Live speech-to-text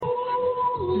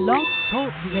Blog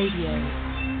Talk Radio.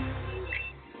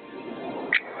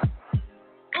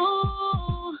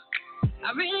 Ooh,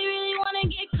 I really, really want to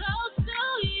get close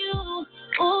to you.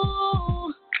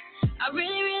 Ooh, I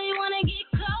really, really want to get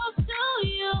close to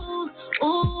you.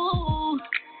 Ooh,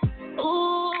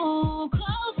 ooh,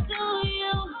 close to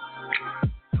you.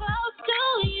 Close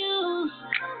to you.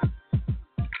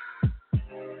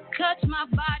 Touch my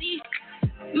body.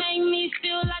 Make me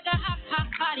feel like a hot, hot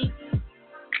body.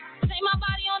 Take my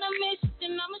body on a mission.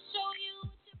 I'ma show you.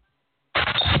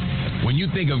 When you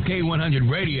think of K100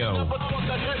 Radio,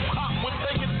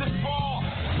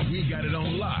 we got it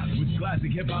on lock with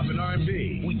classic hip hop and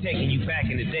R&B. We taking you back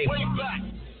in the day. Way back.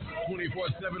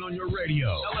 24/7 on your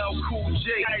radio. LL Cool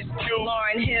J, Ice Cube,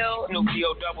 Lauryn Hill, Snoop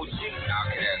D-O Double G,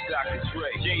 Outkast, Dr.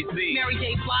 Dre, Jay-Z, Mary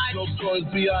J. Blige, No Choice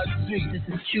B.I.G. This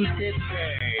is Q-Tip.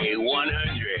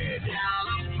 K100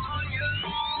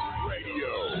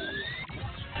 Radio.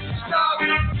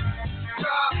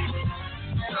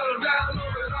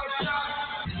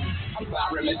 I'm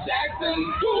Robert Jackson.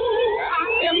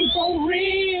 I am for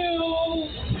real.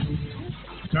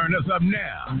 Turn us up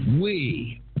now.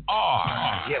 We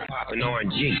are Hip Hop and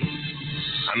R&G.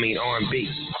 I mean R&B.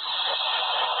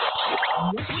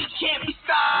 We can't be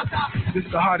stopped. This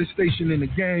is the hottest station in the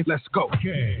game. Let's go.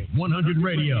 K100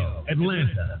 Radio,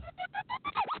 Atlanta.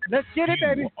 Let's get it,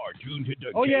 baby. You are tuned to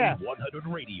Oh, yeah. K100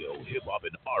 Radio, hip hop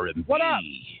and R&B. What up?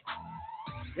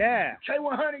 Yeah.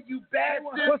 K100, you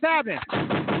bastard. What's happening?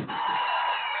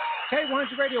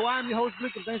 K100 Radio. I'm your host,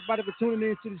 Luke, and thanks everybody for tuning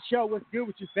in to the show. What's good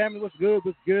with your family? What's good?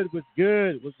 What's good? What's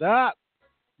good? What's up?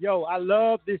 Yo, I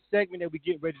love this segment that we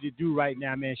get ready to do right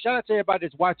now, man. Shout out to everybody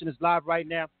that's watching us live right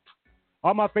now.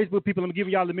 All my Facebook people, I'm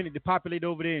giving y'all a minute to populate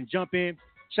over there and jump in.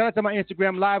 Shout out to my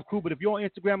Instagram live crew, but if you're on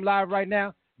Instagram live right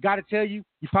now, gotta tell you,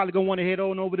 you probably gonna want to head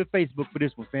on over to Facebook for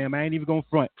this one, fam. I ain't even gonna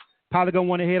front. Probably gonna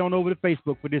want to head on over to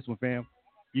Facebook for this one, fam.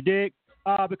 You dig?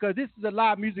 Because this is a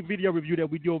live music video review that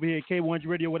we do over here at K100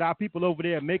 Radio with our people over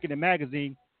there at Makin'It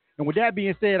magazine. And with that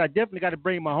being said, I definitely got to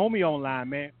bring my homie online,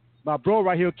 man. My bro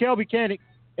right here, Kelby Canick,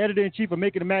 editor-in-chief of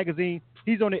Makin'It magazine.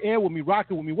 He's on the air with me,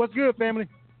 rocking with me. What's good, family?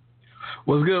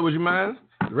 What's good with you, man?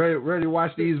 Ready to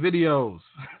watch these videos.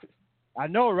 I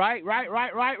know, right?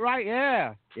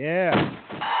 Yeah.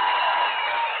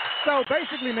 So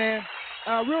basically, man,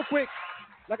 real quick,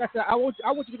 like I said, I want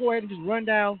you to go ahead and just run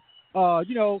down,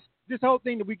 this whole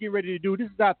thing that we get ready to do. This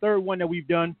is our third one that we've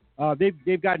done.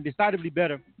 They've gotten decidedly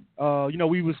better.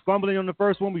 We was fumbling on the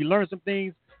first one. We learned some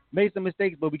things, made some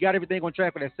mistakes, but we got everything on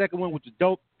track for that second one, which is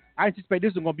dope. I anticipate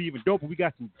this is going to be even dope. We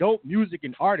got some dope music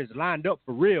and artists lined up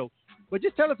for real. But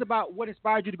just tell us about what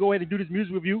inspired you to go ahead and do this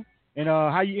music review and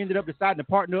how you ended up deciding to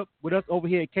partner up with us over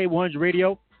here at K100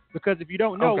 Radio. Because if you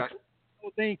don't know, the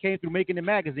whole thing came through Makin'It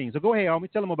magazine. So go ahead, homie.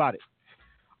 Tell them about it.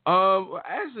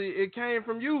 Actually, it came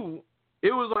from you.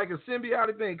 It was like a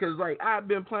symbiotic thing because, like, I've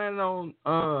been planning on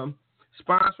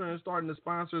starting to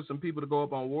sponsor some people to go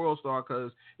up on WorldStar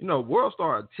because,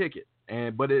 WorldStar a ticket,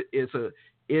 but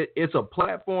it's a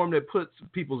platform that puts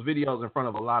people's videos in front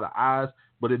of a lot of eyes,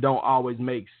 but it don't always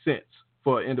make sense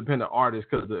for independent artists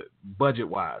because the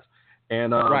budget-wise.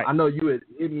 And right. I know you had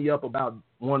hit me up about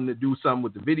wanting to do something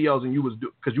with the videos, and you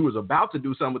was about to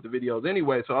do something with the videos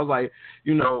anyway. So I was like,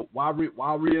 why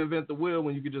reinvent the wheel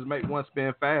when you could just make one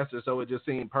spin faster? So it just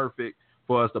seemed perfect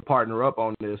for us to partner up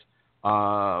on this.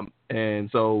 And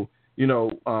so,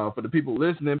 for the people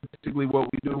listening, particularly what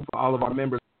we do for all of our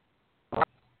members,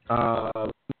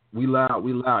 we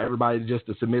allow everybody just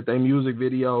to submit their music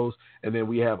videos, and then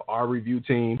we have our review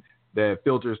team that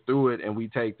filters through it, and we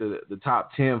take the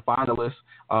top 10 finalists.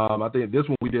 I think this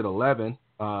one we did 11,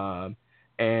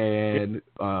 and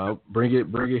bring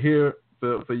it here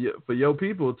for your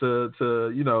people to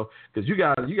because you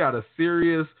got a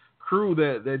serious crew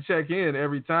that check in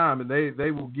every time, and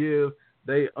they will give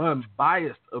their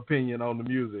unbiased opinion on the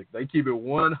music. They keep it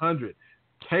 100,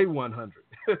 K100.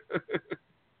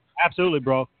 Absolutely,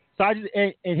 bro. So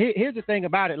here's the thing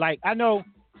about it. Like, I know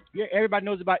everybody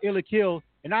knows about Illa Kill.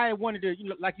 And I wanted to,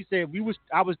 like you said,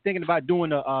 I was thinking about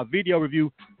doing a video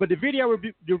review, but the video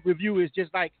review is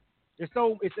just like there's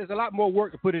a lot more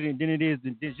work to put it in than it is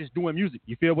than just doing music.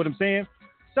 You feel what I'm saying?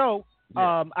 So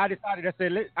I decided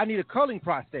I need a culling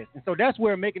process, and so that's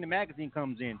where Makin'It magazine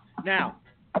comes in. Now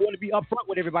I want to be upfront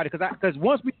with everybody because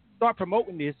once we start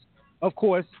promoting this, of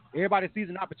course, everybody sees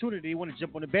an opportunity, they want to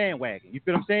jump on the bandwagon. You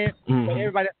feel what I'm saying? Mm-hmm. But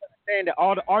everybody understand that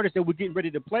all the artists that we're getting ready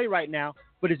to play right now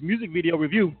for this music video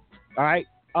review. All right,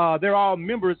 they're all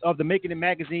members of the Makin'It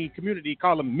magazine community.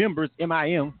 Call them members,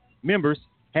 M-I-M, members,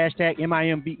 hashtag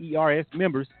M-I-M-B-E-R-S,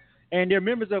 members. And they're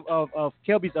members of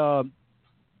Kelby's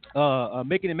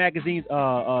Makin'It magazine's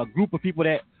group of people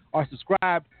that are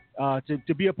subscribed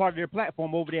to be a part of their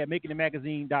platform over there at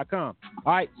makingitmagazine.com.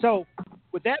 All right, so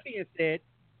with that being said,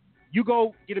 you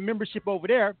go get a membership over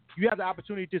there. You have the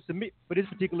opportunity to submit for this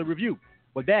particular review.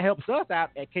 What that helps us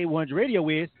out at K100 Radio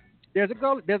is there's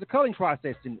a culling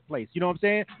process in place. You know what I'm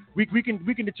saying? We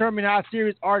can determine how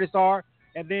serious artists are,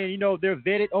 and then they're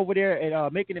vetted over there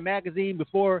at Making It Magazine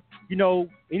before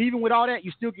and even with all that,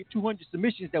 you still get 200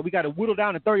 submissions that we got to whittle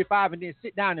down to 35, and then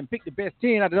sit down and pick the best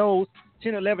 10 out of those,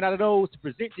 10 or 11 out of those to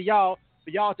present to y'all for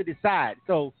y'all to decide.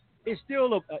 So it's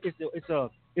still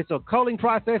it's a culling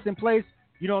process in place.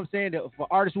 You know what I'm saying? That for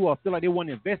artists who feel like they want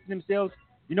to invest in themselves.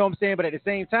 You know what I'm saying? But at the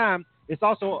same time, it's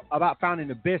also about finding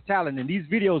the best talent. And these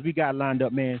videos we got lined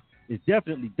up, man, is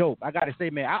definitely dope. I got to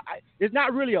say, man, there's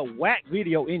not really a whack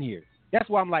video in here. That's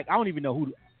why I'm like, I don't even know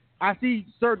who. I see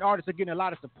certain artists are getting a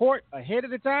lot of support ahead of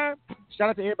the time. Shout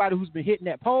out to everybody who's been hitting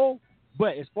that poll.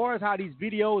 But as far as how these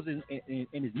videos and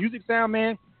his music sound,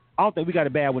 man, I don't think we got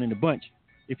a bad one in the bunch,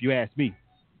 if you ask me.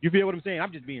 You feel what I'm saying?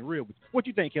 I'm just being real with you. What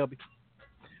you think, Kelby?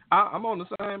 I'm on the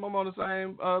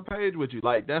same page with you.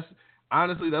 Like that's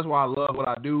why I love what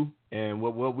I do, and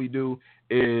what we do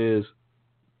is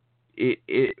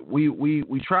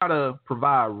we try to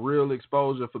provide real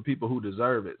exposure for people who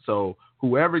deserve it. So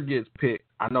whoever gets picked,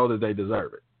 I know that they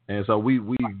deserve it, and so we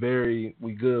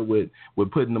good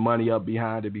with putting the money up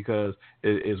behind it because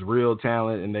it's real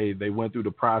talent, and they went through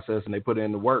the process and they put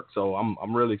in the work. So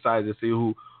I'm really excited to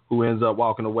see who ends up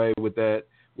walking away with that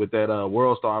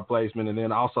World Star placement, and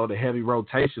then also the heavy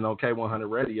rotation on K100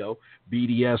 Radio,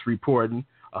 BDS reporting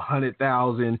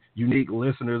 100,000 unique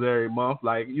listeners every month.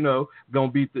 Like,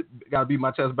 gotta beat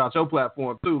my chest about your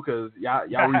platform too, because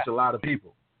y'all reach a lot of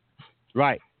people.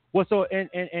 Right. Well, so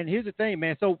and here's the thing,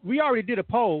 man. So we already did a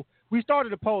poll. We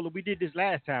started a poll, and we did this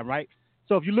last time, right?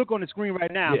 So if you look on the screen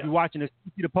right now, if you're watching this,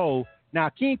 you see the poll. Now,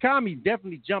 King Kami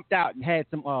definitely jumped out and had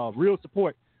some real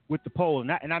support with the poll,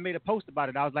 and I made a post about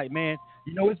it. I was like, man,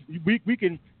 you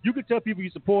can tell people you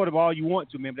support them all you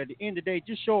want to, man, but at the end of the day,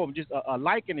 just show them just a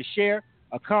like and a share,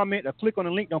 a comment, a click on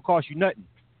the link don't cost you nothing.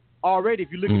 Already,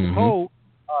 if you look at the poll,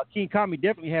 King Kami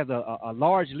definitely has a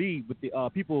large lead with the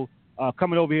people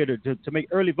coming over here to make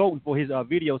early voting for his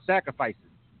video sacrifices.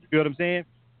 You feel what I'm saying?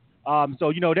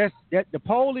 So that's the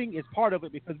polling is part of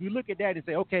it, because we look at that and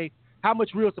say, okay, how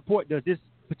much real support does this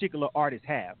particular artist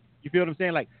have? You feel what I'm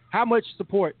saying? Like, how much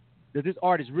support does this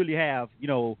artist really have,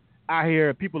 out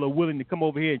here? People are willing to come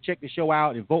over here and check the show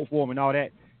out and vote for him and all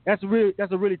that. That's a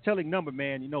really telling number,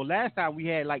 man. Last time we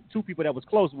had like two people that was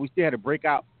close, but we still had a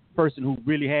breakout person who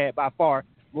really had by far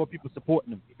more people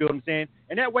supporting them. You feel what I'm saying?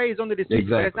 And that weighs on the decision.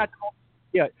 Exactly.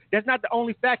 That's not the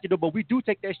only factor, though, but we do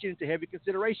take that shit into heavy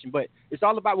consideration. But it's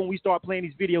all about when we start playing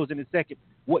these videos in a second,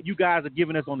 what you guys are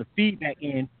giving us on the feedback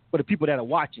end for the people that are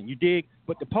watching. You dig?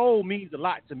 But the poll means a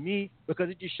lot to me because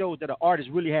it just shows that an artist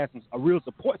really has a real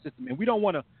support system. And we don't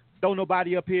want to throw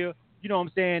nobody up here, you know what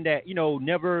I'm saying, that,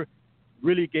 never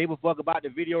really gave a fuck about the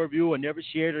video review or never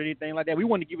shared or anything like that. We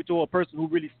want to give it to a person who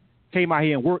really came out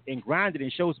here and worked and grinded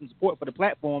and showed some support for the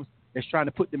platforms that's trying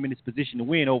to put them in this position to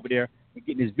win over there and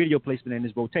getting this video placement and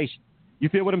this rotation. You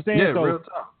feel what I'm saying? Yeah, real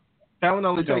talk. Talent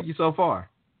only takes you so far.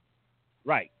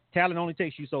 Right. Talent only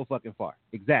takes you so fucking far.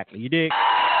 Exactly. You dig?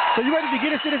 So you ready to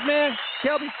get into this, man?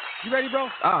 Kelby, you ready, bro?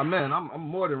 Ah, man, I'm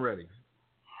more than ready.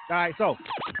 All right, so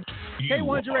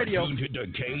K100 Radio. Tuned to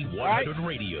K100 right?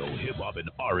 Radio, hip hop and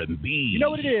R&B. You know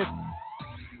what it is?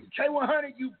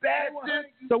 K100, you bastard.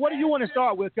 So what do you want to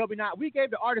start with, Kelby? Now, we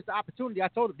gave the artist the opportunity. I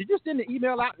told him, did you send the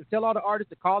email out to tell all the artists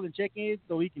to call and check in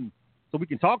so we can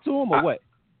talk to them, or what?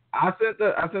 I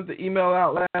sent the email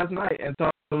out last night and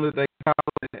told them that they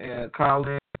call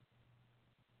in.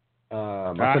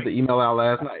 I sent the email out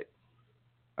last night.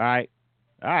 All right.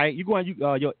 You got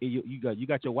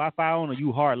your Wi-Fi on, or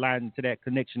you hardlining to that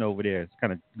connection over there? It's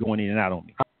kind of going in and out on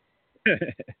me.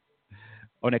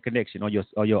 On that connection, on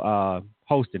your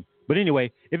hosting. But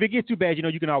anyway, if it gets too bad,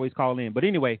 you can always call in. But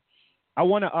anyway, I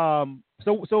want to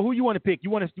so who you want to pick?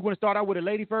 You want to start out with a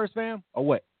lady first, fam, or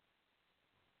what?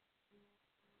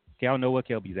 Okay, I don't know where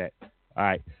Kelby's at. All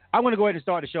right, I'm going to go ahead and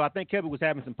start the show. I think Kelby was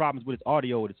having some problems with his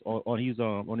audio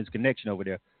on his connection over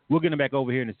there. We'll get him back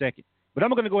over here in a second. But I'm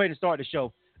going to go ahead and start the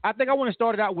show. I think I want to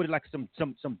start it out with like some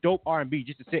dope R&B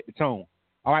just to set the tone.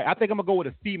 All right, I think I'm going to go with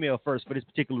a female first for this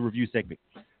particular review segment.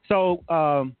 So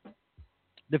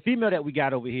the female that we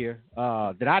got over here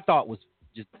that I thought was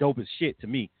just dope as shit to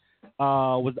me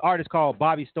was an artist called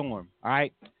Bobby Storm, all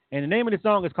right? And the name of the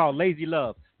song is called Lazy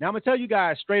Love. Now, I'm going to tell you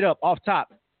guys straight up off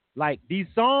top, like, these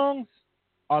songs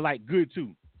are, like, good,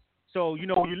 too. So,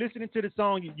 you're listening to the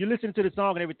song,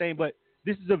 and everything, but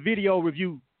this is a video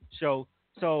review show.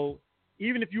 So,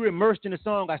 even if you're immersed in the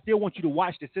song, I still want you to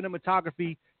watch the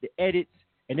cinematography, the edits,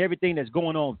 and everything that's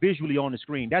going on visually on the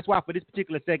screen. That's why for this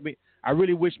particular segment, I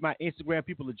really wish my Instagram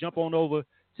people to jump on over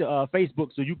to Facebook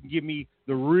so you can give me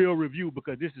the real review,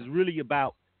 because this is really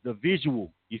about the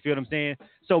visual. You feel what I'm saying?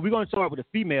 So we're going to start with a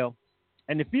female,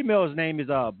 and the female's name is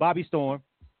Bobby Storm.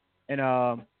 And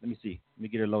let me see. Let me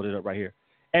get her loaded up right here.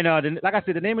 And like I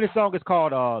said, the name of the song is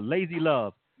called Lazy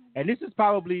Love. And this is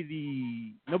probably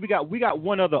we got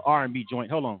one other R&B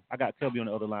joint. Hold on. I got Kelby on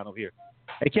the other line over here.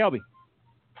 Hey, Kelby.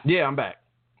 Yeah, I'm back.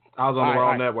 I was on the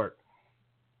wrong network.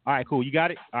 All right, cool. You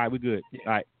got it? All right, we're good.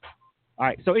 Yeah. All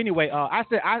right. So anyway, I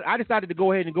decided to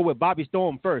go ahead and go with Bobby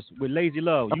Storm first with Lazy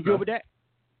Love. You good with that?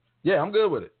 Yeah, I'm good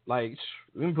with it. Like,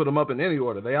 we can put them up in any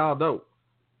order. They all dope.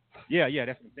 Yeah,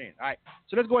 that's what I'm saying. All right.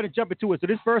 So let's go ahead and jump into it. So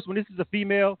this first one, this is a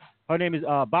female. Her name is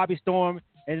Bobby Storm.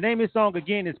 And the name of the song,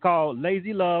 again, is called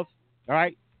Lazy Love. All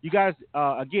right. You guys,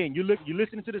 again, you're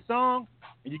listening to the song,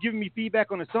 and you're giving me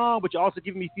feedback on the song, but you're also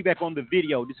giving me feedback on the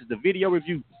video. This is the video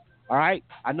review. All right.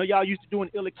 I know y'all used to doing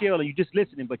Illa Kill, and you're just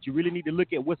listening, but you really need to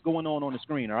look at what's going on the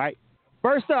screen. All right.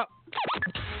 First up.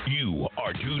 You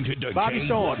are tuned to Bobby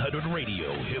Storm. K100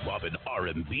 Radio, Hip Hop and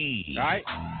R&B. All right.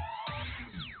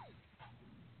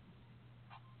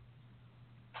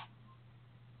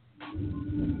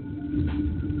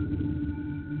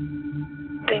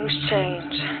 Things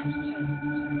change.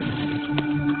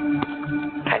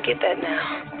 I get that now.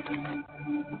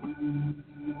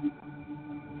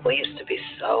 We used to be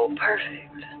so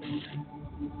perfect.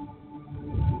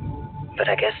 But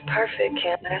I guess perfect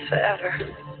can't last forever.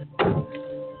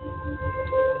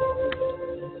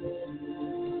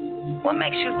 What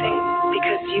makes you think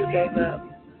because you gave up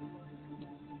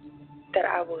that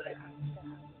I would?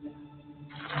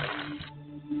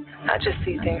 I just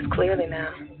see things clearly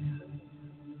now.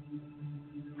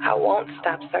 I won't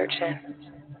stop searching.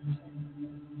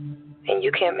 And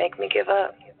you can't make me give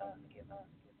up.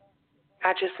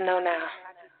 I just know now.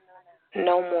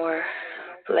 No more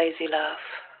lazy love.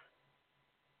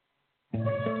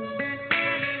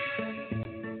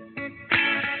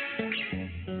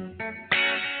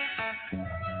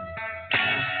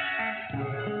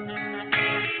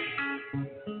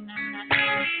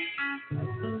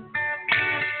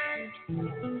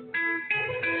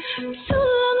 Too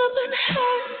long I've been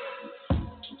hurt,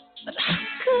 but how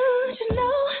could you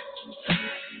know?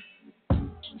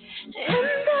 And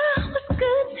I was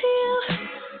good to you,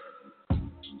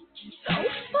 so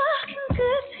fucking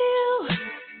good to you.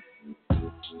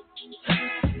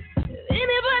 If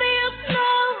anybody else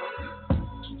knows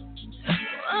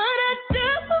what I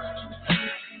do,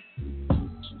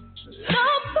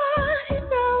 nobody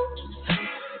knows.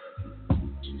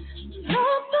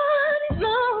 Nobody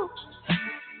knows.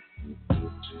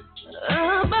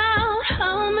 About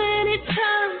how many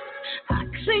times I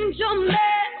cleaned your mess.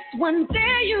 One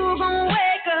day you gon'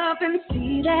 wake up and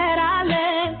see that I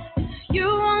left. You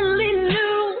only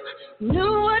knew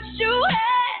what you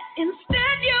had.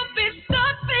 Instead you'll be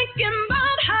stuck thinking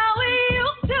about how we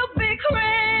used to be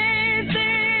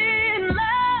crazy in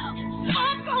love.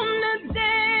 Fuck on the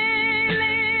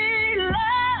daily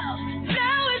love.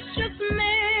 Now it's just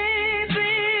maybe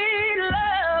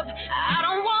love. I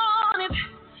don't want it.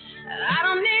 I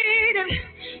don't need it,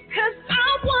 'cause I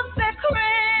want that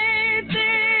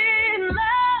crazy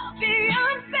love,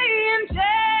 Beyonce and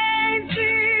Jay-Z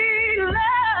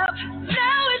love.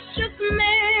 Now it's just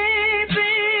maybe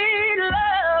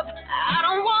love. I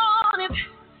don't want it,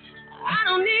 I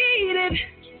don't need it,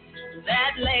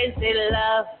 that lazy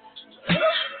love.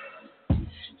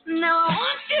 Now I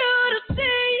want you to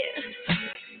see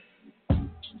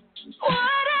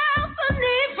what else I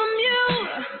need from you.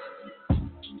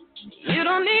 You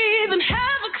don't even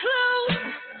have a clue.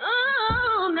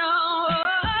 Oh, no.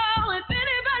 If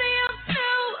anybody else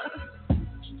knew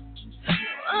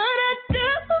what I do,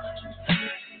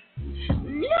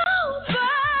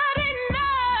 nobody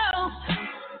knows.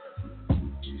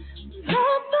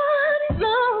 Nobody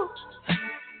knows.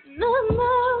 No,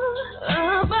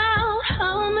 about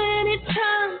how many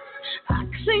times I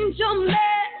cleaned your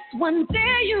mess. One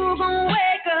day you gon'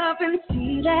 wake up and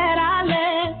see that I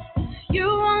left. You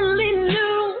only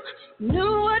knew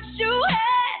what you had.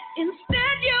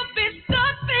 Instead you'll be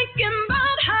stuck thinking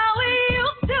about how we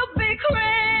used to be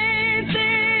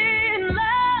crazy in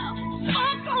love.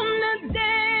 Fuck on the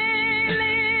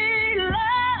daily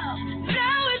love.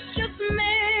 Now it's just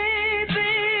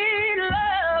maybe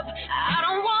love. I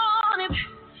don't want it,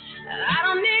 I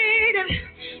don't need it,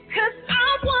 'cause I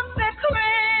want that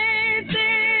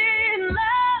crazy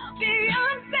love,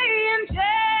 Beyonce and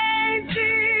Jay-Z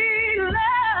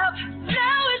love.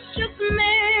 Now it's just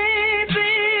maybe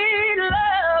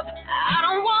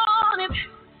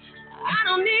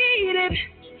need it.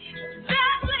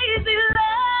 That lazy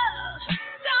love.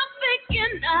 Stop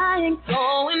thinking I ain't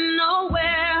going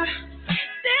nowhere.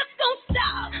 This don't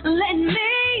stop. Let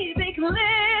me be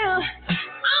clear.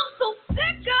 I'm so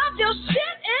sick of your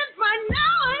shit, and right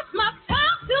now it's my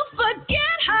time to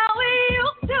forget how we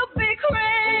used to be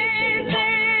crazy.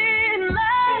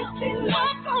 Love,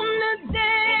 walk on the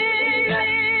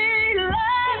daily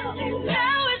love.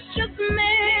 Now it's just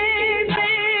me,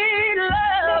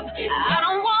 love. I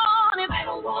don't want it, I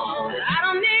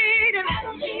don't need it,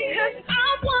 'cause I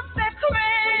want that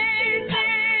crazy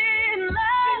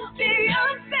love.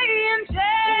 Beyonce and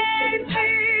Jay-Z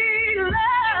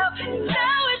love.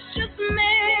 Now it's just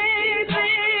me,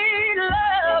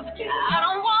 love. I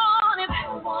don't want it, I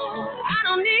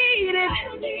don't need it.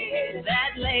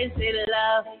 That lazy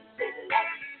love.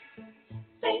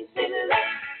 Lazy love.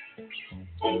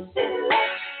 Lazy love.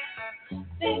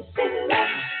 Lazy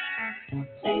love.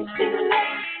 Lazy love.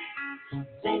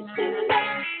 Lazy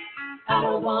love. I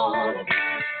don't want it,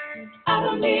 I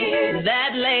don't need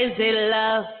that lazy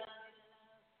love.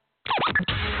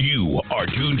 You are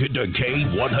tuned to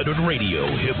K100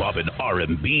 Radio, Hip Hop and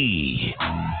R&B.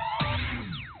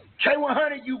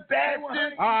 K100, you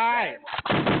bastard. All right.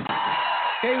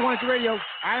 K100 Radio.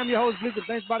 I am your host, Blizzard.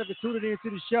 Thanks for tuning in to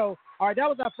the show. All right, that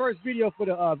was our first video for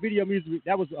the video music.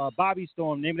 That was Bobby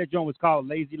Storm. The name of that joint was called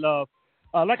Lazy Love.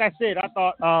 Like I said,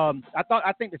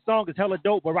 I think the song is hella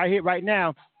dope. But right here, right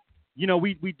now, you know,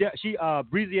 she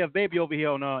Breezy F Baby over here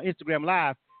on Instagram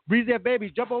Live. Breezy F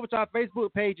Baby, jump over to our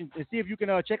Facebook page and see if you can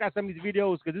check out some of these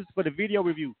videos, because this is for the video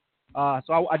review.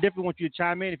 So I definitely want you to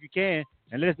chime in if you can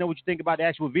and let us know what you think about the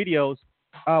actual videos.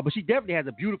 But she definitely has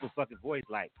a beautiful fucking voice.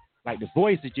 Like the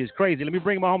voice is just crazy. Let me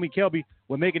bring my homie Kelby.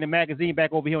 We're making the magazine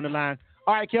back over here on the line.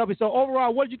 All right, Kelby. So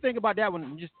overall, what did you think about that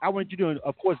one? I want you to,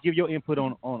 of course, give your input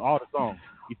on all the songs.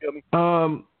 You feel me?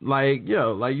 Like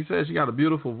you said, she got a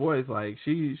beautiful voice. Like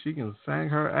she can sing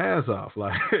her ass off.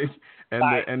 Like,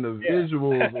 and the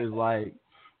visuals is like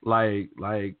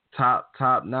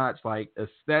top notch. Like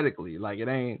aesthetically, like it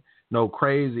ain't no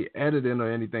crazy editing or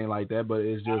anything like that. But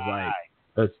it's just like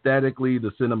aesthetically,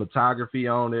 the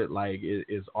cinematography on it, like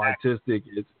it's artistic.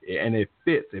 And it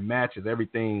fits. It matches.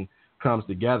 Everything comes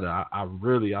together. I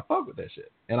fuck with that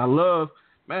shit. And I love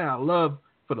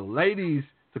for the ladies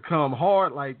to come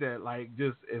hard like that, like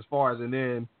just as far as, and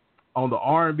then on the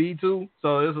R&B too.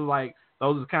 So this is like,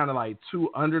 those are kind of like two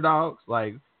underdogs,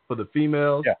 like for the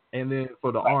females, and then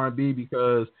for the R&B,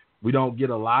 because we don't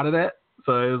get a lot of that.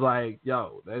 So it's like,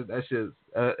 yo, that's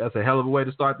a hell of a way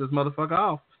to start this motherfucker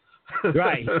off.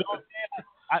 Right. You know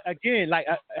what I'm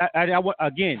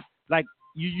saying? Like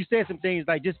you said some things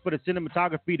like just for the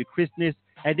cinematography, the crispness,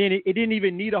 and then it didn't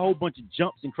even need a whole bunch of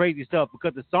jumps and crazy stuff,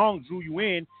 because the song drew you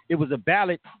in. It was a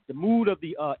ballad. The mood of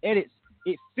the edits,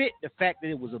 it fit the fact that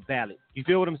it was a ballad. You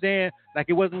feel what I'm saying? Like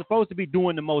it wasn't supposed to be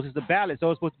doing the most. It's a ballad,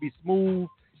 so it's supposed to be smooth,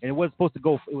 and it wasn't supposed to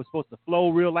go. It was supposed to flow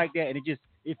real like that, and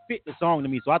it fit the song to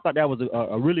me. So I thought that was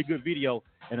a really good video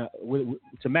and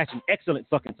to match an excellent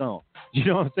fucking song. You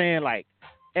know what I'm saying? Like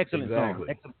excellent song.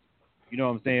 Excellent. You know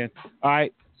what I'm saying? All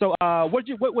right. So what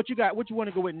you got? What you want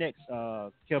to go with next,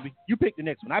 Kelby? You pick the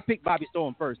next one. I picked Bobby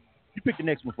Storm first. You pick the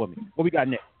next one for me. What we got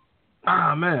next?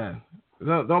 Ah man,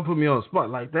 don't put me on the spot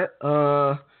like that.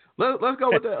 Let's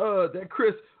go with that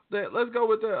Chris. Let's go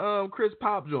with the Chris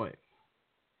Pop joint.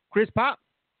 Chris Pop?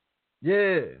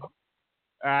 Yeah.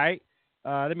 All right.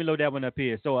 Let me load that one up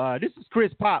here. So this is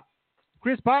Chris Pop.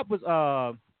 Chris Pop was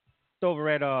over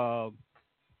at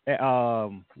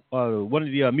one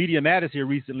of the Media Matters here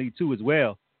recently too as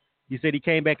well. He said he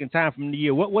came back in time from the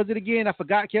year. What was it again? I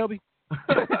forgot, Kelby.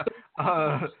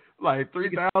 Like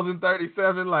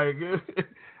 3037. Like,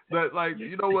 but like,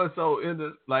 you know what? So in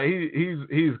the like,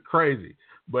 he's crazy,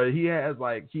 but he has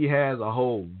a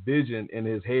whole vision in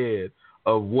his head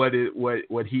of what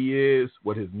he is,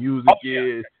 what his music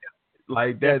is.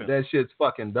 Like that shit's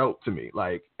fucking dope to me.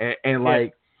 Like, and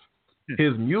like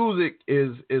his music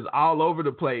is all over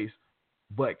the place,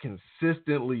 but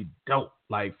consistently dope.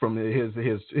 Like from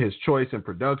his choice in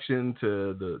production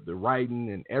to the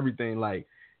writing and everything. Like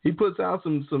he puts out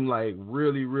some like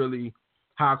really, really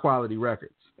high quality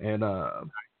records and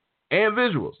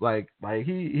visuals. Like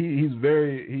he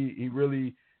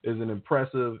really is an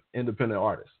impressive independent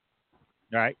artist.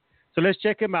 All right. So let's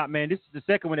check him out, man. This is the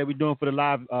second one that we're doing for the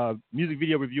live music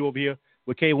video review over here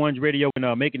with K100 Radio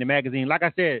and Making the Magazine. Like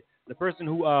I said, the person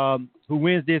who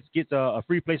wins this gets a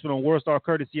free placement on WorldStar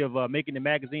courtesy of Making the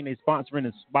Magazine. They're sponsoring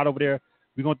a spot over there.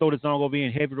 We're going to throw the song over here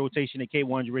in heavy rotation at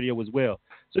K100 Radio as well.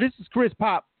 So this is Chris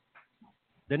Pop.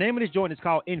 The name of this joint is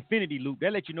called Infinity Loop.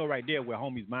 That lets you know right there where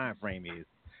homie's mind frame is.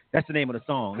 That's the name of the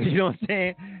song. You know what I'm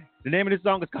saying? The name of the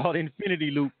song is called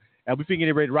Infinity Loop. And we're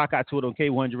getting ready to rock out to it on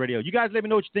K100 Radio. You guys let me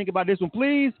know what you think about this one.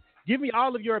 Please give me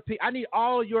all of your opinion. I need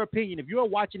all of your opinion. If you're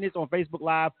watching this on Facebook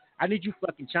Live, I need you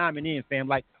fucking chiming in, fam.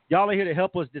 Like, y'all are here to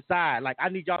help us decide. Like, I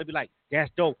need y'all to be like, that's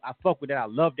dope. I fuck with that. I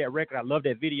love that record. I love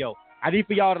that video. I need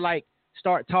for y'all to, like,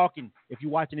 start talking if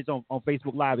you're watching this on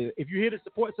Facebook Live. If you're here to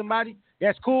support somebody,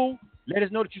 that's cool. Let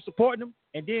us know that you're supporting them.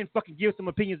 And then fucking give some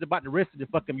opinions about the rest of the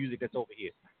fucking music that's over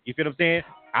here. You feel what I'm saying?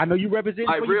 I know you represent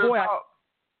like for your boy.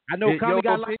 I know your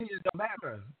opinion don't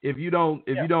matter if you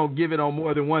don't give it on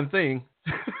more than one thing.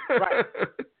 Right.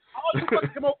 All you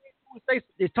fucking come over and say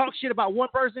is talk shit about one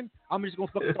person. I'm just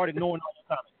gonna fucking start ignoring all your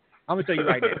comments. I'm gonna tell you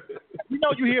right now. We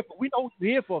know you're here for. We know what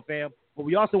you're here for, fam. But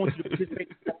we also want you to participate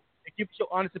and give us your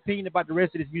honest opinion about the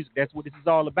rest of this music. That's what this is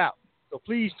all about. So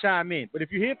please chime in. But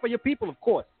if you're here for your people, of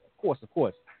course.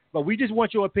 But we just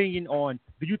want your opinion on,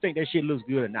 do you think that shit looks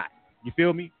good or not? You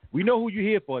feel me? We know who you're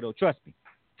here for, though. Trust me.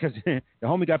 Because the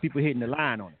homie got people hitting the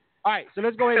line on it. All right, so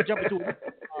let's go ahead and jump into it.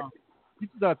 This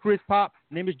is Chris Pop.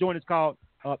 The name of his joint is called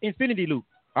Infinity Loop.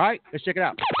 All right, let's check it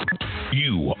out.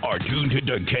 You are tuned to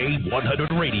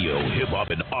K100 Radio, Hip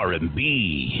Hop and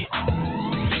R&B.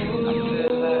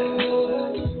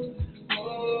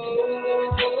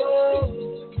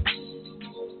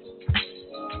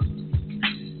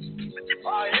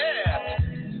 Oh yeah.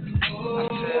 I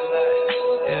feel like,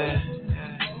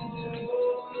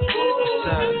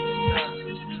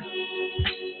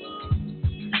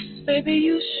 Baby,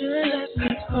 you should let me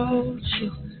hold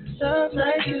you. Love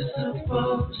like you're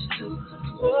supposed to.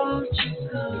 Won't you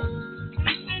come?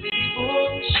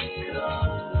 Won't you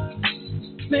come?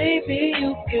 Maybe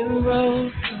you can roll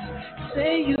through.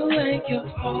 Say you ain't your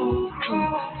whole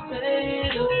crew. Let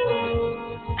it roll.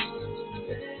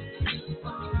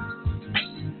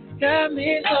 Got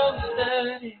me so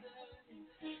steady.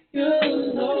 You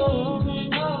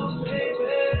know,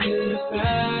 baby, you're the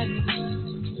baddest.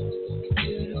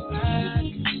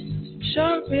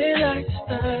 Sharp me like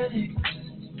static.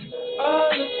 All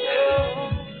the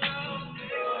time.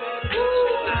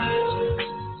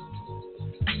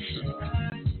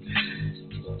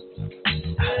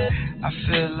 I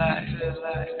feel like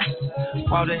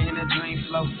water in a dream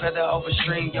flow, feather over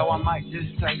stream. Yo, I might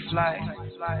just take flight.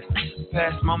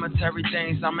 Past momentary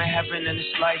things, I'm in heaven and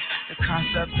it's life. The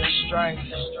concept of strife.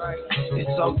 It's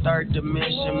so third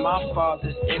dimension. My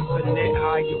father's infinite,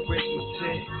 high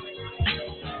arithmetic.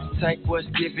 Take what's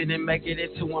given and make it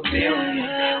into a million.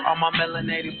 All my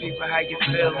melanated people, how you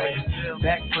feeling?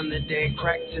 Back from the dead,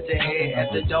 crack to the head.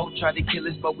 At the door, try to kill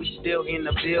us, but we still in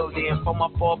the building. For my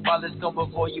forefathers, come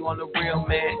before you on the real,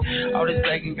 man. All this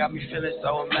begging got me feeling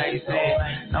so amazing.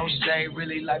 No shade,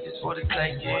 really, life is for the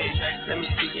taking. Let me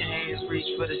see your hands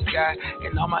reach for the sky.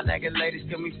 And all my nigga ladies,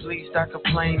 can we please start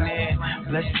complaining?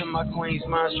 Blessed to my queens,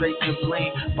 mind straight to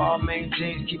bling. Ball main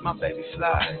jeans, keep my baby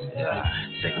fly. Yeah.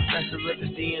 Take a fresh look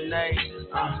at DNA.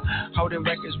 Holding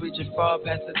records, reaching far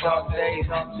past the dark days.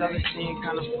 Celestine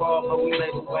kind of fall, but we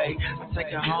made a way. I take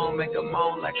her home, make her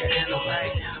moan like an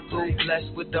anime. Blue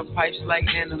blessed with the pipes like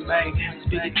anime.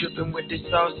 Speedy dripping with the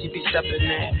sauce, you be stepping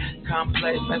in.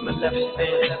 Complex, make my left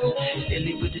stand.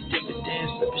 Illy with the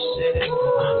dividends, flipping shit.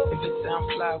 If it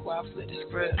sound fly, why flip the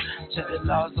script? Check the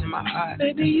laws of my eye.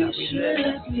 Baby, you should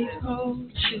let me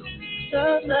hold you.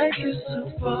 Love like you're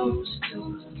supposed to.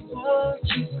 Won't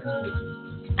you come?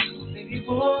 Baby,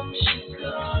 won't you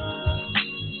come?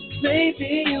 Maybe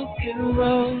you can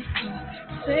roll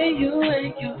through. Say you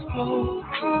ain't your whole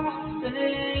crew. Let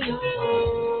it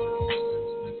roll.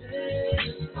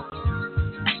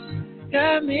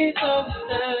 Got me so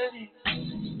steady.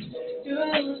 You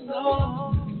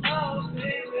know, oh,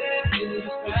 baby, you're the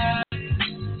baddest.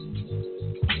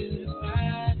 You're the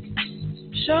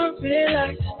baddest. Sharp me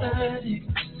like static.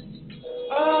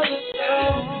 All the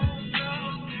time.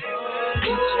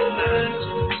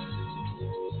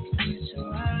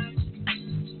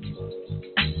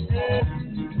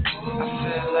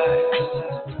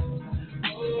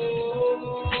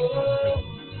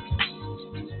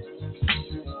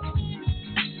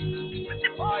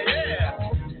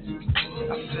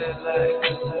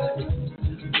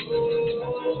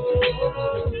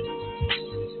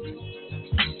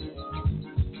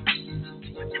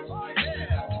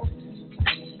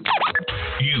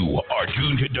 You are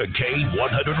tuned to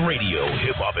K100 Radio,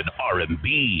 Hip Hop and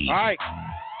R&B. All right.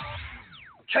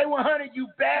 K100, you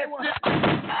bastard.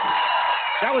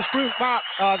 That was Chris Pop.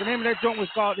 The name of that joint was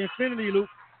called Infinity Loop.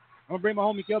 I'm going to bring my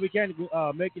homie Kelby Candy,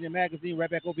 Making It Magazine, right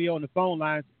back over here on the phone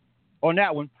lines on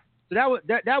that one. So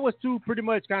that was two pretty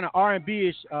much kind of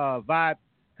R&B-ish vibe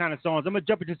kind of songs. I'm going to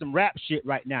jump into some rap shit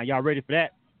right now. Y'all ready for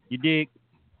that? You dig?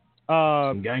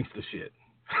 Some gangster shit.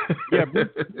 Yeah,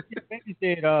 Baby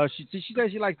said she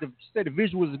said she said the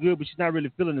visuals is good, but she's not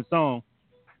really feeling the song.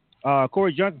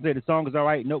 Corey Johnson said the song is all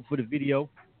right, note for the video.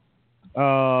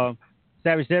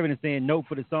 Savage Seven is saying note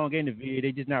for the song and the video.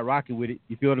 They just not rocking with it.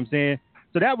 You feel what I'm saying?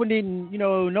 So that one didn't,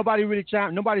 nobody really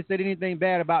nobody said anything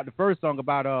bad about the first song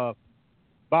about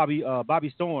Bobby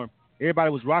Storm. Everybody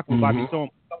was rocking with Bobby Storm.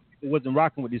 Some people wasn't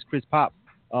rocking with this Chris Pop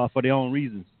for their own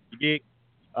reasons. You dig?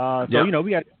 So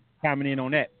we got comment in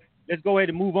on that. Let's go ahead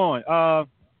and move on.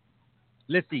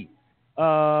 Let's see.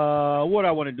 What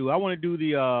I want to do? I want to do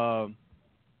the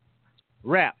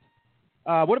rap.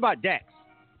 What about Dax?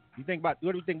 What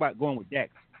do you think about going with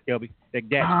Dax, Kelby? Like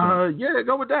Dax? Yeah,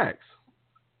 go with Dax.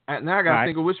 Now I gotta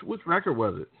think of which record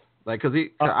was it? Like, cause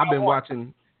I've been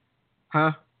watching.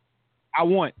 Huh? I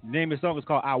Want. The name of the song is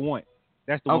called I Want.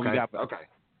 That's the one we got. Okay.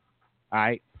 All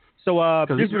right. So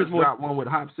because he just got one with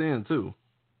Hop Sin too.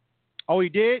 Oh, he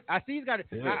did? I see he's got a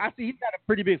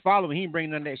pretty big following. He ain't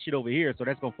bringing none of that shit over here, so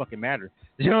that's gonna fucking matter.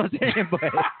 You know what I'm saying? But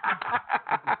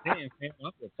damn, man,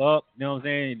 I'm the fuck. You know what I'm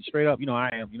saying? Straight up, I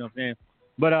am. You know what I'm saying?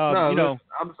 But I'm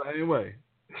the same way.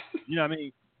 You know what I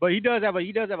mean? But he does have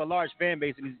a large fan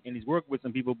base, and he's working with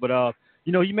some people. But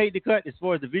he made the cut as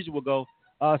far as the visual go.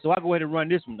 So I'll go ahead and run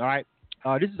this one. All right.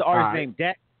 This is the artist named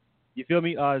Dax. You feel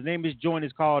me? His name is joint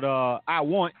is called I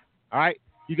Want. All right.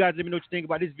 You guys let me know what you think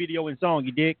about this video and song.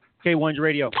 You dig? K100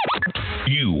 Radio.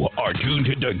 You are tuned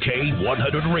to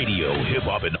K100 Radio, hip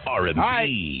hop and R&B. All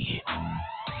right.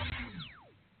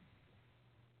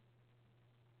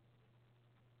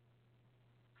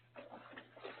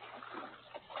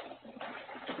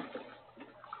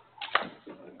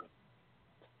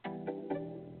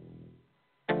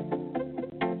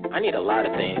 I need a lot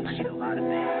of things.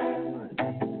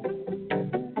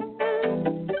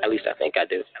 At least I think I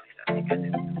do.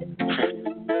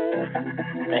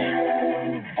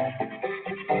 Man.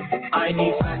 I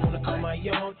need someone to call my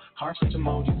own. Heart with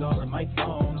emojis all on my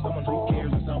phone. Someone who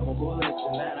cares and someone who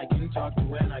listens that I can talk to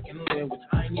and I can live with.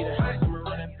 I need a house somewhere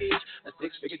on that beach. A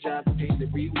 6-figure job that pays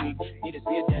every week. Need to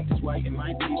see a dentist white in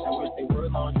my teeth. I wish they were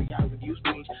laundry. I would use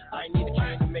bleach. I need a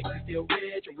chain to make me feel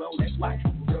rich. A Rolex watch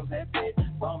for girls that fit.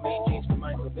 Well-made jeans for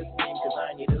my self-esteem. Cause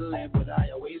I need to live what I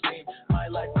always dream. My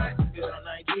life is good on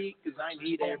IG. Cause I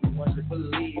need everyone to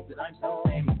believe that I'm so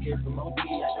famous. Here from OT.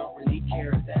 I don't really care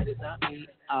if that is not me.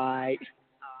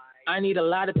 I need a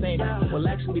lot of things. Well,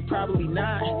 actually, probably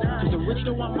not. Cause the rich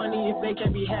don't want money if they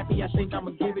can't be happy. I think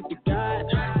I'ma give it to God.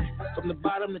 From the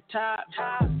bottom to top,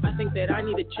 I think that I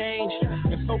need to change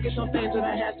and focus on things that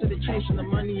I have to chasing the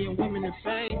money and women and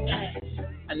fame.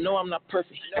 I know I'm not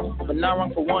perfect, but not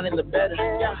wrong for wanting the better.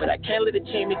 But I can't let it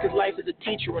change me cause life is a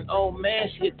teacher. And oh man,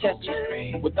 she a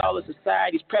tester. With all of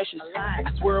society's pressures, I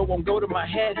swear it won't go to my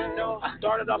head. I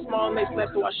started off small and they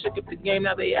slept, so I shook up the game.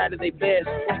 Now they out of their beds.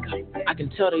 I can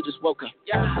tell they just woke up,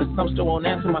 cause some still won't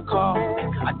answer my call.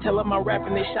 I tell them I'm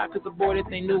rapping, they shocked cause the boy that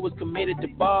they knew was committed to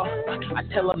ball. I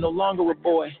tell them no longer a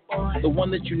boy, the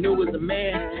one that you knew was a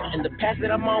man. And the path that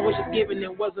I'm on was just given,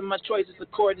 it wasn't my choice, it's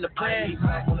according to plan.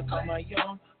 I wanna call my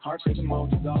own, heart shaking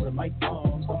emojis all in my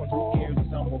phone. Someone who cares and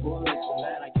someone who listens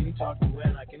that I can talk to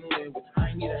and I can live with.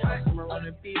 I need a house somewhere on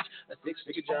the beach, a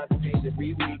 6-figure job that pays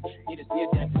every week. Need to see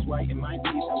a dentist white in my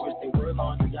teeth. I wish they were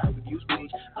laundry, I would use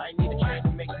bleach. I need a chance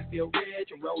to make me feel rich,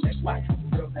 a Rolex watch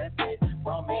for girls that fit.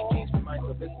 Well-made jeans for my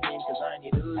self-esteem, cause I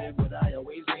need to live what I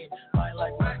always dream. My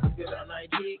life is good on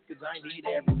IG, cause I need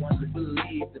everyone to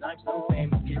believe that I'm so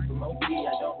famous, kid from OT.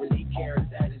 I don't really care if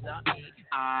that is not me.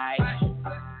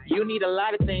 You need a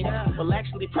lot of things, well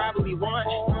actually probably one.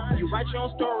 You write your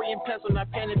own story in pencil,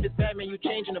 not pen. If it's Batman, you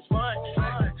changing the font.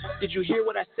 Did you hear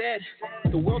what I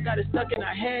said? The world got us stuck in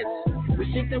our heads.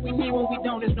 We think that we need what we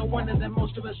don't. There's no wonder that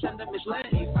most of us end up misled.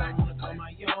 I wanna call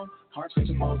my own, heart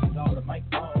shaking emojis all of my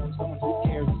phone. Someone who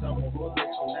cares and someone who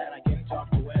listens so that I can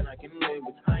talk to and I can live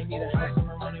with. I need a house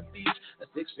somewhere on the beach, a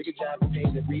 6-figure job that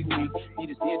pays every week. Need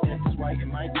to see a dentist white in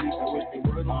my teeth. I wish they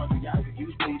were laundry, I would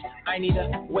use bleach. I need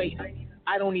a wait.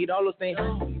 I don't need all those things,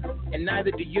 and neither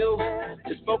do you.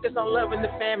 Just focus on loving the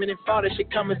family and fall. That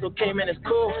shit coming, it's okay, man, it's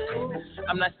cool.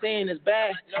 I'm not saying it's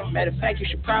bad. Matter of fact, you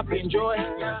should probably enjoy.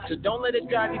 So don't let it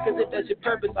drive you, cause if that's your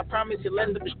purpose, I promise you'll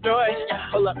end up destroyed.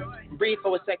 Hold up, breathe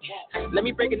for a second. Let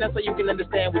me break it down so you can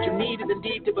understand. What you need is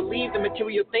indeed to believe the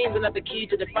material things are not the key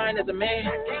to define as a man.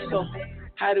 So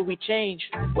how do we change?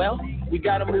 Well, we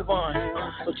gotta move on.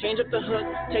 So change up the hook,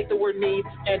 take the word need,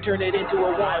 and turn it into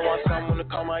a one. I want someone to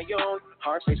call my own.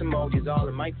 Heart face emojis all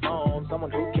in my phone. Someone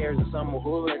who cares and someone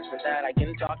who listens that I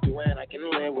can talk to and I can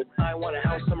live with. I want a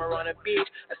house somewhere on a beach,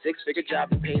 a six-figure job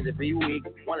that pays every week.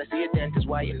 Want to see a dentist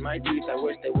whiten my teeth. I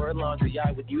wish they were laundry,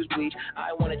 I would use bleach.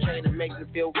 I want a chain that makes me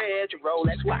feel rich, a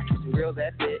Rolex watch with some girls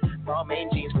that fit.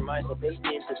 Balmain jeans for my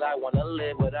self-esteem, cause I want to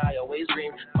live what I always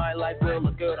dream. My life will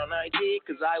look good on IG,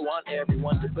 cause I want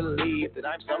everyone to believe that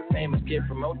I'm some famous kid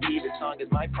from OT. This song is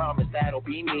my promise, that'll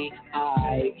be me.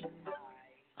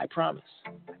 I promise.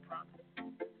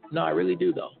 No, I really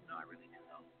do, though.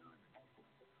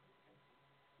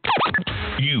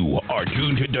 You are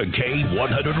tuned to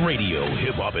K100 Radio,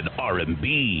 Hip Hop and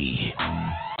R&B. All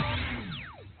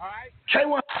right.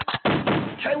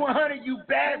 K100, you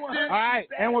bastard. All right,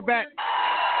 and we're back.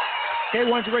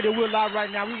 K100 Radio, we're live right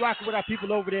now. We're rocking with our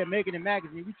people over there making It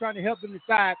Magazine. We're trying to help them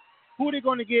decide who they're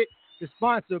going to get to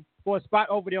sponsor for a spot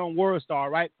over there on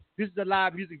WorldStar, right? This is a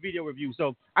live music video review.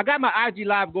 So I got my IG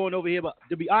live going over here, but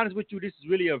to be honest with you, this is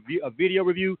really a video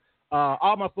review.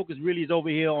 All my focus really is over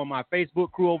here on my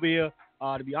Facebook crew over here,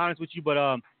 to be honest with you. But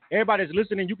everybody that's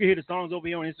listening, you can hear the songs over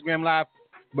here on Instagram Live.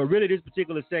 But really, this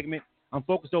particular segment, I'm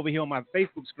focused over here on my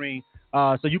Facebook screen,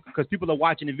 because people are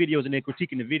watching the videos and they're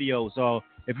critiquing the videos. So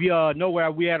if you know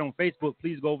where we at on Facebook,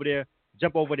 please go over there,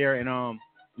 jump over there, and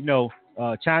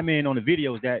chime in on the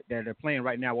videos that are playing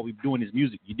right now while we're doing this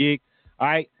music. You dig? All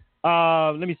right.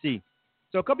 Let me see.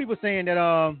 So a couple people saying that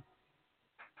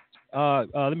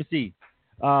let me see.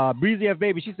 Breezy F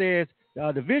Baby, she says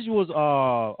the visuals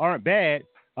aren't bad,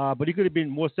 but it could have been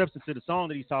more substance to the song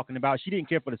that he's talking about. She didn't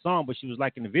care for the song, but she was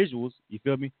liking the visuals. You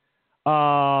feel me?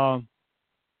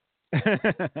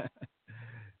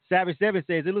 Savage 7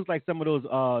 says it looks like some of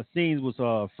those scenes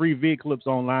was free vid clips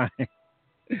online.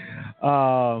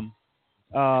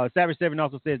 Savage 7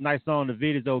 also says nice song. The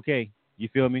vid is okay. You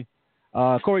feel me?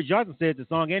 Corey Johnson said the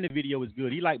song and the video is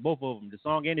good. He liked both of them, the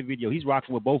song and the video. He's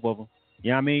rocking with both of them. You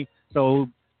know what I mean? So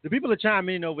the people are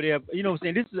chiming in over there. You know what I'm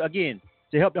saying? This is, again,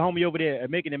 to help the homie over there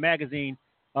making the magazine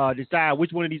decide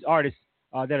which one of these artists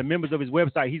that are members of his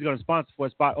website he's going to sponsor for a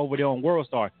spot over there on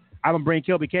WorldStar. I'm going to bring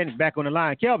Kelby Cannon back on the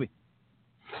line. Kelby.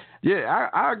 Yeah,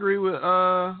 I agree with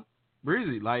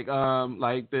Breezy.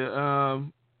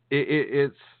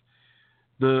 It's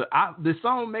the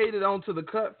song made it onto the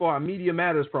cut for our Media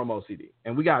Matters promo CD,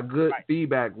 and we got good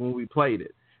feedback when we played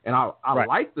it. And I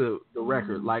like the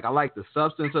record. Like, I like the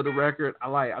substance of the record.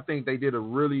 I think they did a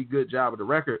really good job of the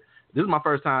record. This is my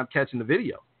first time catching the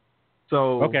video.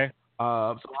 So okay. So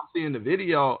I'm seeing the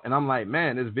video and I'm like,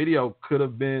 man, this video could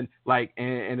have been like,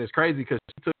 and it's crazy because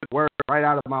she took the word right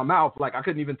out of my mouth. Like, I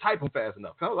couldn't even type them fast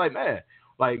enough. I was like, man,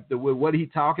 like what he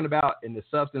talking about and the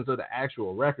substance of the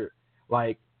actual record,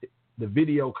 like the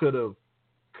video could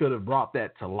have brought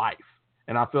that to life.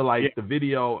 And I feel like the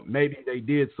video, maybe they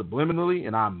did subliminally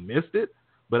and I missed it,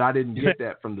 but I didn't get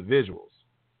that from the visuals.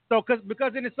 So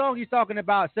because in the song he's talking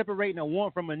about separating a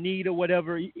want from a need or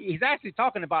whatever, he's actually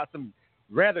talking about some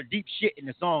rather deep shit in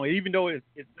the song. Even though it's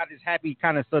not this happy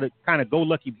kind of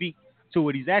go-lucky beat to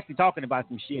it, he's actually talking about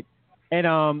some shit. And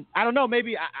I don't know,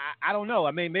 maybe I don't know.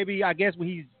 I mean, maybe I guess when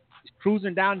he's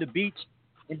cruising down the beach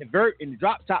in the vert in the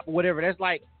drop top or whatever, that's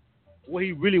like what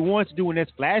he really wants to do, and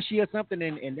that's flashy or something,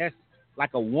 and that's like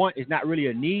a want, is not really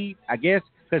a need, I guess,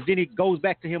 because then it goes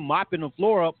back to him mopping the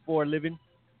floor up for a living.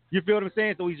 You feel what I'm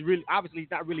saying? So he's really, obviously,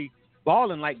 he's not really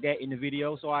balling like that in the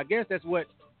video. So I guess that's what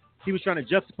he was trying to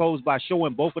juxtapose by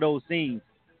showing both of those scenes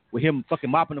with him fucking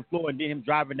mopping the floor and then him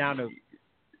driving down the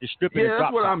strip. Yeah,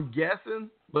 that's what I'm guessing,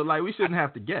 but like we shouldn't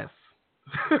have to guess.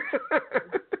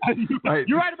 Like,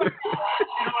 you're right about that.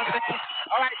 You know what I'm saying?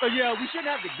 All right, so yeah, we shouldn't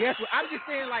have to guess. I'm just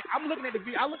saying, like, I'm looking at the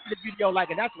video. I looked at the video, like,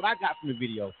 and that's what I got from the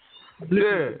video.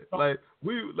 Yeah, like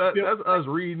that's us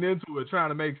reading into it, trying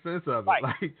to make sense of it. Right.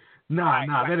 Like, nah,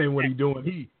 that ain't what he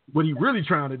doing. What he really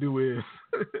trying to do is.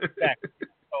 Exactly.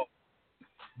 So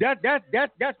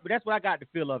that's what I got the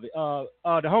feel of it. The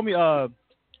homie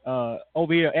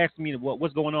over here asked me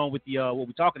what's going on with the what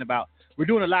we're talking about. We're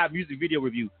doing a live music video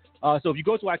review. So if you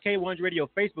go to our K100 Radio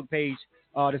Facebook page,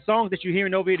 the songs that you're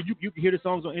hearing over here, you can hear the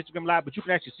songs on Instagram Live, but you can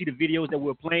actually see the videos that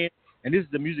we're playing. And this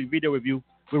is the music video review.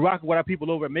 We're rocking with our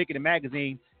people over at Making It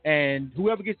Magazine, and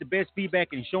whoever gets the best feedback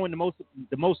and showing the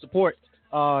most support,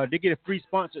 they get a free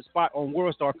sponsored spot on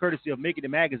WorldStar, courtesy of Making It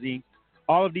Magazine.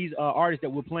 All of these artists that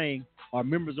we're playing are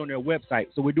members on their website,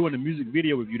 so we're doing a music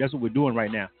video review. That's what we're doing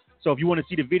right now. So if you want to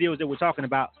see the videos that we're talking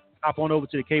about, hop on over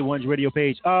to the K100 Radio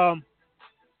page.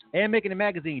 And Making It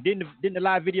Magazine, didn't the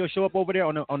live video show up over there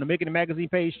on the Making It Magazine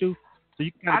page too? So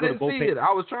you can kind of I didn't see it.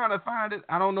 I was trying to find it.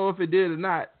 I don't know if it did or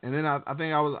not. And then I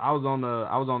think I was on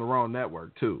the wrong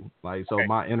network too. Like, so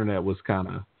my internet was kind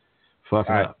of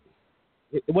fucking up.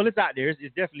 Well, it's out there. It's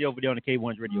definitely over there on the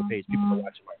K1's radio page. People can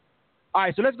watch it. All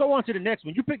right, so let's go on to the next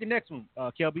one. You pick the next one,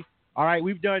 Kelby. All right,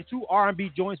 we've done 2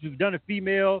 R&B joints. We've done a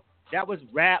female. That was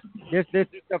rap. Let's do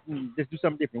something. Let's do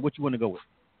something different. What you want to go with?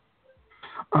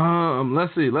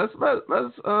 Let's see. Let's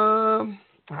oh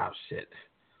shit.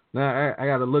 Now I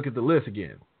got to look at the list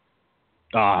again.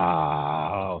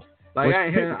 Oh, like I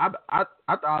ain't hearing. I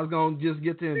thought I was gonna just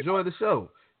get to enjoy the show.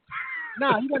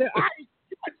 Nah, you gotta.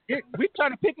 We're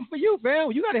trying to pick them for you,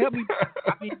 fam. You gotta help me.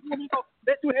 I mean,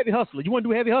 let's do Heavy Hustler. You want to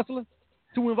do Heavy Hustler?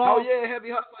 2 Involved? Oh yeah, Heavy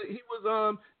Hustler. He was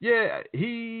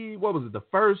what was it?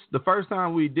 The first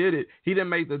time we did it, he didn't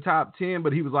make the top 10,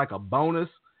 but he was like a bonus.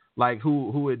 Like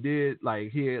who it did,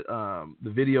 like he had the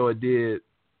video it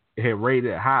had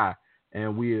rated high,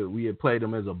 and we had played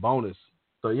him as a bonus.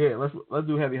 So yeah, let's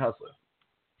do Heavy Hustler.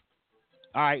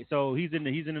 All right, so he's in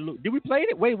the loop. Did we play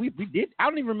it? Wait, we did. I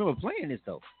don't even remember playing this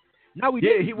though. No, we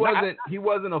didn't. He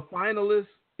wasn't a finalist.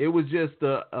 It was just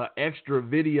a extra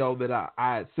video that I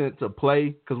had sent to play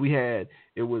because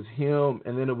it was him,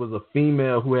 and then it was a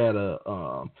female who had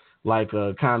a like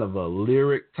a kind of a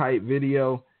lyric type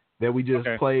video that we just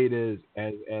played as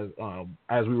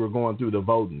we were going through the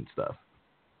voting stuff.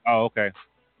 Oh, okay.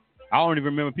 I don't even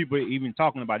remember people even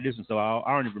talking about this one, so I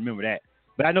don't even remember that.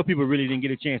 But I know people really didn't get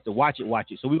a chance to watch it.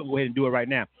 So we're going to go ahead and do it right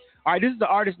now. All right, this is the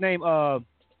artist name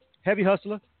Heavy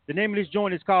Hustler. The name of this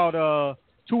joint is called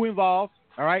 2 Involved.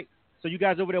 All right. So you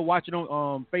guys over there watching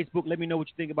on Facebook, let me know what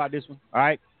you think about this one. All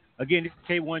right. Again, this is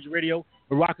K1's Radio.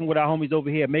 We're rocking with our homies over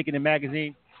here at Makin'It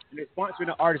Magazine. And they're sponsoring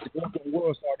the artists to go to the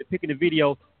World Star. They're picking the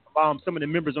video of some of the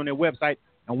members on their website.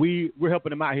 And we're helping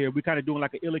them out here. We're kind of doing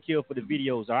like an illa kill for the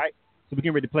videos. All right. So we're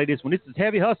getting ready to play this one. This is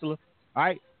Heavy Hustler. All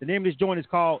right. The name of this joint is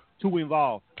called 2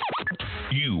 Involved.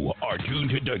 You are tuned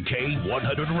to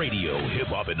K100 Radio, Hip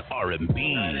Hop and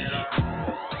R&B.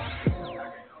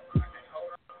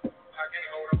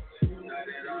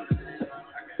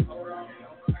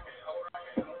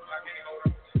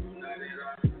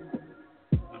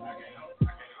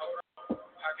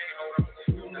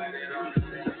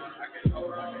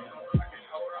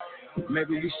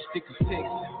 Maybe we should stick to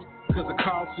text, cause the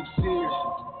call's too serious.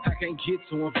 I can't get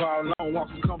too involved, long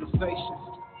walks and conversations,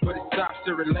 but it stops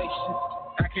the relation.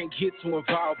 I can't get too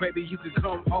involved, baby, you can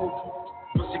come over,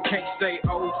 but you can't stay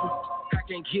over. I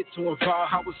can't get too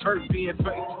involved, I was hurt being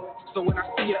faithful, so when I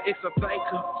see her, it's a thank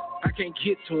her. I can't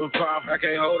get too involved, I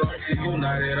can't hold on to you,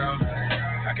 not at all.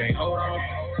 I can't hold on,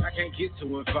 I can't get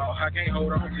too involved, I can't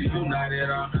hold on to you, not at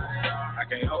all. I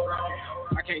can't hold on,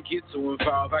 I can't get too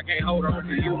involved, I can't hold on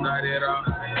to you, not at all.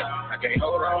 I can't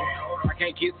hold on, I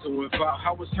can't get too involved,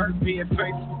 I was hurt being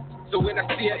faithful, so when I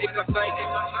see her, it's a thank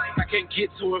her. I can't get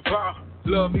too involved,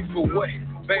 love me for what?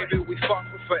 Baby, we fought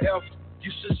for forever.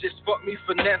 You should just fuck me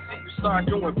for nasty, you start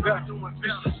doing better.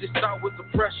 You should just start with the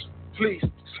pressure, please.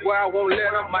 Swear I won't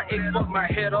let up, my ex fuck my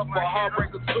head up, a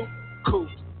heartbreaker too. Cool,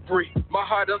 free. My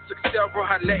heart up took several,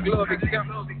 I lack love accept.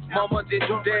 Mama didn't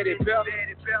do daddy better,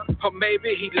 or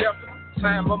maybe he left her.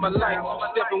 Time of my life,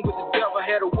 stepping with the devil,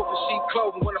 had a wolf in sheep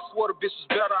clothing. When I swore the bitch was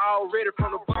better, already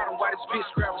from the bottom. Why this bitch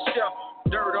grab a shelf?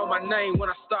 Dirt on my name when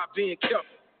I stopped being careful.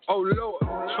 Oh Lord,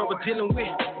 trouble dealing with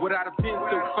what I'd have been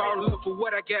through. Fall in love for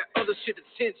what I got, other shit to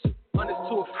tend to. Honest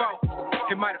to a fault,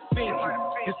 it might offend you.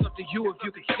 It's up to you if you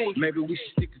can think. Maybe we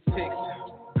should stick to text,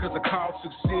 cause the call's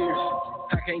too serious.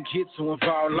 I can't get too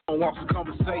involved, long walks and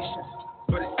conversations,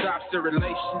 but it stops the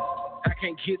relation. I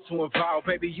can't get too involved,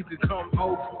 baby, you can come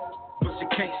over, but you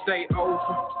can't stay over.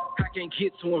 I can't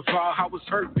get too involved, I was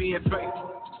hurt being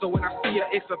faithful, so when I see her,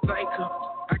 it's a thank her.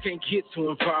 I can't get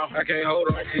too involved, I can't hold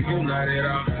on to you, not at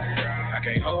all. I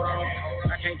can't hold on,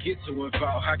 I can't get too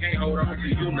involved, I can't hold on to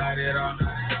you, not at all.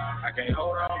 I can't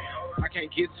hold on, I can't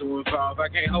get too involved, I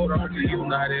can't hold on to you,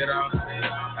 not at all.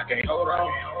 I can't hold on,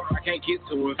 I can't get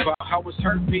too involved, I was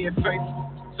hurt being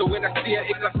faithful, so when I see her,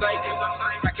 it's a thank her.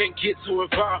 I can't get too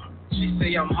involved. She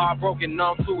say I'm heartbroken,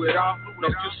 numb to it all. No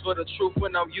use for the truth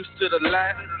when I'm used to the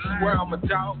lie. Swear I'm a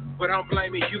dog, but I'm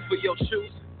blaming you for your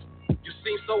choosing. You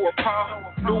seem so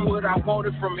appalled. Knew what I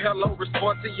wanted from hello.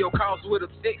 Response to your calls with a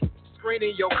text.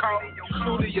 Screening your call.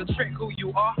 Truly a trick who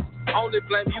you are. Only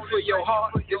blame you for your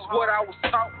heart. It's what I was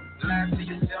taught. Lie to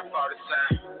yourself all the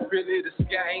time. Really the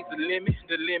sky ain't the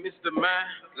limit's the mind.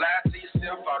 Lie to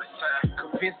yourself all the time.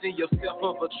 Convincing yourself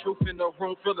of a truth in a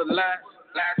room full of lies.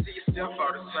 Lie to yourself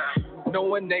all the time.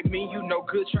 Knowing they mean you no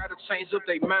good, try to change up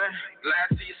their mind.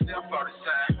 Lie to yourself all the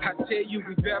time. I tell you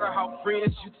we better off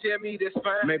friends, you tell me that's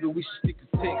fine. Maybe we should stick to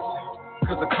text,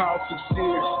 cause the call's too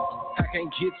serious. I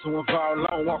can't get too involved,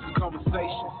 long walks and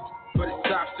conversations, but it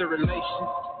stops the relation.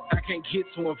 I can't get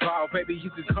too involved, baby,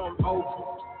 you can come over,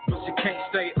 but you can't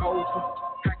stay over.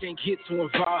 I can't get too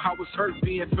involved. I was hurt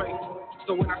being faithful.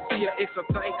 So when I see her ex,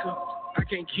 I thank her. I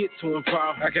can't get too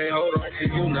involved. I can't hold on to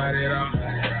you, not at all.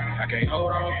 I can't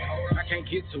hold on. I can't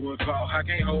get too involved. I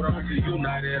can't hold on to you,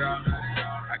 not at all.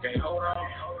 I can't hold on.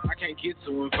 I can't get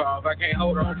too involved. I can't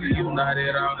hold on to you, not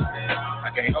at all. I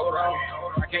can't hold on.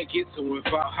 I can't get too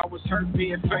involved. I was hurt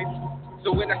being faithful.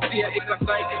 So when I see her ex, I thank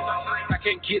her. I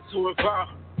can't get too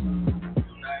involved.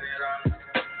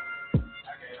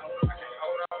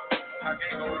 I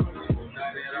can't hold on.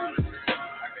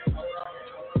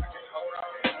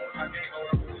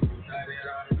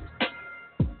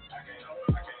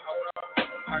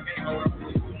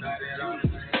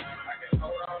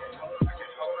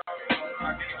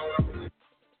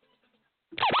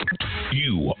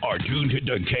 You are tuned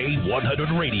to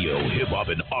K100 Radio, Hip Hop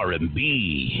and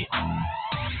R&B.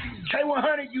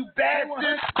 K100, you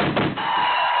bastard!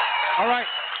 All right,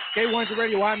 K100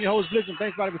 Radio. I'm your host, Blizzard.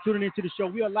 Thanks, everybody, for tuning into the show.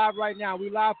 We are live right now.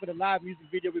 We're live for the live music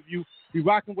video review. We're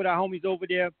rocking with our homies over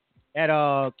there at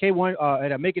K1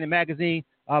 at Makin'It magazine.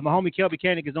 My homie Kelby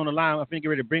Canick is on the line. I think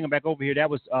you're ready to bring him back over here. That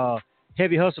was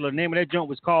Heavy Hustler. The name of that joint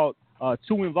was called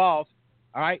Too Involved.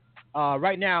 All right.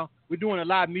 Right now, we're doing a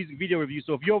live music video review.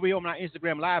 So if you're over here on our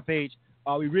Instagram live page,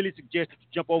 we really suggest that you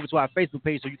jump over to our Facebook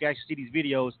page so you can actually see these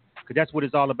videos, because that's what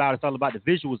it's all about. It's all about the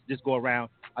visuals this go around.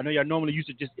 I know y'all normally used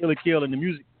to just Illa Kill and the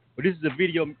music, but this is a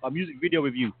music video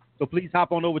review. So please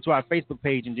hop on over to our Facebook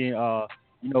page and then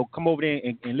come over there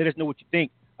and let us know what you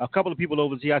think. A couple of people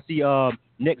over here, I see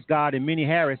Next God and Minnie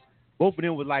Harris. Both of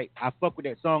them was like, I fuck with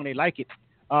that song, they like it.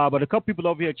 But a couple people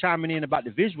over here chiming in about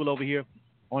the visual over here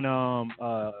on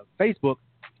Facebook,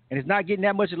 and it's not getting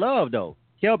that much love though.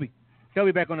 Kelby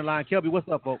back on the line. Kelby, what's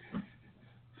up, folks?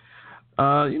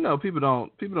 People don't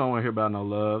want to hear about no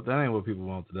love. That ain't what people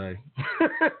want today.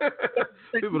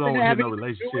 People don't want to hear no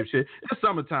relationship shit. It's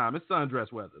summertime. It's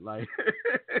sundress weather. Like,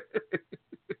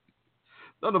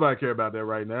 don't nobody care about that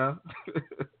right now.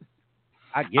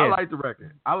 I guess. I like the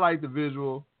record. I like the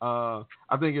visual. I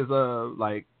think it's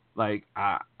I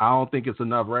don't think it's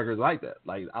enough records like that.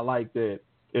 Like, I like that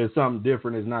it's something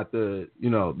different. It's not the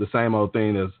same old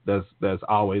thing that's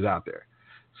always out there.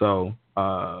 So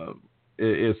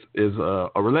it's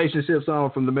a relationship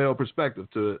song from the male perspective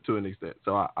to an extent.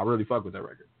 So I really fuck with that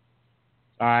record.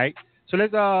 All right. So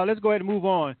let's go ahead and move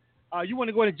on. You want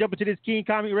to go ahead and jump into this King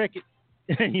Comic record?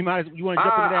 you want to jump into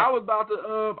that? I was about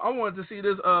to. I wanted to see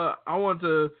this. I wanted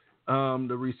to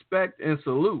the Respect and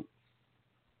Salute.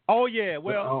 Oh yeah.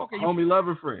 Well, okay. Homie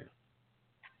Lover Friend.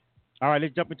 All right,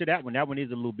 let's jump into that one. That one is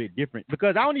a little bit different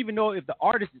because I don't even know if the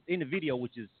artist is in the video,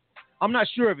 which is, I'm not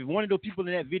sure if one of those people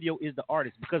in that video is the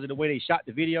artist because of the way they shot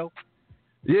the video.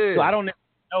 Yeah. So I don't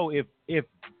know if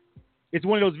it's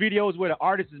one of those videos where the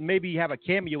artists maybe have a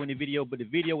cameo in the video, but the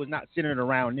video is not centered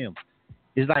around them.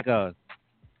 It's like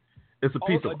it's a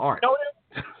piece of art.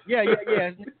 Yeah.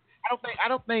 I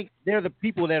don't think they're the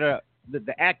people that are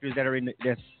the actors that are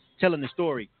that's telling the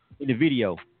story in the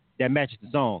video that matches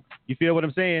the song. You feel what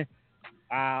I'm saying?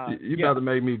 You about to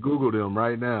make me Google them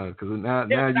right now, because now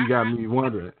you got me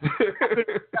wondering. Whether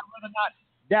or not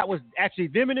that was actually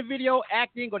them in the video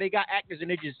acting, or they got actors and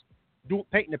they just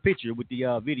painting a picture with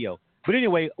the video. But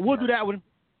anyway, we'll do that one.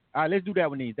 All right, let's do that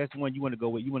one. That's the one you want to go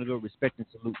with. You want to go with Respect and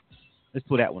Salute. Let's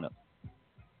pull that one up.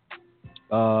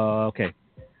 Okay.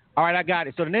 All right, I got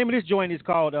it. So the name of this joint is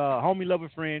called Homie Lover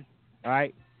Friend. All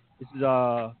right. This is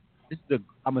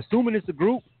I'm assuming it's a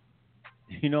group.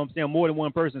 You know what I'm saying? More than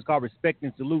one person. It's called Respect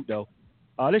and Salute, though.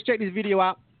 Let's check this video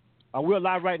out. We're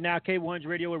live right now, K100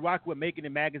 Radio. We're rocking with Makin'It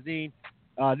magazine.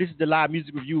 This is the live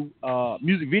music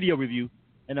video review.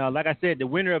 And like I said, the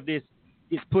winner of this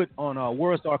is put on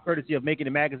World Star courtesy of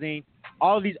Makin'It magazine.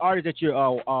 All of these artists that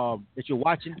you're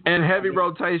watching. And heavy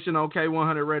rotation on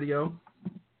K100 Radio.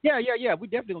 Yeah. We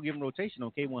definitely gonna give them rotation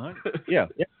on K100. Yeah.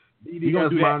 You gonna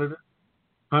do monitor.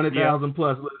 100,000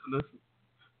 plus listeners.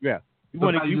 Yeah. You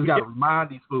just got to remind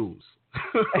these fools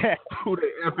who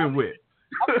they effing with.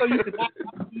 I'm so used to doing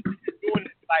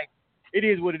it. Like, it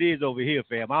is what it is over here,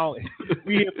 fam.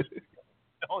 We here. You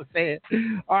know what I'm saying?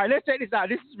 All right, let's check this out.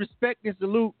 This is Respect and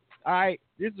Salute. All right,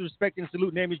 this is Respect and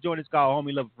Salute. Name is joint. It's called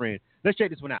Homie Lover Friend. Let's check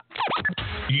this one out.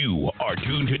 You are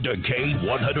tuned to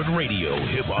K100 Radio,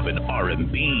 Hip Hop and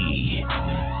R&B.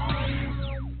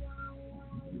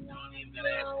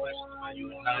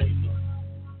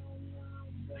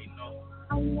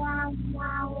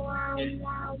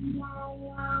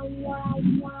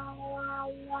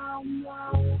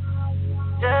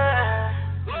 Yeah,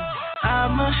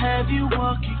 I'ma have you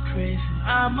walking crazy.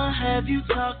 I'ma have you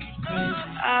talking crazy.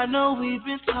 I know we've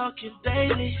been talking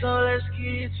daily, so let's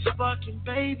get sparking,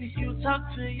 baby. You talk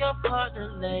to your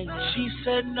partner lately. She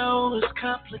said no, it's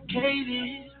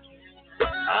complicated.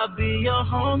 I'll be your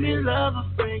homie, lover,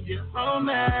 friend, your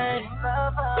homie,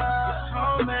 your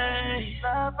homie,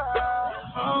 your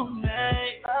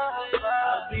homie.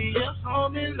 I'll be your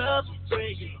homie, lover,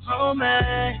 friend, your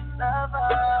homie,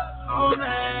 homie,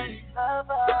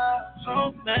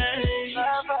 homie.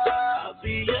 I'll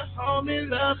be your homie,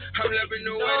 lover. I'm loving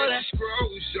the way that she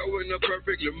scrolls, showing her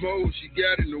perfect mode. She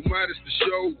got it, no modest to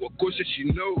show. Of course, she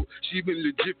know she been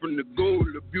legit from the goal.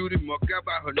 The beauty mark out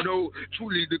by her nose,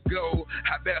 truly the goal.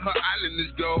 I bet her island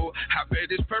is gold. I bet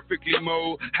it's perfectly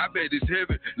mold. I bet it's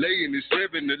heaven. Laying is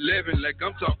 7-11, like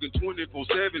I'm talking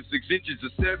 24/7, 6 inches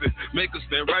of 7. Make her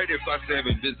stand right at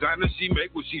 5'7". Designer, she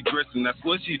make what she dressing. I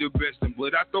swear she the best.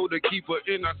 But I told her keep her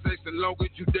in our section. Long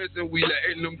as you dancing, we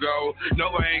letting them go.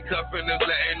 No, I ain't cuffing us,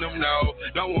 letting them know.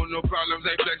 Don't want no problems,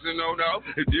 ain't flexing, no.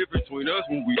 The difference between us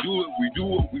when we do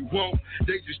what we want.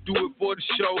 They just do it for the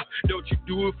show. Don't you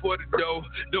do it for the dough?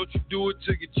 Don't you do it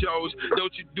to get chose?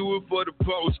 Don't you do it for the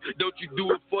post? Don't you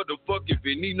do it for the fuck? If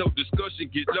it need no discussion,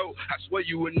 get low. I swear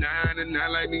you a 9 and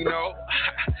 9 like me, no.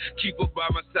 Keep her by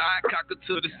my side, cock her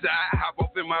to the side. Hop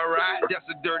off in my ride, that's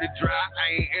a dirty drive. I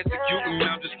ain't executing,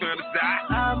 I'm just trying to side.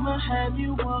 I'ma have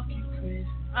you walking crazy.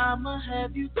 I'ma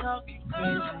have you talking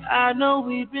crazy. I know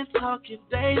we've been talking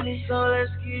daily, so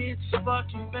let's get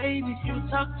sparking, baby. You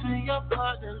talk to your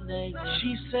partner lately.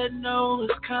 She said no,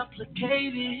 it's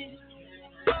complicated.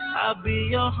 I'll be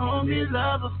your homie,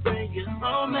 lover, friend, your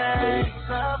homie,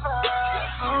 your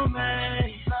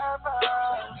homie, your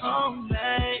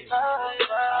homie.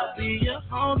 I'll be your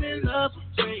homie, lover,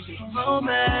 friend, your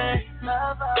homie,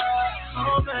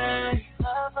 homie,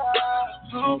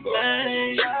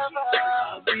 homie.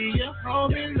 I'll be your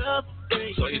homie, lover,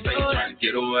 friend. So you think you're trying to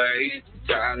get away?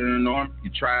 Tired of the norm,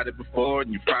 you tried it before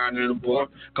and you find it a bore.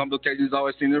 Complications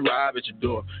always seem to arrive at your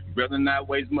door. You'd rather not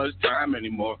waste much time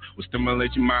anymore. We'll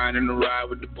stimulate your mind in the ride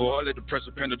with the boy. Let the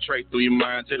pressure penetrate through your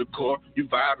mind to the core. You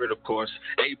vibrate, of course.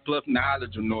 A+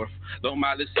 knowledge of north. Low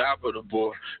mileage south of the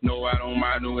board. No, I don't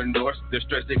mind to endorse. The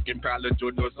stress that can pilot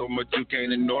your door so much you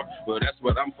can't ignore. Well, that's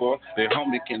what I'm for. The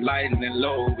homie can lighten and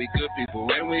low. We good people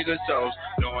and we good souls.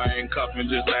 No, I ain't cuffing,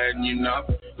 just letting you know.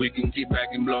 We can keep back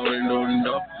and blowing on and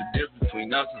off. The difference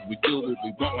between us is we do what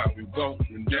we want, how we want.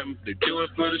 And them, they do it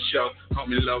for the show.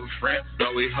 Homie, love, friend,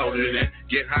 know we hold it in.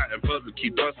 Get hot in public,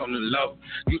 keep us on the low.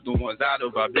 You the ones out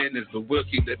of our business, but we'll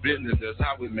keep that business. That's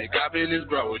how we make our business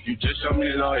grow. If you just show me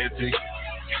loyalty,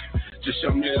 just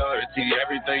show me loyalty,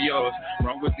 everything yours.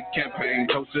 Run with the campaign,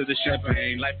 toast to the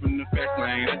champagne. Life in the fast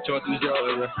lane, the choice is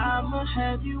yours. I'ma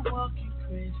have you walking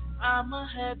crazy. I'ma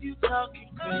have you talking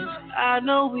crazy. I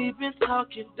know we've been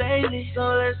talking daily, so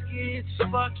let's get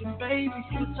sparking, baby.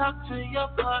 You talk to your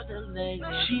partner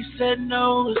lately. She said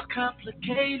no, it's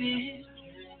complicated.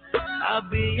 I'll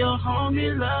be your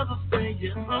homie, lover, friend,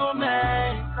 your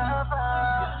homie, your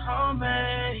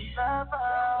homie, your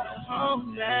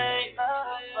homie.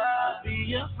 I'll be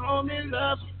your homie,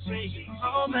 lover, friend, your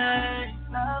homie,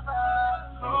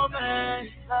 homie,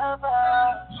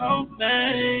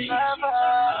 homie.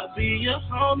 I'll be your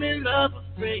homie, lover,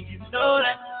 friend, you know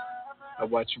that. I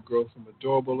watch you grow from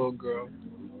adorable little girl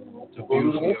to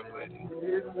beautiful young lady.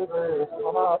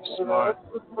 You're smart.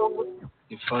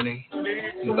 You're funny.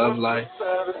 You love life.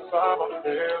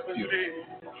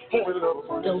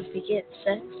 Beautiful. Don't forget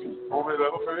sexy.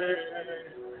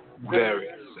 Very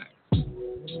sexy.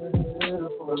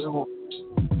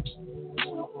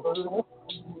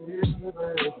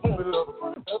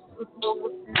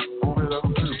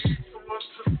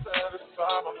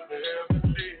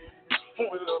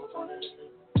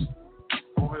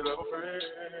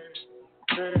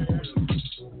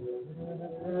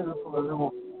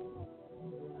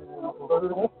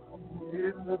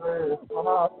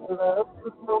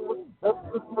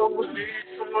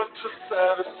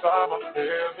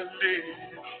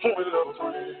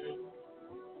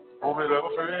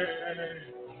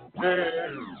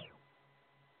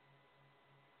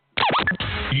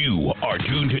 You are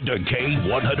tuned to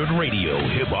K100 Radio,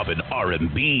 Hip Hop and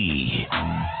R&B.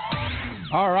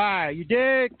 All right, you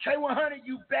dig? K100,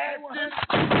 you bastard.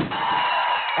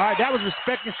 All right, that was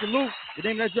Respect and Salute. The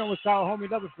name of that joint was called Homie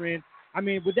Lover Friend. I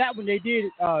mean, with that one, they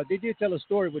did tell a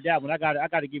story with that one. I got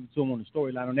to give it to them on the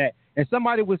storyline on that. And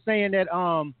somebody was saying that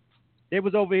they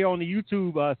was over here on the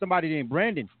YouTube. Somebody named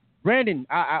Brandon. Brandon,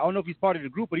 I don't know if he's part of the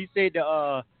group, but he said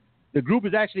the group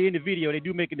is actually in the video. They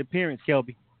do make an appearance,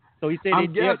 Kelby. So he said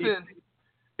I'm guessing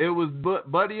it was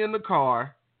Buddy in the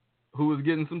car who was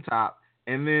getting some top,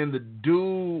 and then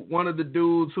one of the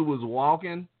dudes who was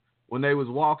walking, when they was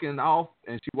walking off,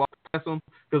 and she walked past him,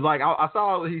 because like I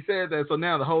saw he said that, so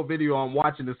now the whole video I'm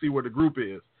watching to see where the group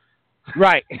is.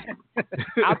 Right. The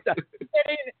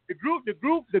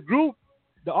group,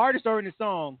 the artists are in the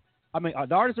song. I mean,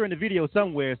 the artists are in the video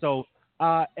somewhere. So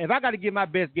if I got to give my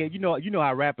best guess, you know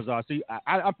how rappers are. So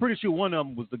I'm pretty sure one of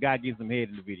them was the guy getting some head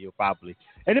in the video, probably.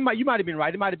 And you might have been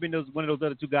right. It might have been one of those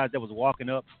other two guys that was walking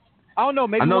up. I don't know.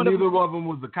 Maybe I know neither one of them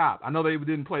was the cop. I know they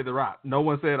didn't play the rap. No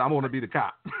one said, "I want to be the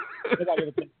cop." Nobody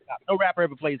ever plays the cop. No rapper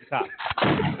ever plays the cop.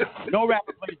 No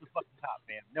rapper plays the fucking cop,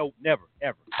 man. No, never,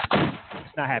 ever.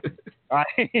 It's not happening. All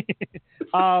right.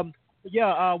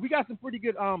 We got some pretty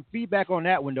good feedback on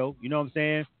that one, though. You know what I'm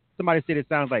saying? Somebody said it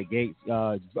sounds like Gates.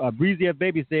 Breezy F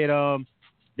Baby said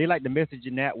they like the message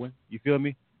in that one. You feel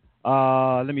me?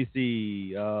 Let me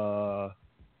see. A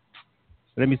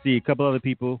couple other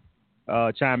people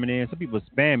chiming in. Some people are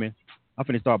spamming. I'm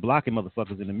finna start blocking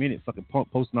motherfuckers in a minute. Fucking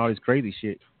posting all this crazy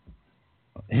shit.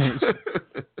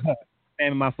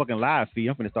 Spamming my fucking live feed.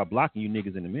 I'm finna start blocking you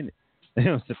niggas in a minute.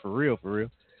 For real.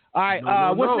 All right.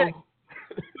 What's next?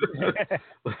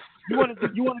 You want to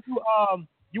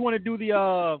do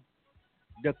the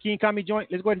King Kami joint?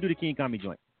 Let's go ahead and do the King Kami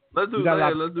joint. Let's do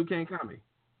King Kami.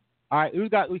 All right, he's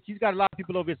got a lot of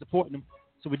people over here supporting him,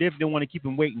 so we definitely don't want to keep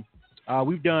him waiting.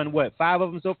 We've done 4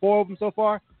 of them so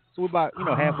far. So we're about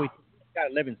halfway.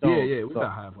 Got 11 songs. Yeah, we're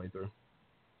about halfway through.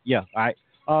 Yeah, all right.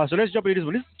 So let's jump into this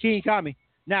one. This is King Kami.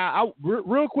 Now,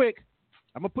 real quick,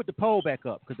 I'm gonna put the poll back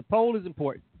up because the poll is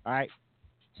important. All right.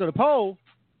 So the poll,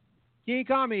 King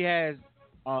Kami has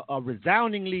a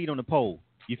resounding lead on the poll.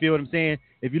 You feel what I'm saying?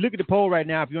 If you look at the poll right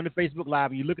now, if you're on the Facebook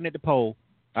Live and you're looking at the poll,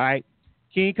 all right,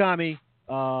 King Kami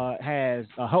has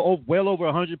well over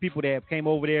 100 people that have came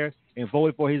over there and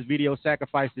voted for his video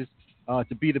Sacrifices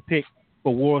to be the pick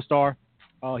for World Star.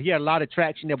 He had a lot of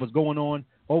traction that was going on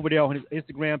over there on his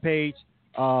Instagram page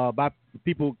by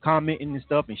people commenting and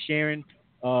stuff and sharing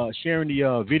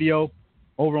the video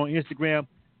over on Instagram.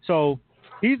 So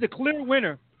he's the clear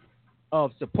winner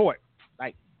of support.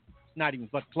 Like, it's not even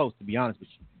fucking close, to be honest with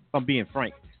you, if I'm being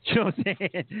frank. You know what I'm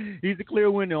saying? He's the clear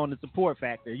winner on the support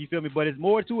factor. You feel me? But there's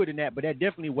more to it than that, but that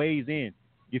definitely weighs in.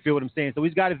 You feel what I'm saying? So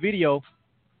he's got a video,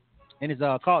 and it's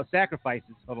called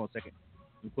Sacrifices. Hold on a second.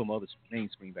 Let me put my other main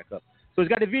screen back up. So he's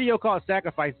got a video called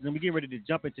Sacrifices, and we're getting ready to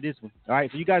jump into this one. All right,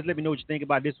 so you guys let me know what you think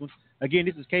about this one. Again,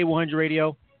 this is K100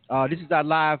 Radio. This is our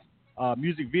live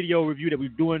music video review that we're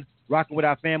doing, rocking with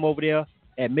our fam over there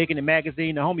at Makin'It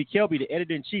Magazine. The homie Kelby, the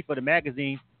editor-in-chief of the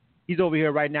magazine, he's over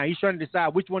here right now. He's trying to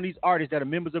decide which one of these artists that are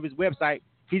members of his website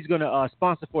he's going to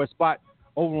sponsor for a spot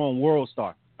over on World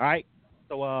Star. All right,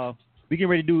 so we're getting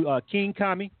ready to do King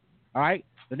Kami. All right,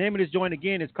 the name of this joint,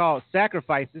 again, is called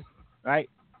Sacrifices. All right.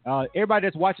 Everybody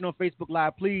that's watching on Facebook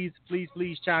Live, please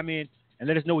chime in and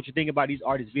let us know what you think about these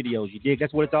artist videos. You dig?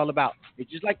 That's what it's all about.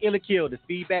 It's just like Illa Kill. The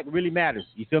feedback really matters.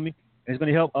 You feel me? And it's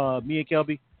going to help me and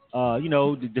Kelby,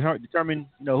 determine,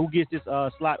 who gets this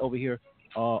slot over here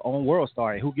on World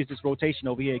Star and who gets this rotation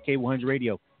over here at K100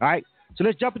 Radio. All right? So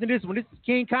let's jump into this one. This is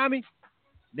King Kami.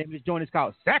 The name of this joint is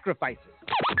called Sacrifices.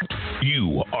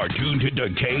 You are tuned to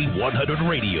K100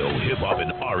 Radio, Hip Hop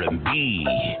and R&B.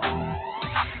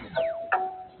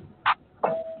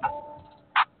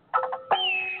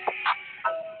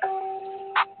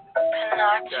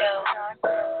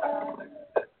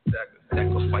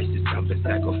 Sacrifices, I've been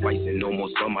sacrificing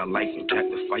almost all my life and tried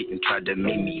to fight and tried to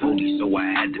make me holy, so I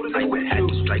had to fight, but had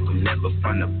to strike, but never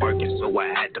find a bargain, so I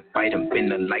had to fight. I'm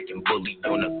been a like and bully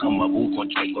on the come up, who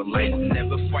gon' strike or light?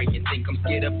 Never frightened, think I'm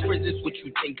scared of prisons, what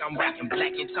you think I'm rocking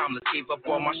black and timeless, gave up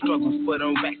all my struggles for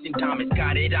them racks and diamonds,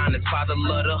 got it honest, father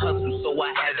love the hustle, so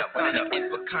I had to find up,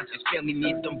 if a conscious family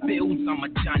need them bills, I'm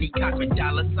a Johnny Cochran,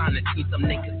 dollar sign, and see some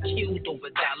niggas killed over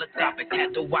dollar topic,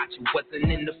 had to watch it, wasn't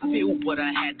in the field, but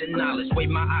I had the knowledge, weigh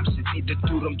my options, either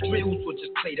do them drills or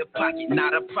just play the pocket,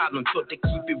 not a problem, thought to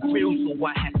keep it real, so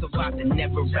I had survived and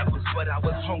never rebels, but I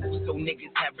was hungry, so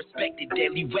niggas have respected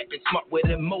daily weapons, smart with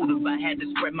a motive, I had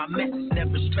to spread my message,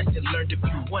 never stressed and learned if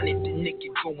you want it, then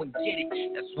nigga go and get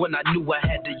it, that's when I knew I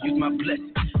had to use my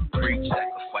blessing. Great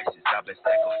sacrifices, I've been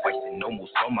sacrificing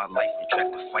almost all my life and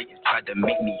tried to fight and tried to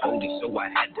make me holy, so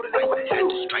I had to fight, I had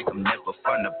to strike them, never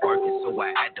find a bargain, so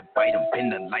I had to bite them,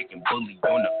 been a like and bully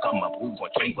on the come up, who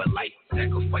gon' drink with life?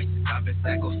 Sacrifices, I've been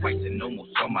sacrificing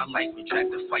almost all my life and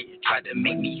tried to fight and tried to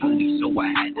make me holy, so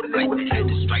I had to fight, I had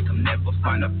to strike them, never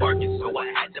find a bargain, so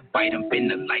I had to bite them,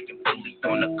 been a like and bully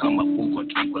on the come up, who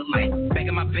gon' drink with life? Back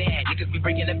in my bad. Niggas be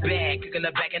breaking the bag, cooking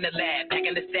the back in the lab,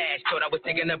 packing the stash. Thought I was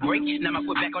taking a break, now my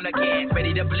foot back on the gas,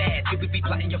 ready to blast. People be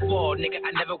plotting your fall, nigga,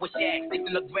 I never was shack. Sticks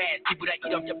in the grass, people that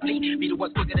eat off your plate, be the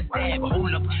ones quicker to stab. But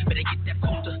hold up, better get that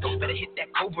folder, better hit that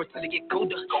cobra till it get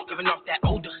colder. Giving off that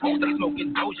odor, stay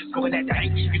smoking doja, smoking that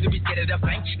dank. Used to be scared of the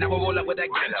bank, now I roll up with that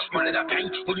gang. You to the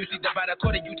paint, when you see the bite, I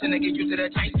told you to get used to the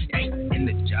tank. Ain't in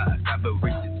the job, I've been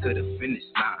racing to the finish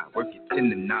line, working 10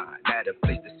 to 9. At a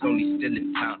place that's only still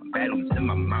in time, battles in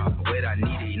my mind. What I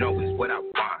need ain't always what I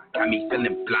want. Got me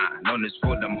feeling blind, on this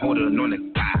road I'm holding on the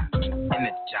guy. In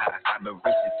the job, I've been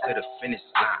racing to the finish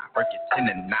line, working 10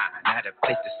 to 9. At a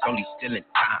place that's only still in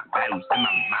time, battles in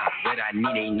my mind. What I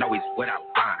need ain't always what I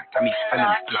want. Got me feeling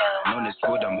blind, on this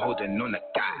road I'm holding on the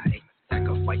guy.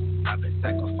 Sacrifices, I've been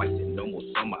sacrificing almost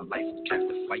all my life. Tried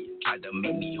to fight, tried to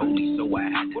make me holy, so I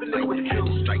had to fight. Had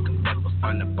to strike him, never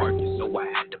find a bargain, so I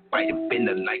had to fight him. Been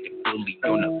a light, a bully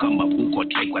on the come up, who gon'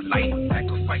 take what life?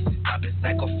 Sacrifices, I've been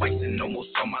sacrificing almost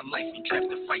all my life.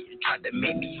 Tried to fight, tried to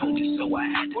make me holy, so I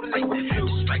had to fight. Had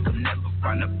to strike him, never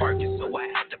find a bargain, so I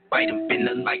had to fight him. Been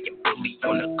a light, a bully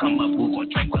on the come up, who gon'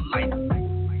 take what life?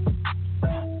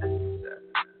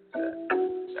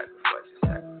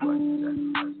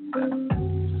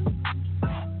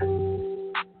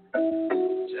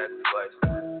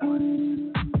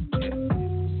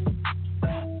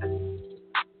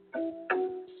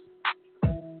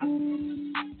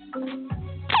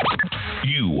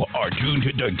 You are tuned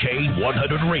to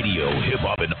K100 Radio, Hip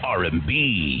Hop and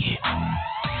R&B.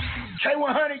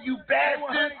 K100, you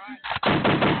bastard!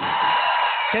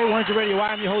 K100 Radio,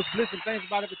 I am your host, Bliss, and thanks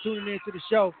about it for tuning in to the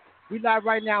show. We live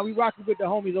right now. We rocking with the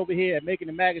homies over here at Making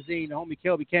It Magazine. The homie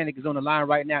Kelby Canick is on the line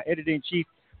right now, editor-in-chief.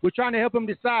 We're trying to help him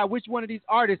decide which one of these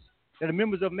artists that are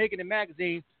members of Making It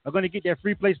Magazine are going to get their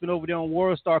free placement over there on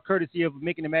World Star, courtesy of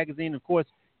Making It Magazine. Of course,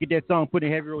 get that song put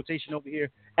in heavy rotation over here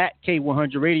at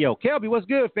K100 Radio. Kelby, what's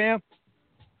good, fam?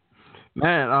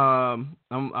 Man,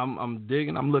 I'm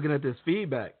digging. I'm looking at this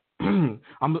feedback.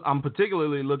 I'm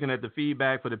particularly looking at the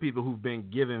feedback for the people who've been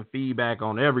giving feedback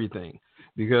on everything,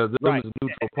 because there was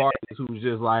neutral parties who's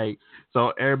just like,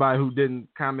 so everybody who didn't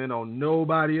comment on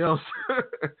nobody else,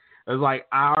 it's like,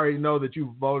 I already know that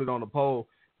you voted on the poll,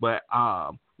 but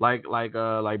like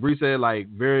Bree said, like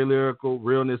very lyrical,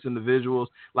 realness individuals,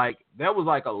 like that was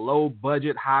like a low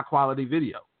budget, high quality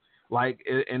video. Like,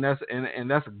 and that's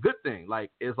a good thing.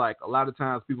 Like, it's like a lot of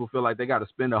times people feel like they got to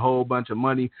spend a whole bunch of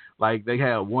money. Like, they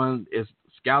have one is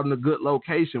scouting a good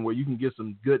location where you can get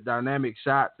some good dynamic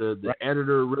shots. The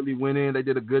editor really went in. They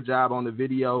did a good job on the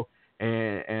video,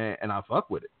 and I fuck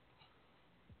with it.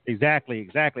 Exactly.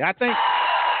 I think,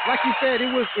 like you said, it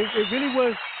really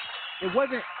was. It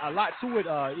wasn't a lot to it.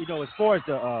 As far as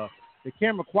the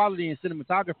camera quality and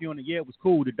cinematography on it, yeah, it was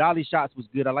cool. The dolly shots was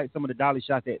good. I like some of the dolly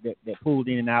shots that pulled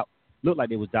in and out. Looked like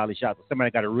they was dolly shots. Somebody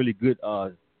got a really good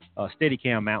steady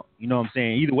cam mount. You know what I'm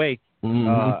saying? Either way, I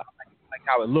like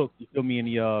how it looked. You feel me? And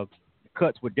the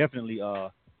cuts were definitely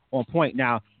on point.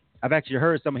 Now, I've actually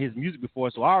heard some of his music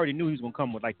before, so I already knew he was gonna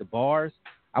come with like the bars.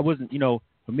 I wasn't,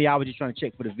 for me, I was just trying to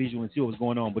check for the visual and see what was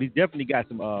going on. But he's definitely got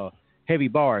some heavy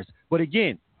bars. But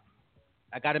again,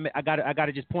 I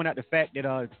gotta just point out the fact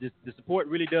that the support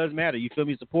really does matter. You feel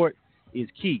me? Support is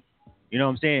key. You know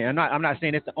what I'm saying? I'm not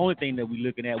saying that's the only thing that we're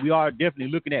looking at. We are definitely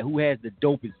looking at who has the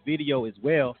dopest video as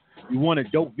well. We want a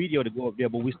dope video to go up there,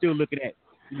 but we're still looking at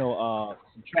some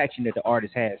traction that the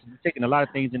artist has. We're taking a lot of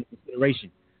things into consideration.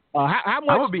 How much? I'm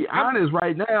gonna be honest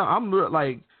right now. I'm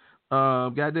like,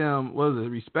 goddamn, what is it?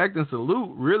 Respect and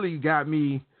Salute really got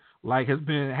me. Like, had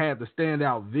the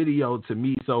standout video to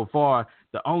me so far.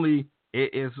 The only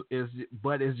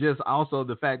but it's just also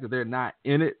the fact that they're not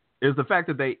in it. It's the fact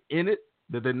that they in it,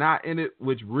 that they're not in it,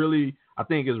 which really I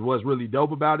think is what's really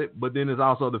dope about it. But then it's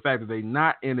also the fact that they're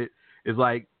not in it is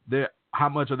like, how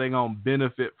much are they gonna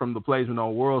benefit from the placement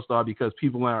on World Star, because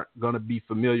people aren't gonna be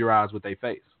familiarized with their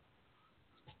face.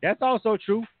 That's also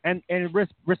true. And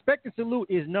Respect and Salute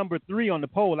is number 3 on the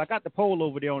poll. I got the poll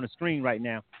over there on the screen right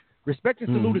now. Respect and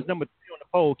Salute is number 3 on the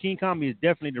poll. King Kami is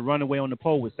definitely the runaway on the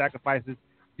poll with Sacrifices.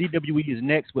 DWE is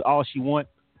next with All She Want.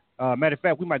 Matter of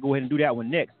fact, we might go ahead and do that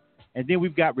one next. And then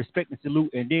we've got Respect and Salute,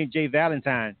 and then Jay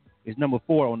Valentine is number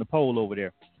 4 on the poll over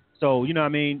there. So, you know what I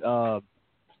mean?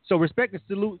 So Respect and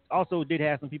Salute also did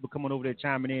have some people coming over there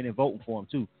chiming in and voting for him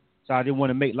too. So I didn't want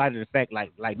to make light of the fact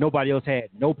like nobody else had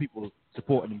no people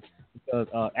supporting him, because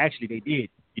actually they did.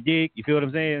 You dig? You feel what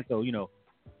I'm saying? So,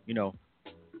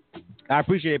 I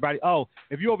appreciate everybody. Oh,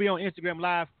 if you're over here on Instagram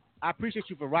Live, I appreciate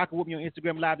you for rocking with me on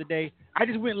Instagram Live today. I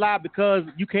just went live because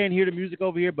you can't hear the music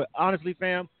over here, but honestly,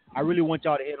 fam, I really want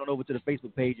y'all to head on over to the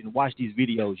Facebook page and watch these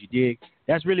videos. You dig?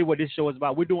 That's really what this show is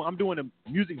about. I'm doing a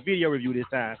music video review this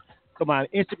time. So my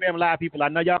Instagram live people, I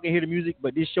know y'all can hear the music,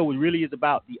 but this show really is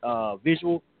about the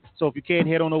visual. So if you can,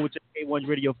 head on over to the K1's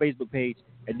Radio Facebook page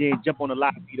and then jump on the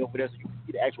live feed over there so you can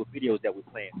see the actual videos that we're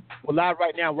playing. We're live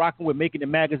right now, rocking with Making It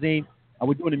Magazine.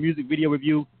 We're doing a music video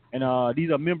review, and these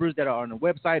are members that are on the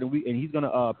website, and he's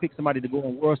gonna pick somebody to go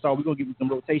on World Star. We're gonna give him some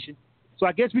rotation. So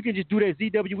I guess we can just do that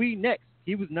ZWE next.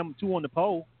 He was number 2 on the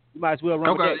poll. We might as well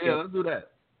run with that. Yeah, let's do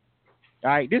that. All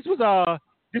right, this one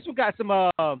got some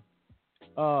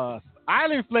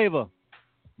island flavor,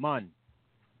 man.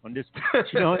 On this,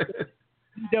 you know,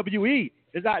 ZWE.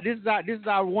 This is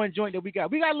our one joint that we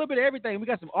got. We got a little bit of everything. We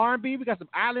got some R&B. We got some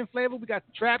island flavor. We got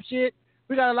some trap shit.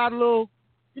 We got a lot of little,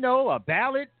 you know, a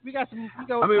ballad. We got some, you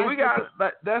know. I mean, we got,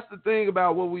 that's the thing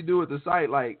about what we do at the site.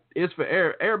 Like, it's for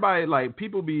everybody. Like,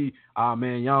 people be, oh,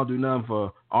 man, y'all do nothing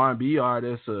for R&B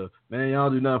artists. Man, y'all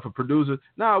do nothing for producers.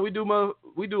 No, we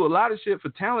do a lot of shit for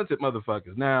talented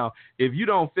motherfuckers. Now, if you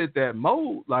don't fit that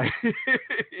mold, like,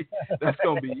 that's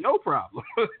going to be your problem.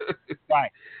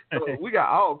 Right. So we got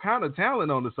all kind of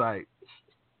talent on the site.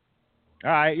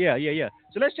 All right, yeah.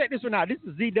 So let's check this one out. This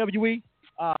is ZWE.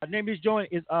 Name of this joint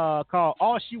is called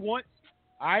All She Wants.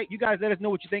 All right, you guys let us know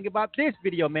what you think about this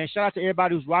video, man. Shout out to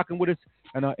everybody who's rocking with us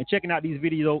and checking out these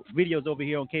videos over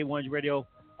here on K1's Radio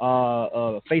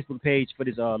Facebook page for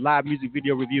this live music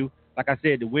video review. Like I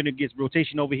said, the winner gets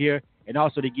rotation over here, and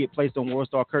also they get placed on World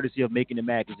Star courtesy of Making It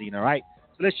Magazine. All right,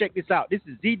 so let's check this out. This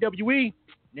is ZWE.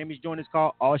 Name of this joint is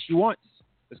called All She Wants.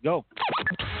 Let's go.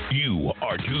 You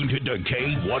are tuned to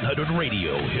K100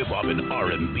 Radio, Hip Hop and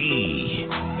R&B.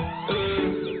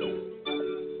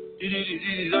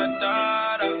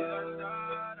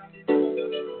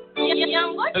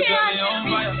 Young, what you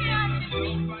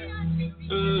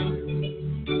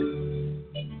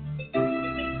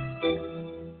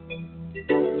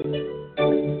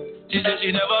She said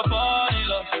she never fall in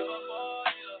love.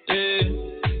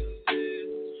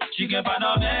 She can't find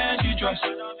a man she trusts.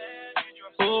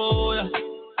 Oh yeah.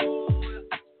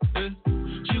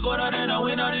 She got out and a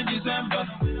winner in December.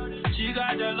 She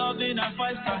got the love in a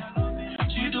 5-star.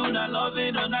 She do not love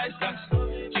in a nice class.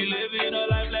 She living her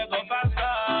life like a fast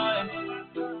car.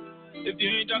 If you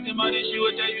ain't talking money, she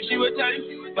will tell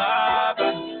you, bye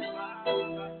bye.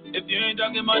 If you ain't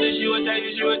talking money, she will tell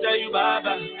you, bye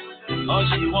bye. All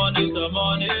she want is the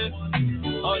money.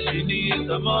 All she need is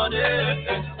the money.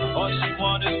 All she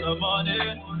want is the money.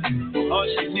 All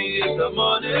she need is the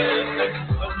money.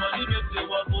 Cause money makes the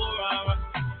world go round.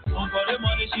 For the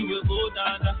money, she will go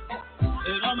down.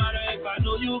 It don't matter if I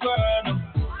know you, girl. No.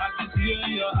 I can see it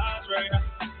in your eyes right now.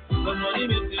 Cause money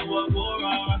makes the world go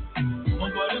round.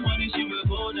 For the money, she will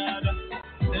go down.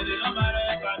 It don't matter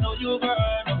if I know you, girl.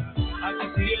 No. I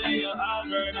can see it in your eyes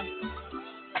right now.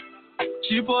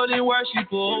 She put in work, she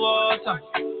put water.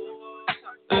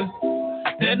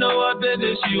 They know what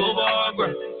business, she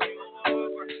overgrown.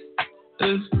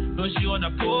 No, she on the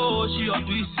pole, she on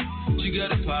beast. She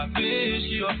got a pop in,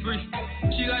 she on free.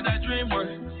 She got that dream work.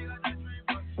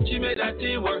 She made that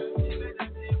team work.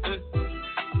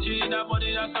 She ain't that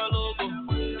money, that's her logo.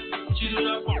 She do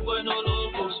not fuck with no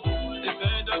logos. If you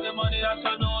ain't talking money, that's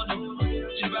her no.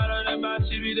 She better than bad,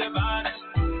 she be the baddest.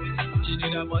 She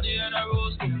need that money and a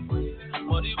rose.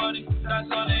 Money, that's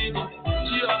her label.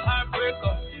 She a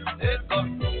heartbreaker,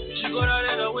 she got out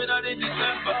and a winner in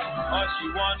December. All she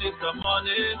want is the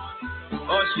money.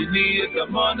 All she need is the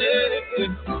money.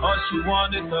 All she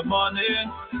want is the money.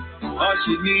 All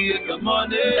she need is the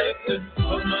money.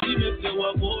 Cause money makes the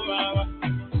world go round.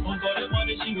 For the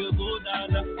money she will go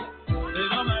down. It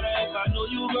don't matter if I know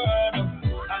you, girl.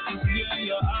 I can see it in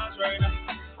your eyes right now.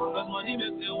 Cause money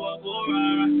makes the world go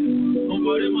round.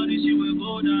 For the money she will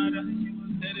go down.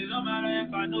 And it don't matter if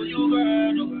I know you, girl.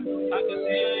 I can see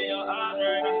it in your eyes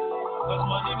right now. Cause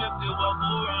money makes the world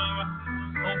go round.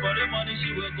 For the money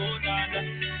she will go down.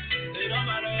 It don't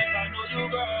matter if I know you,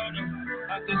 girl.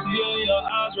 I can see it in your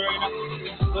eyes right now.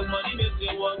 Cause money makes the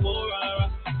world go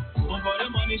round. For the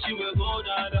money she will go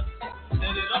down.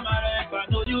 And it don't matter if I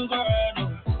know you, girl.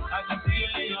 I can see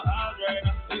it in your eyes right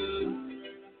now.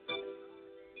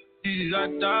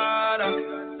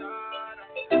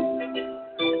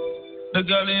 The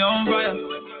girl is on fire.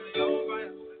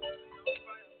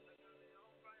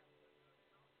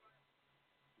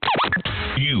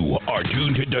 You are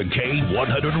tuned to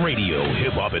K100 Radio,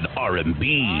 Hip Hop and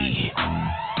R&B.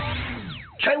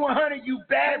 K100, you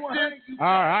bastard. All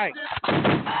right.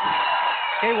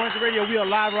 K100 Radio, we are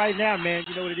live right now, man.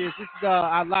 You know what it is. This is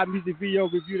our live music video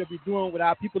review that we're doing with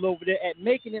our people over there at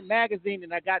Making It Magazine,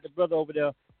 and I got the brother over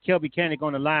there Kelby Canick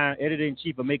on the line,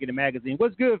 editor-in-chief of Makin'It magazine.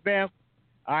 What's good, fam?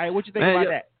 All right, what you think about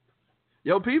that?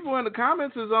 Yo, people in the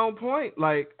comments is on point.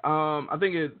 Like, I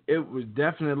think it was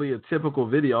definitely a typical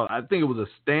video. I think it was a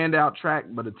standout track,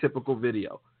 but a typical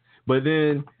video. But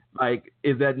then, like,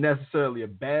 is that necessarily a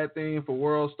bad thing for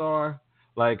World Star?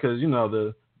 Like, because, you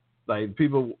know,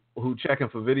 people who checking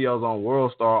for videos on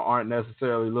World Star aren't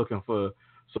necessarily looking for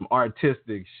some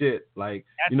artistic shit. Like,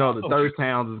 you know, the Thirst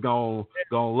Hounds is gonna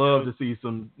love to see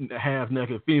some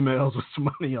half-naked females with some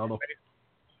money on them.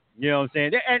 You know what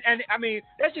I'm saying? And I mean,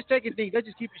 that's just taking things. That's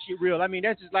just keeping shit real. I mean,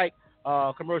 that's just like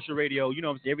commercial radio. You know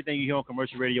what I'm saying? Everything you hear on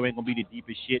commercial radio ain't gonna be the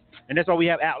deepest shit. And that's why we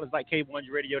have outlets like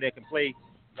K100 Radio that can play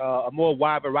a more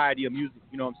wide variety of music.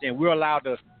 You know what I'm saying? We're allowed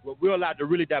to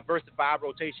really diversify our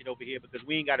rotation over here because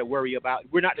we ain't got to worry about.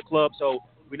 We're not the club, so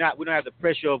we don't have the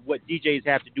pressure of what DJs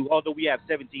have to do. Although we have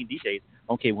 17 DJs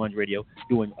on K100 Radio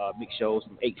doing mix shows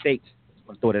from 8 states. I'm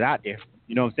gonna throw that out there.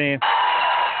 You know what I'm saying?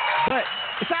 But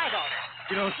besides all that.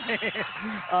 You know what I'm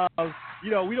saying?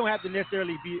 You know, we don't have to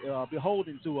necessarily be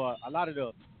beholden to a lot of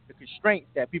the constraints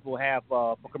that people have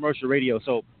for commercial radio.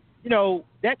 So, you know,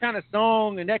 that kind of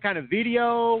song and that kind of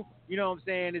video, you know what I'm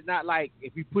saying, it's not like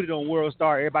if we put it on World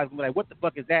Star, everybody's going to be like, what the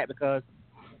fuck is that? Because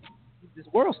it's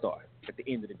World Star at the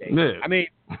end of the day. Yeah. I mean,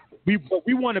 we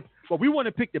want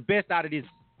to pick the best out of this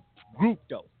group,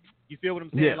 though. You feel what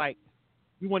I'm saying? Yeah. Like,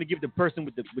 we want to give the person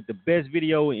with the best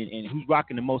video and who's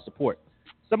rocking the most support.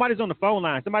 Somebody's on the phone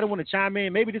line. Somebody want to chime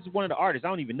in. Maybe this is one of the artists. I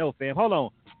don't even know, fam. Hold on.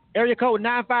 Area code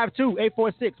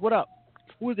 952-846. What up?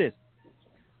 Who is this?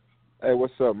 Hey,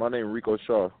 what's up? My name is Rico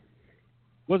Shaw.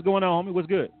 What's going on, homie? What's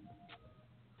good?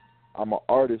 I'm an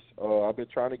artist. I've been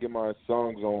trying to get my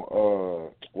songs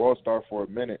on World Star for a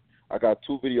minute. I got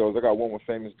 2 videos. I got one with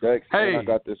Famous Dex, and I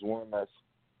got this one that's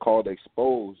called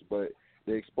Exposed. But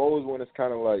the Exposed one is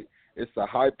kind of like, it's a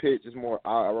high pitch. It's more.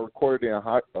 I recorded it in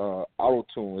auto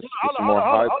tune. It's more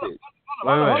high pitch.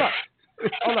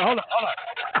 Hold on.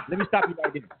 Let me stop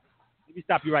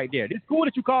you right there. It's cool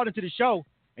that you called into the show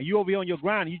and you over here on your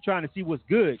grind and you trying to see what's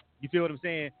good. You feel what I'm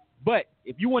saying? But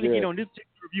if you want to get on this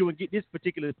particular review and get this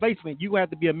particular placement, you have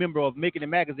to be a member of Makin'It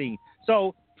magazine.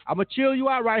 So I'm gonna chill you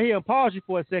out right here and pause you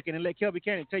for a second and let Kelby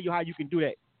Cannon tell you how you can do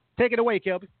that. Take it away,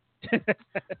 Kelby.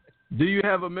 Do you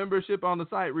have a membership on the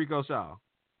site, Rico Shaw?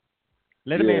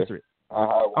 Let him answer it.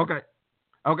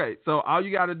 Okay. So all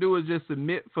you got to do is just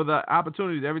submit for the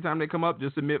opportunities. Every time they come up,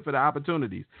 just submit for the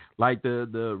opportunities. Like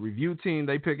the review team,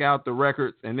 they pick out the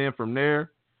records, and then from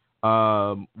there,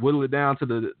 whittle it down to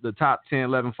the top 10,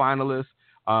 11 finalists.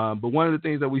 But one of the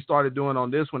things that we started doing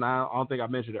on this one, I don't think I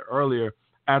mentioned it earlier,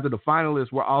 after the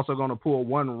finalists, we're also going to pull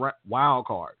one wild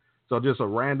card. So just a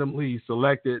randomly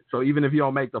selected. So even if you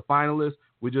don't make the finalists,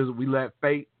 we let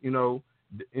fate,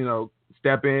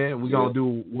 step in. We're gonna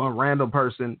do one random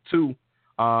person too,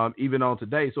 even on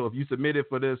today. So if you submitted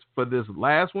for this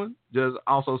last one, just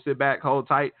also sit back, hold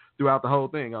tight throughout the whole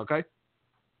thing. Okay.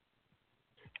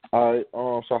 All right.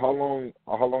 So how long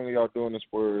are y'all doing this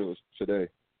for today?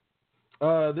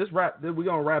 We're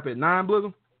gonna wrap at 9,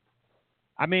 Blizzard.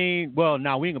 I mean, well,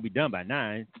 no, we ain't gonna be done by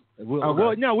 9.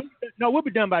 We'll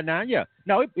be done by 9. Yeah,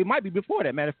 no, it might be before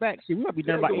that. Matter of fact, we might be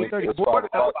done by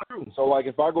 8:30. So, like,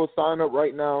 if I go sign up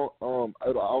right now,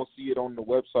 I'll see it on the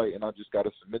website, and I just gotta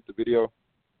submit the video.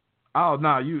 Oh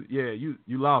no, you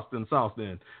lost in sauce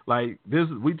then. Like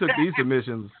we took these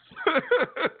submissions.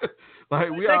 Like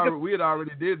we had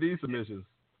already did these submissions.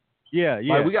 Yeah.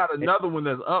 Like we got another one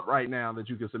that's up right now that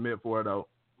you can submit for though.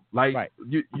 Like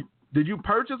did you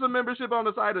purchase a membership on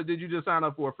the site or did you just sign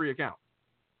up for a free account?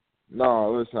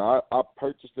 No, listen, I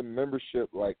purchased a membership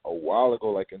like a while ago,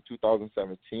 like in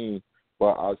 2017,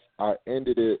 but I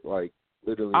ended it like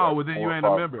literally. Oh, well then you ain't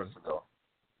a member.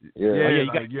 Yeah,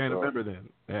 you ain't a member then.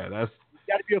 Yeah, that's.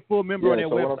 You got to be a full member on their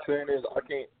website. What I'm saying is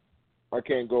I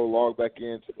can't go log back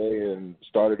in today and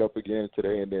start it up again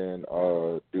today and then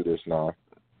do this now.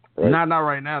 Right? Not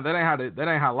right now. That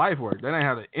ain't how life works. That ain't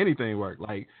how anything works.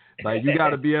 Like you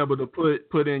got to be able to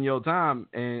put in your time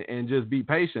and just be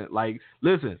patient. Like,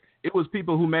 listen, it was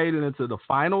people who made it into the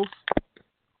finals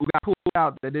who got pulled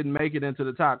out that didn't make it into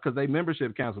the top because they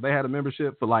membership canceled. They had a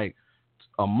membership for like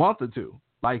a month or two.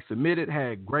 Like submitted,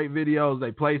 had great videos.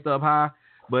 They placed up high.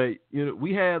 But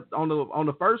we had on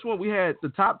the first one, we had the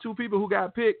top 2 people who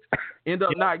got picked end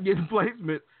up not getting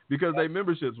placement because their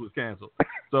memberships was canceled.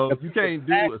 So you can't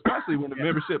do, especially when the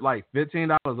membership like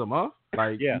 $15 a month.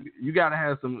 Like you got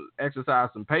to exercise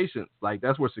some patience. Like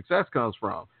that's where success comes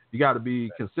from. You got to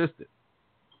be consistent.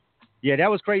 Yeah,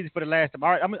 that was crazy for the last time. All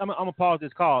right, I'm gonna pause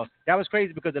this call. That was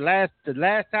crazy because the last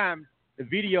time the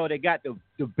video that got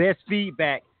the best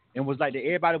feedback and was like that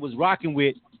everybody was rocking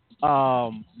with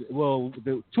Well,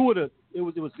 the two of the it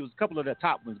was a couple of the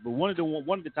top ones, but one of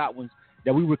the top ones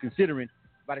that we were considering.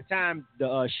 By the time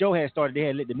the show had started, they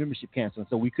had let the membership cancel,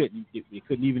 so we couldn't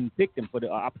even pick them for the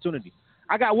opportunity.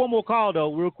 I got one more call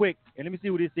though, real quick, and let me see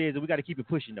what this is, and we got to keep it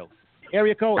pushing though.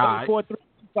 Area code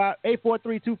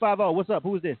 843-250. What's up?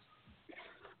 Who is this?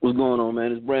 What's going on,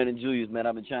 man? It's Brandon Julius, man.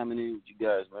 I've been chiming in with you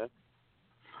guys, man.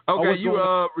 Okay,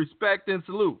 you respect and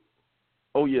salute.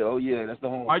 Oh yeah, that's the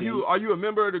home. Are you a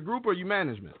member of the group or are you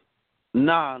management?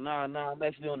 Nah. I'm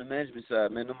actually on the management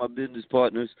side, man. They're my business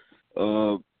partners.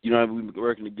 You know, we've been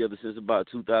working together since about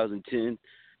 2010.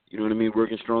 You know what I mean?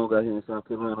 Working strong out here in South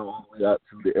Carolina all the way out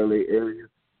to the LA area.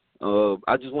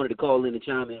 I just wanted to call in and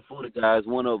chime in for the guys.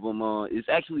 One of them is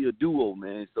actually a duo,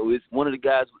 man. So it's one of the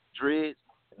guys with dreads,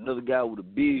 another guy with a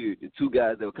beard, and two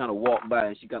guys that would kind of walk by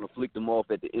and she kind of flicked them off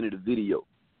at the end of the video.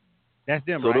 That's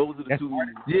them, so right? Those are the two.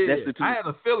 Yeah, that's the two. I had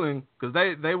a feeling because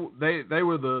they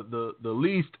were the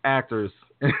least actors.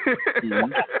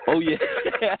 Mm-hmm. Oh yeah.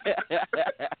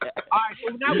 All right,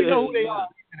 so now we know who they are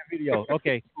in the video.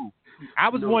 Okay, cool. I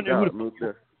was wondering who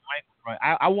the right.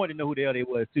 I wanted to know who the hell they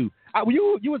was too.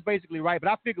 You was basically right,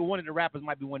 but I figured one of the rappers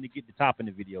might be one to get the top in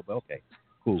the video. But okay,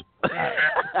 cool.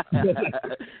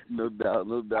 No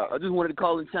doubt. I just wanted to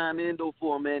call and chime in though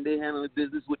for them, man. They handling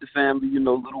business with the family, you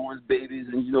know, little ones, babies,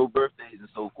 and you know, birthdays and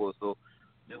so forth. So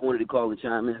just wanted to call and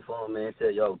chime in for them, man.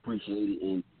 Tell y'all appreciate it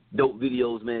and dope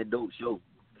videos, man. Dope show.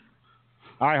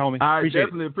 All right, homie. I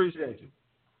definitely appreciate you.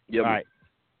 Yeah.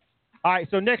 All right.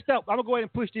 So next up, I'm gonna go ahead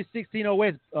and push this 16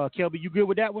 West. Kelby, you good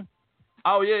with that one?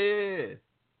 Oh yeah.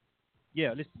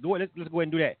 Yeah, let's go ahead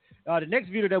and do that. The next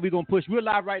video that we're gonna push, we're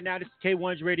live right now. This is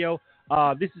K1's Radio.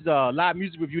 This is a live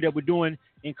music review that we're doing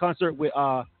in concert with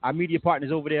our media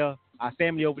partners over there, our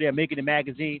family over there, Makin'It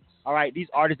magazine. All right, these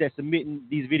artists that submitting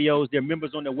these videos, they're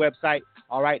members on their website.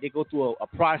 All right, they go through a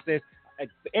process.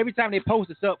 Every time they post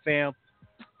this up, fam,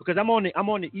 because I'm on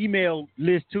the email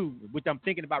list too, which I'm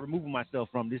thinking about removing myself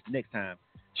from this next time.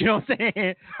 You know what I'm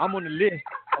saying? I'm on the list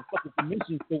of fucking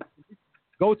submissions to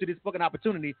go to this fucking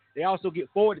opportunity. They also get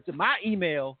forwarded to my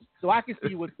email so I can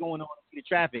see what's going on in the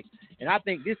traffic. And I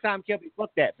think this time, Kelby, fuck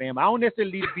that, fam. I don't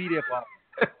necessarily need to be there for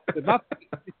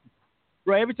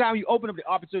bro, every time you open up the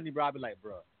opportunity, bro, I'll be like,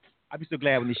 bro, I'll be so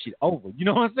glad when this shit over. You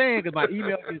know what I'm saying? Because my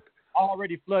email is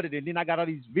already flooded, and then I got all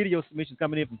these video submissions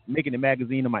coming in from Makin'It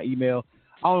magazine on my email.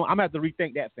 I'm going to have to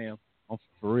rethink that, fam,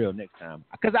 for real next time.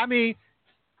 Because, I mean,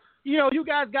 you know, you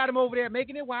guys got him over there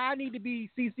making it. Why I need to be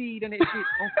CC'd and that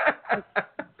shit.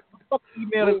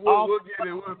 Email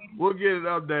we'll get it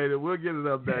updated. We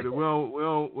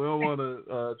don't want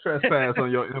to trespass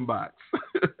on your inbox.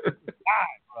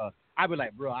 Bro. I'll be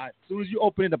like, bro. As soon as you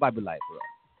open it up, I'll be like,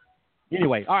 bro.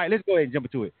 Anyway, all right, let's go ahead and jump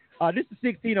into it. This is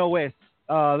 16 West.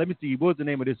 Let me see. What's the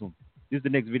name of this one? This is the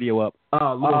next video up.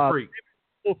 Little Freak.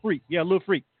 Little Freak. Yeah, Little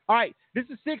Freak. All right, this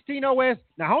is 16 West.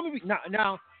 Now, homie,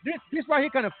 now this right here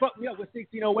kind of fucked me up with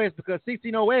 16 West because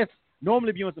 16 West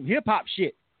normally be on some hip hop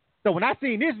shit. So when I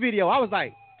seen this video, I was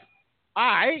like, all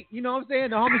right, you know what I'm saying?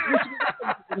 The homie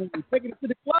switching it, taking it to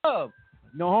the club.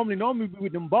 Normally be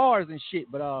with them bars and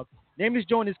shit. But name of this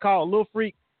joint is called Lil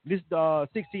Freak. This is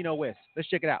 16 West. Let's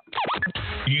check it out.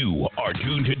 You are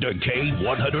tuned to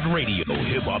K100 Radio,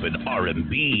 Hip Hop and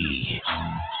R&B.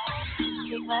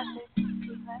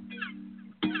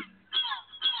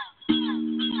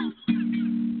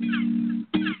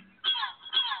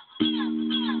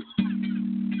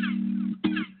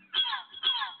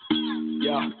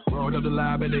 Yeah, rolled up the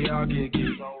lab and they all get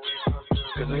geek.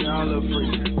 Cause they all look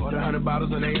free. Order 100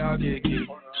 bottles and they all get geek.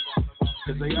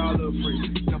 Cause they all look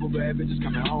free. Couple bad bitches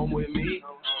coming home with me.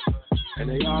 And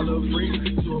they all look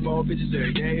free. 2 or more bitches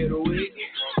every day of the week.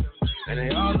 And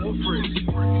they all look free.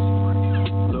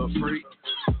 Look free.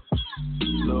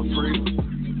 Look free.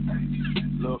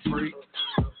 Look free.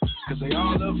 Cause they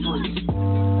all look free.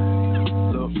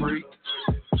 Look free.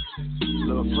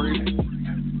 Look free.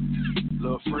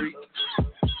 Look free.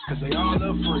 Cause they all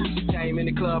look free. Came in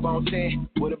the club on 10,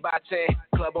 with about 10.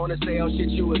 Club on the sale, shit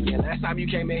you again. Last time you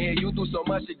came in here, you threw so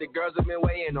much shit. The girls have been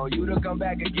waiting on you to come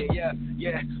back again.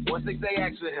 Yeah. Once they say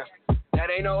ask for him, that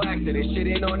ain't no accident. Shit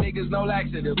ain't no niggas, no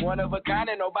laxative. One of a kind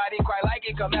and nobody quite like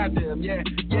it. Come after him. Yeah. And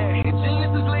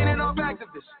genius is leaning on back to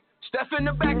this. Steph in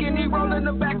the back and he rolling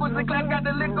the backwards. The glass got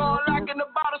the liquor on lock and the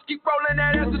bottles keep rolling.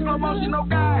 That ass in slow motion, oh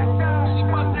God. She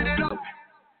busted it up.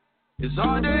 It's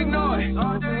hard to ignore it.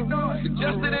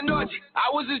 Suggested an orgy. I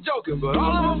was just joking, but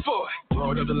all of them for it.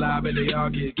 Rolled up the lab and they all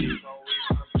get geek.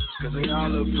 Cause they all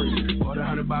look free. Order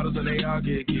 100 bottles and they all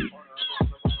get geek.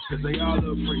 Cause they all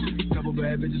look free. Couple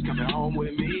bad bitches coming home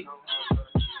with me.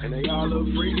 And they all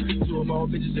look free. 2 or more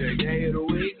bitches every day of the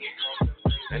week.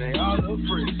 and they all look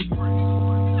freaky.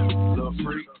 Little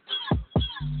freak,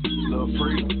 little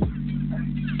freak,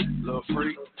 little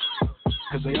freak,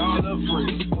 cause they all look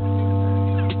freaky.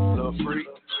 Little freak,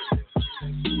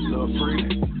 little freak,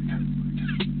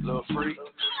 little freak,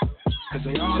 cause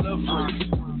they all look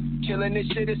freaky. Killing this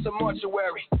shit is a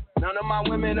mortuary. None of my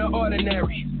women are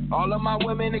ordinary. All of my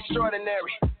women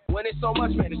extraordinary. When it's so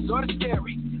much, man, it's sort of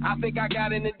scary. I think I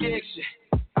got an addiction.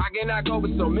 I cannot go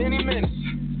with so many minutes.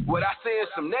 What I see is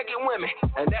some naked women,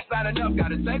 and that's not enough,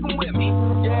 gotta take them with me.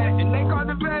 Yeah, and they call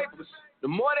the vapors. The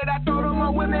more that I told them my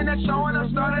women that's showing,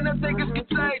 I'm starting to think it's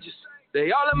contagious.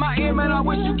 They all in my ear, man, I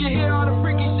wish you could hear all the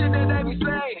freaky shit that they be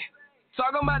saying.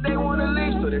 Talking about they wanna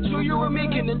leave so that you and me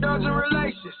can indulge in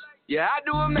relations. Yeah, I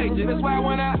do them nature, that's why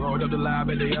when I rolled up the live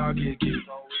and they all get geek.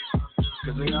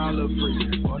 Cause they all look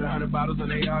free. Order 100 bottles and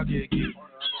they all get geek.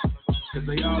 Cause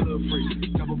they all look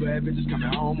free. Couple bad bitches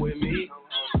coming home with me.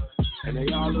 And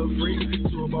they all look free.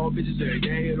 2 or more bitches every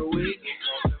day of the week.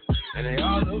 And they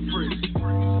all look free.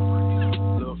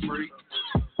 Little freak.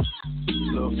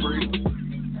 Little freak.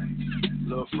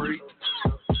 Little freak.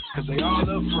 Cause they all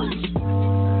look free.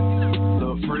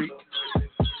 Little freak.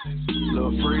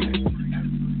 Little freak.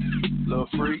 Little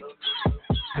freak.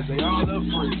 Cause they all look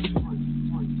free.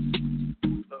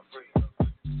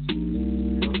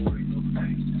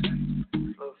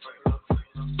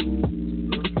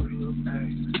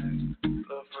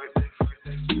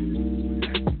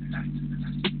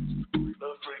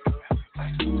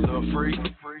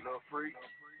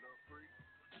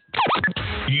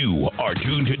 You are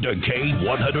tuned to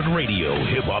K100 Radio,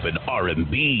 Hip Hop and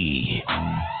R&B.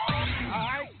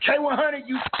 K100,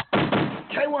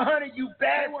 you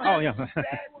bad one. Oh, yeah. What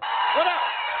up?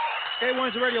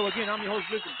 K100 Radio again. I'm your host,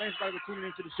 Blizzard. Thanks for tuning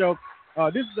into the show.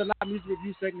 This is a live music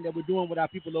review segment that we're doing with our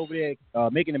people over there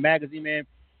making the magazine, man.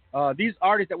 These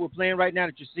artists that we're playing right now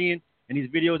that you're seeing and these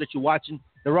videos that you're watching,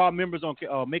 they're all members on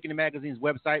Making the Magazine's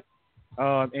website.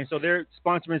 And so they're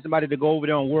sponsoring somebody to go over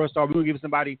there on World Star. We're going to give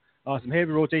somebody some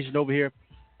heavy rotation over here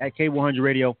at K100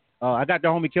 Radio. I got the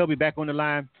homie Kelby back on the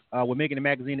line. We're Making the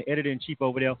Magazine, the editor-in-chief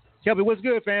over there. Kelby, what's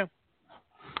good, fam?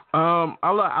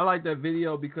 I like that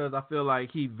video because I feel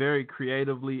like he very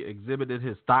creatively exhibited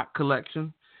his thought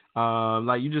collection.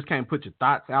 Like, you just can't put your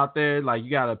thoughts out there. Like,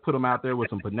 you got to put them out there with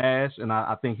some panache, and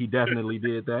I think he definitely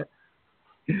did that.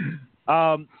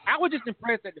 I was just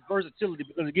impressed at the versatility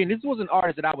because, again, this was an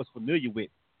artist that I was familiar with.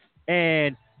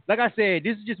 And like I said,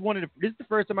 this is the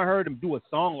first time I heard him do a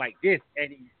song like this,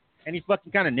 and he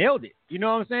fucking kind of nailed it. You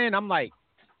know what I'm saying? I'm like,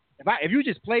 if you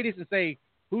just play this and say,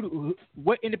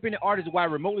 what independent artist do I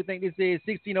remotely think this is,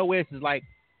 16 OS is like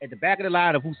at the back of the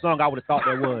line of whose song I would have thought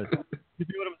that was. You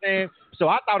see what I'm saying? So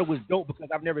I thought it was dope because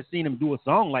I've never seen him do a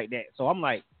song like that. So I'm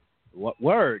like, what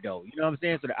word though? You know what I'm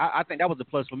saying? So I think that was a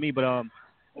plus for me. But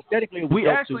aesthetically, we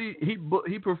actually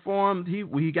he performed.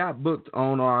 He got booked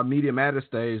on our Media Matter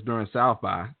stage during South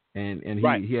by, and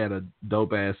he had a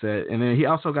dope ass set. And then he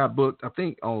also got booked, I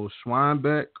think, on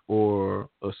Schweinbeck or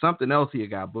something else. He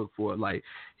got booked for. Like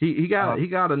he got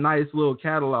a nice little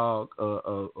catalog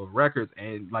of records,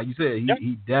 and like you said,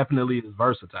 he definitely is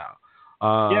versatile.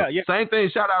 Same thing.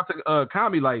 Shout out to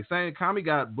Kami. Like saying Kami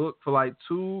got booked for like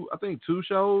two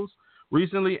shows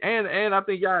recently, and I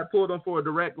think y'all had pulled him for a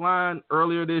direct line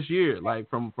earlier this year, like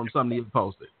from something he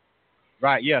posted.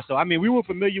 Right. Yeah. So I mean, we were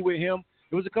familiar with him.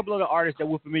 There was a couple other artists that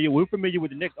we're familiar with. We're familiar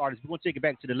with the next artist. We're gonna take it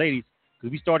back to the ladies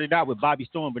because we started out with Bobby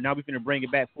Storm, but now we're gonna bring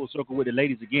it back full circle with the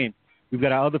ladies again. We've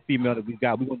got our other female that we've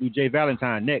got. We're gonna do Jay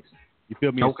Valentine next. You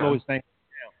feel me? Okay. Slow his thing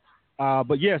down.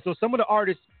 But yeah, so some of the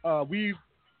artists we've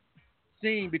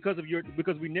seen because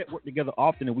we network together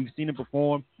often and we've seen them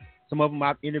perform. Some of them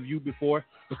I've interviewed before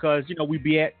because, you know, we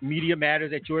be at Media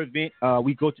Matters at your event.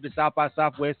 We go to the South by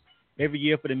Southwest every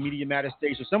year for the Media Matters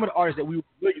stage. So some of the artists that we were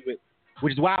familiar with,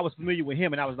 which is why I was familiar with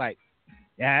him, and I was like,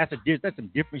 yeah, that's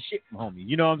some different shit from homie.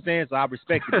 You know what I'm saying? So I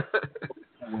respect it.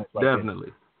 Definitely.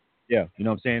 Yeah, you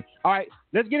know what I'm saying? All right,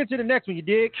 let's get into the next one, you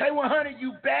dig? K100,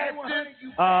 you bastard.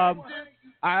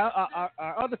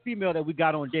 Our other female that we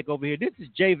got on deck over here, this is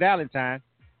Jay Valentine.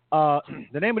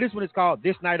 The name of this one is called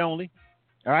This Night Only.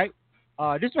 All right?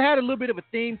 This one had a little bit of a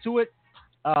theme to it.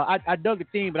 I dug the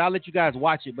theme, but I'll let you guys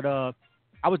watch it. But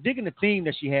I was digging the theme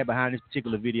that she had behind this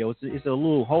particular video. It's a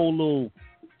whole little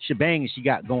shebang she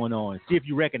got going on. See if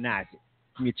you recognize it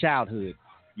from your childhood.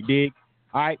 You dig?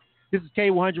 All right? This is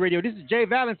K100 Radio. This is Jay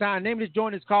Valentine. The name of this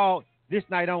joint is called This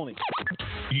Night Only.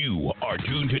 You are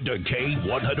tuned to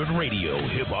K100 Radio,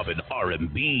 Hip Hop and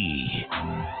R&B.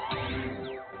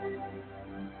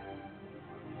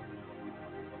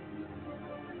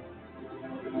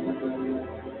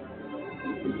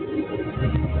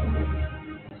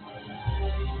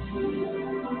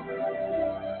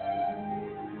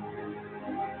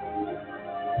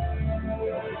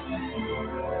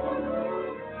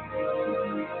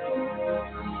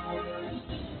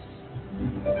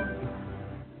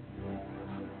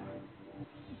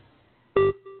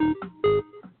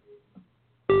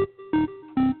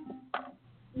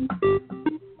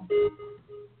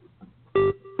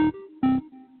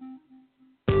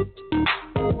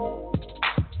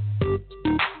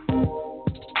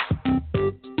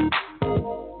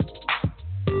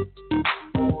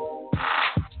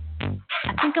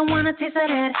 I wanna taste of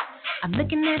that. I'm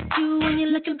looking at you when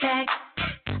you're looking back.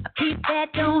 I peep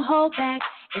that, don't hold back.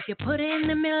 If you put it in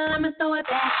the middle, I'ma throw it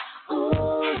back.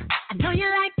 Ooh, I know you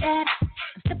like that.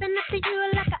 I'm stepping up to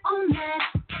you like I own that.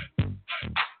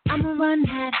 I'ma run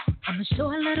that. I'ma show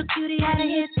a little cutie how to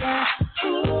hit that.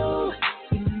 Ooh,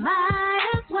 you might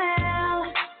as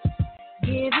well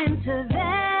give into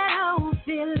that old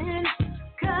feeling,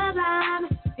 'cause I'm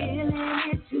feeling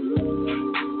it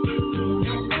too.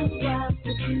 That's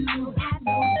what to do. I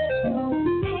know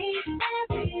ain't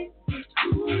there is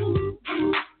cool.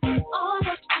 All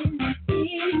up in the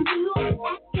thing you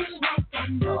acting like I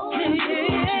know.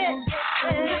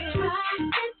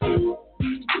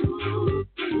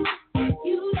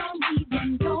 You don't even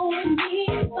know me,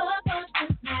 but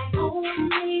tonight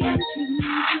only I'm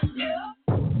choosing you.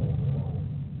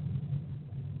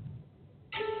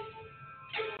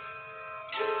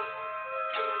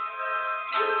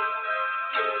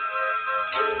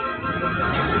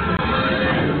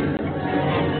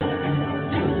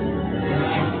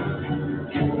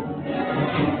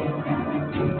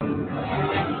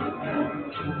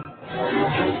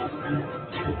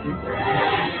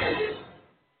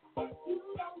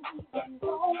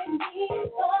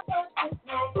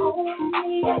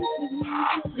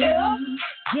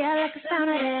 Yeah, I like the sound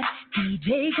of that. DJ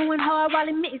going hard while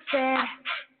he mix that.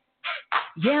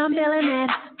 Yeah, I'm feeling that.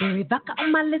 Berry vodka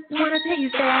on my lips, wanna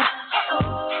taste that.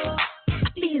 Oh, I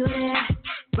feel that.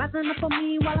 Rising up on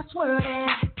me while I swirl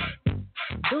that.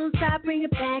 Don't stop, bring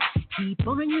it back. Keep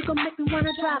on, you gon' make me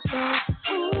wanna drop that.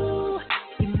 Ooh,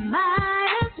 you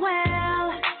might as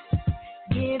well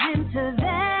give into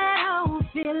that old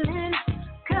feeling,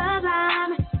 'cause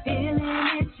I'm feeling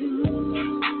it too.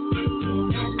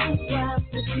 That's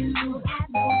what to do. I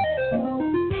know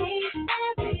ain't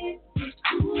there is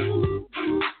cool.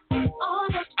 All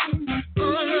up in the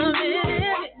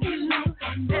acting like I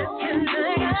know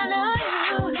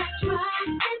you.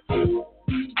 Trying to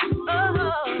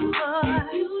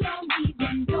you don't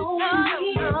even know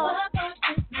me, but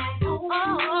tonight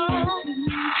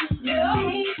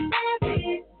ain't there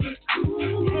is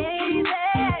cool. Hey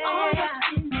there, all up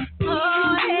in the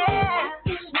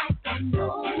acting like I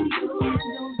know you.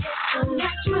 I'm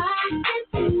not trying to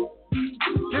do you.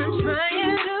 I'm trying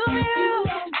to do you.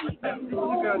 This is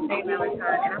your girl, Dave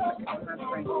Valentine, and I'm looking for my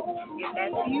friend. If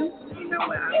that's you, you know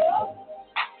what I'm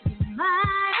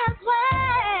might as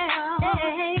well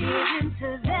give into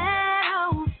that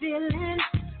old feeling,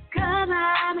 'cause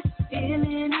I'm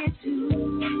feeling it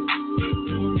too.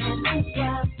 That's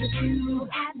what to do.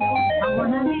 I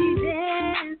wanna be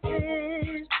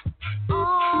dancing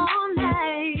all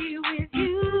night with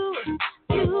you.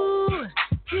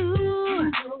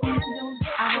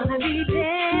 I wanna be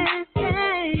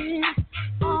dancing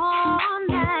all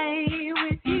night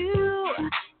with you.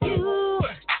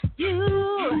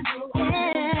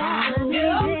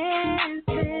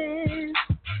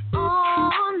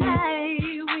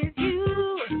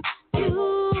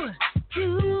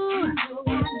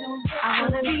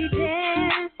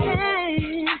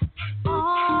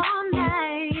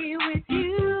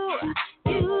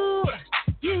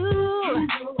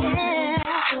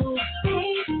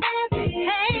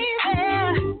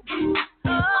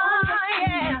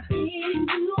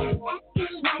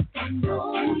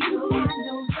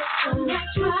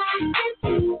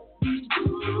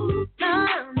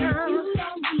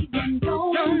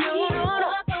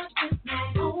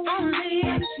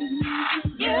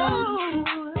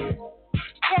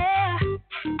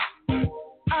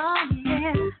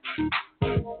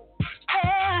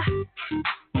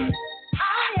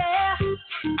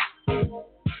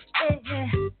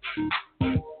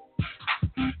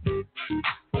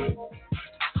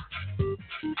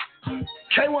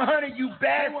 K100, you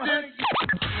bastard.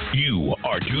 You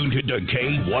are tuned to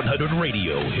K100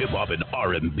 Radio, Hip Hop and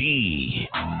R&B.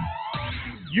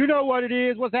 You know what it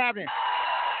is. What's happening?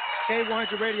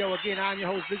 K100 Radio. Again, I'm your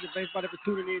host, Vision. Thanks for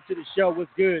tuning in to the show.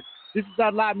 What's good? This is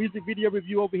our live music video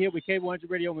review over here with K100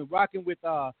 Radio. We're rocking with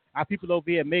our people over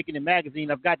here at Makin'It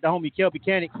Magazine. I've got the homie Kel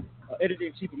Buchanan,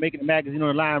 editor-in-chief of Makin'It Magazine, on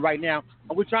the line right now.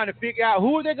 And we're trying to figure out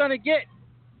who they're going to get.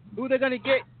 I'm just going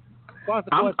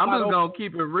to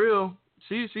keep it real.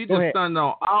 She just stunned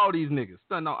on all these niggas.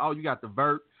 Stunned on all. You got the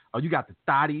Vert. Oh, you got the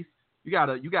Thotties. You got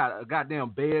a goddamn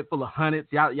bed full of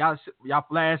hundreds. Y'all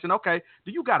flashing. Okay.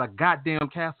 Do you got a goddamn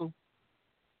castle?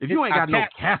 If you ain't got no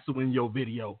castle in your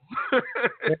video. So,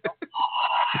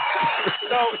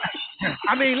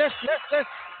 I mean, let's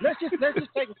just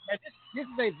take it. This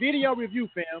is a video review,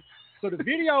 fam. So the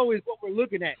video is what we're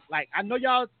looking at. Like, I know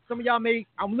some of y'all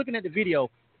I'm looking at the video.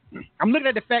 I'm looking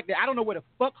at the fact that I don't know where the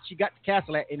fuck she got the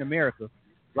castle at in America,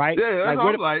 right? Yeah, like,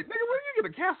 I'm like, nigga, where you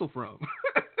get a castle from?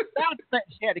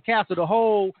 She had the castle. The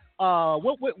whole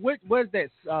what was that?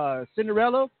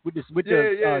 Cinderella with the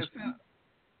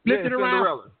flipping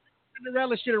around.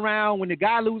 Cinderella shit around when the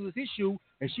guy loses his shoe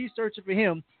and she's searching for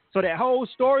him. So that whole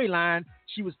storyline,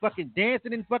 she was fucking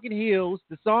dancing in fucking heels.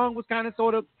 The song was kind of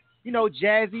sort of,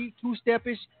 jazzy,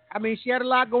 two-steppish. I mean, she had a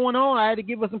lot going on. I had to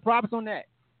give her some props on that,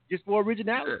 just for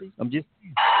originality. I'm just.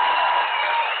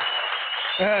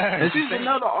 And she's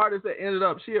another artist that ended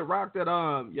up. She had rocked that.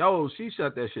 She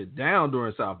shut that shit down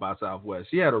during South by Southwest.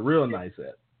 She had a real nice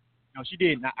set. No, she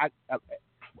did. I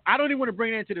don't even want to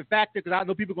bring that into the factor because I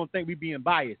know people are gonna think we being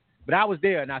biased. But I was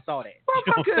there and I saw that. Well,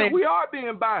 we are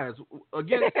being biased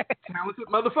against talented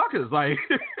motherfuckers. Like,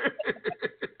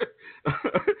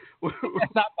 we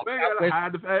gotta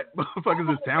hide the fact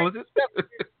motherfuckers is talented.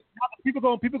 People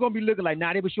gonna be looking like,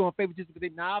 they were showing favorites just because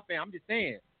fam. I'm just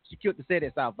saying, she killed the set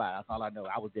at South by. That's all I know.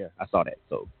 I was there. I saw that.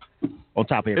 So, on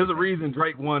top of it, there's a reason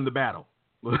Drake won the battle.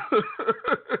 What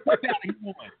battle he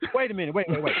won? Wait a minute. Wait.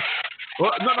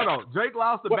 Well, no. Drake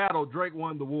lost the battle. Drake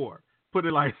won the war. Put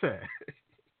it like that.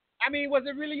 I mean, was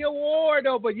it really a war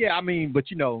though? But yeah, I mean,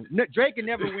 Drake can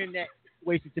never win that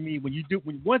situation to me.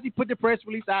 Once he put the press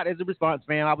release out as a response,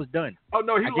 fam, I was done. Oh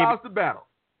no, he lost the battle.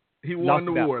 He won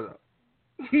the war though.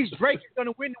 He's Drake. He's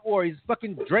gonna win the war. He's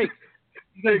fucking Drake.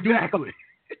 He's gonna exactly.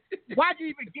 Why'd you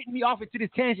even get me off into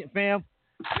this tangent, fam?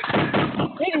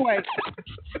 Anyway,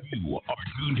 you are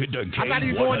tuned to the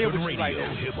K100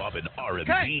 Radio, Hip Hop and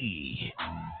R&B.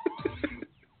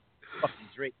 Fucking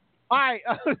Drake. All right.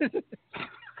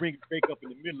 Bring Drake up in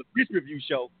the middle of this review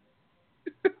show.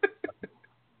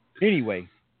 Anyway,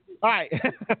 all right,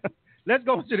 let's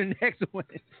go to the next one.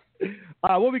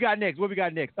 What we got next?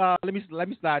 Let me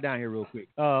slide down here real quick.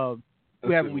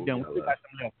 Who haven't we done? We got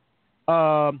some left.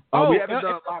 We haven't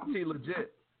done Lock T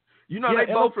legit. You know they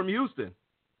both from Houston.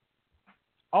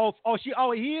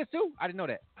 He is too? I didn't know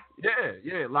that.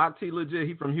 Yeah, Lock T legit.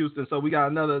 He from Houston, so we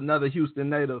got another Houston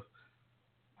native.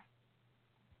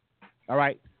 All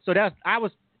right, so I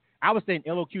was saying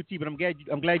LOQT, but I'm glad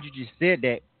you just said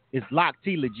that. It's Lock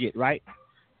T legit, right?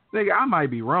 Nigga, I might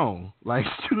be wrong. Like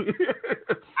you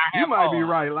might be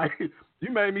right. Like you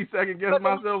made me second guess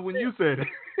myself when you said it.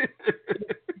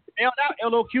 Spelled out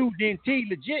LOQ then T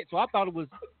legit, so I thought it was.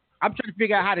 I'm trying to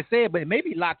figure out how to say it, but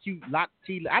maybe Lock T.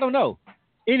 I don't know.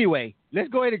 Anyway, let's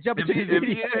go ahead and jump into this video. If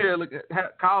you're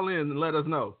here, call in and let us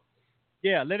know.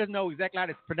 Yeah, let us know exactly how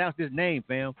to pronounce this name,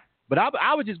 fam. But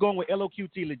I was just going with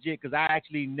LOQT legit because I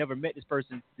actually never met this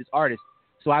artist,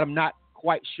 so I'm not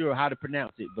quite sure how to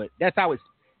pronounce it. But that's how it's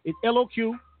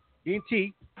LOQ, then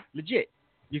T, legit.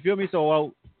 You feel me?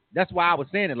 So that's why I was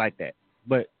saying it like that.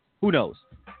 But who knows?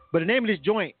 But the name of this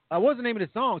joint, what's the name of the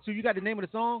song? So you got the name of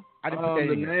the song? I didn't put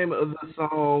that in. The name of the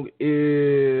song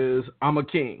is I'm a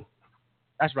King.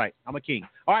 That's right. I'm a King.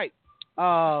 All right.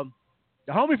 The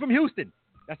homie from Houston.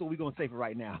 That's what we're going to say for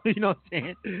right now. You know what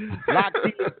I'm saying? Lock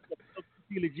T,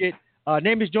 legit.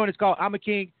 Name of this joint is called I'm a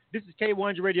King. This is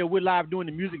K100 Radio. We're live doing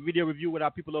the music video review with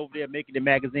our people over there making the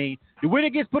magazine. The winner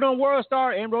gets put on World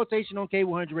Star and rotation on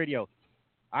K100 Radio.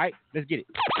 All right, let's get it.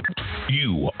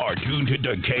 You are tuned to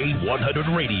the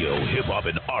K100 Radio, Hip Hop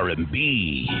and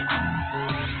R&B.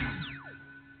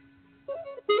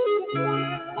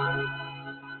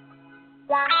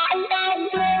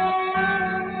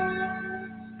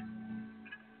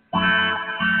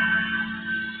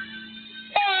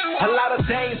 A lot of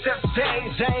days have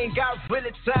changed, I ain't got really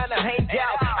time to hang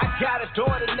out. I got a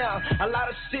daughter now, a lot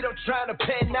of shit I'm trying to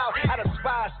pen out. I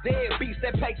despise dead beats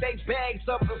that pack they bags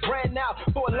up and ran out.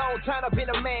 For a long time I've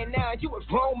been a man now, you a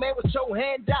grown man with your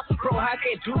hand out. Bro, I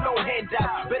can't do no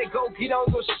handout, better go get on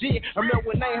your shit. I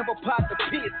remember when I have a pot to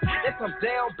piss, that's some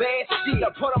down bad shit. A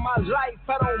part of my life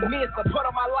I don't miss, a part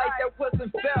of my life that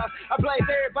wasn't fair. I blame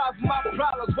everybody for my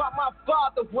problems, while my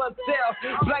father was there.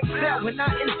 Black out when I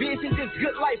envisioned this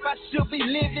good life, I should be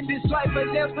living this life,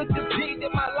 but never depicted.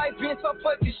 My life been so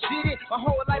fucking shitty. My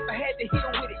whole life I had to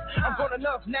heal with it. I'm grown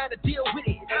enough now to deal with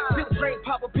it. Still drink,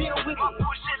 pop a pill with it. My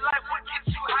bullshit life would get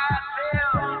you high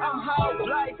now. I'm high on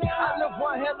life. I live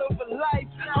one hell of a life.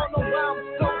 I don't know why I'm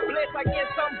so blessed. I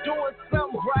guess I'm doing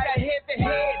something right. I heavy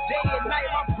head day and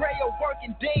night. My prayer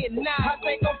working day and night. I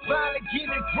think I'm finally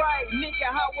getting it right. Nigga,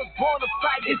 I was born to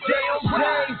fight this damn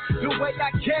shame. The way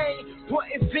I came,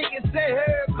 pointing fingers at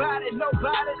everybody,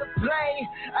 nobody to blame.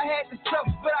 I had to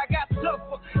suffer, but I got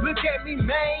tougher. Look at me,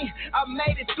 man. I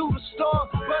made it through the storm,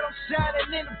 but I'm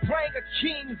shining in the brain. A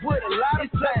king with a lot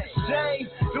of things. Shame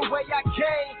the way I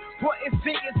came, pointing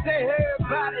fingers at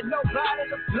everybody, nobody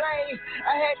to blame.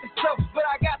 I had to suffer, but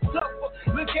I got tougher.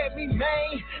 Look at me,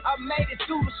 man. I made it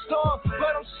through the storm,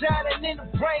 but I'm shining in the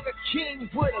rain. A king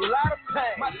with a lot of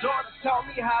pain. My daughter taught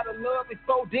me how to love.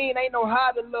 Before then, ain't know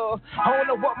how to love. I don't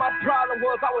know what my problem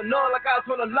was. I was known like I was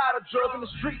on a lot of drugs in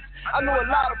the streets. I knew a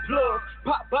lot of plugs.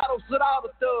 Pop bottles with all the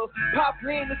thugs.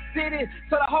 Popular in the city,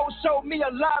 so the whole showed me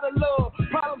a lot of love.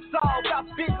 Problem solved, got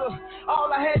bigger. All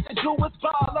I had to do was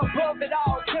fall above it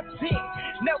all. Kept it.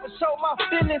 Never showed my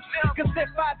feelings, cause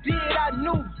if I did, I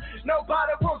knew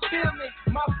nobody would feel me.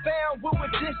 My fam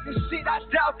with distant shit, I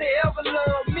doubt they ever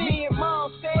loved me. And mom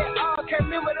said, I can't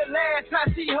remember the last time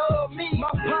she hugged me.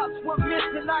 My pops were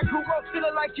missing, I grew up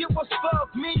feeling like it was fuck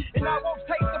me. And I won't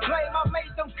take the blame, I made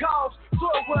them calls. So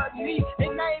it wasn't me,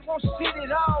 and they ain't won't shit at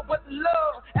all, but the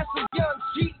love, that's a young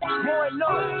G. Growing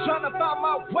up, trying to find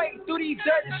my way through these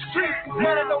dirty streets.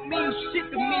 Money don't mean shit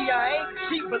to me, I ain't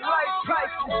cheap, but life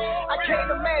priceless. I can't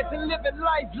imagine living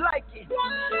life like it.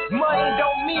 Money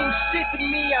don't mean shit to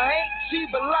me, I ain't cheap,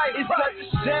 but life is such a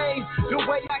shame. The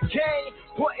way I came,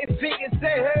 pointing fingers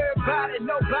at everybody,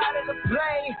 nobody to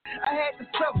blame. I had to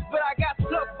suffer, but I got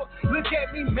tougher. Look at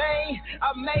me, man,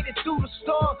 I made it through the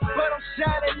storm, but I'm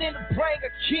shining in the rain. A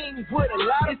king with a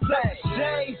lot of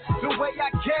shame. The way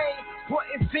I came,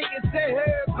 pointing fingers at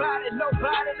everybody,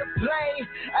 nobody to blame.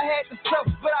 I had to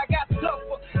suffer, but I got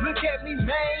tougher. Look at me,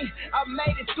 man, I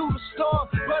made it through the storm,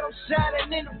 but I'm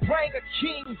shining in the rain. A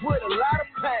king with a lot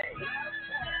of pain.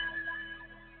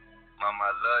 Mama,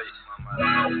 I love you.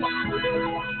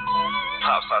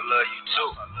 Pops, I love you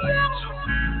too.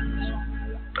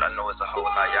 But I know it's a whole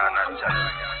lot y'all not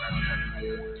telling.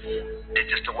 It's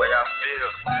just the way I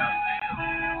feel.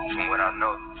 From what I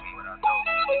know.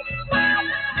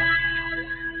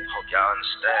 Hope y'all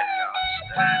understand.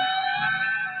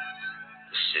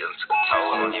 This shit took a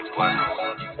toll on you, boy.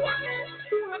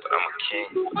 But I'm a king.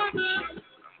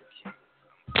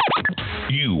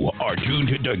 You are tuned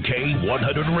to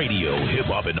K100 Radio, Hip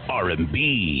Hop and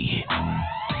R&B.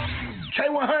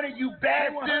 K100, you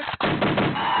bastard.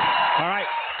 All right,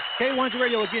 K100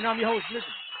 Radio again. I'm your host. Listen,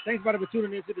 thanks for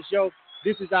tuning into the show.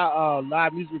 This is our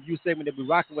live music review segment that we're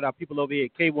rocking with our people over here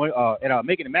at K1 at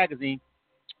Makin'It magazine.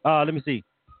 Let me see.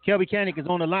 Kelby Canick is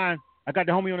on the line. I got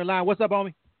the homie on the line. What's up,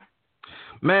 homie?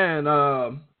 Man,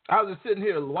 I was just sitting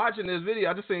here watching this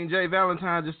video. I just seen Jay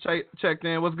Valentine just checked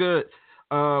in. What's good?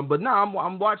 But now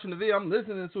I'm watching the video. I'm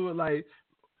listening to it and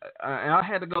I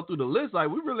had to go through the list. Like,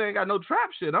 we really ain't got no trap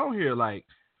shit on here. Like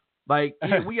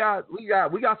yeah, we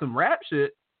got some rap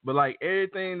shit, but like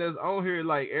everything that's on here,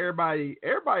 like everybody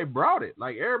brought it.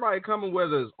 Like everybody coming,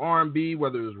 whether it's R&B,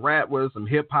 whether it's rap, whether it's some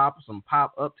hip hop, some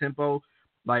pop up tempo.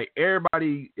 Like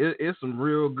everybody, it's some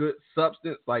real good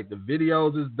substance. Like the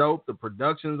videos is dope, the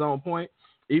production's on point.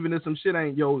 Even if some shit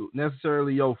ain't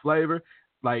necessarily your flavor.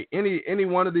 Like any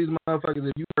one of these motherfuckers,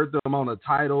 if you heard them on a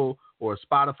Tidal or a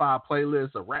Spotify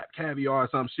playlist, a Rap Caviar or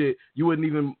some shit, you wouldn't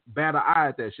even bat an eye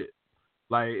at that shit.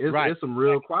 Like it's some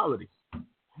real quality.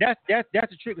 That's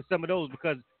the trick of some of those,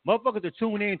 because motherfuckers are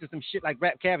tuning in to some shit like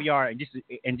Rap Caviar and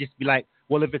just be like,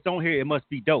 well, if it's on here, it must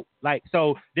be dope. Like,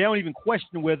 so they don't even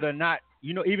question whether or not,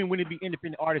 even when it be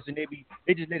independent artists and they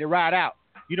just let it ride out.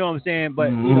 You know what I'm saying? But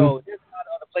there's a lot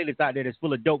of other playlists out there that's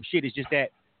full of dope shit. It's just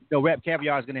that Rap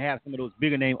Caviar is gonna have some of those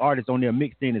bigger name artists on there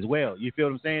mixed in as well. You feel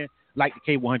what I'm saying? Like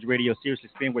the K100 Radio Seriously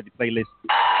Spin Worthy playlist.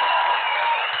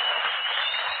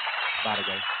 By the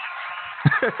way.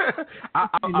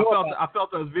 I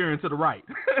felt us veering to the right.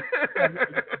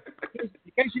 In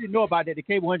case you didn't know about that, the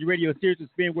K100 Radio Seriously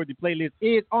Spin Worthy playlist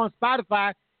is on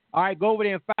Spotify. All right, go over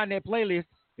there and find that playlist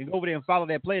and go over there and follow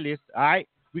that playlist. All right,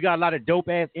 we got a lot of dope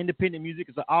ass independent music.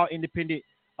 It's an all independent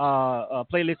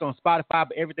playlist on Spotify,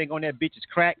 but everything on that bitch is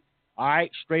crack. All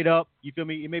right, straight up. You feel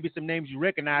me? It may be some names you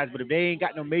recognize, but if they ain't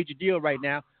got no major deal right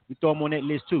now, we throw them on that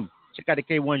list too. Check out the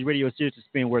K100 Radio Seriously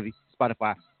Spin Worthy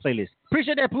Spotify playlist.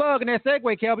 Appreciate that plug and that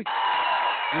segue, Kelby.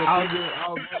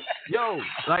 Yo,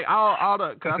 like all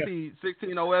the, cause I see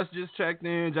 16OS just checked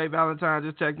in, Jay Valentine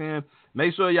just checked in.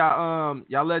 Make sure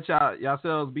y'all let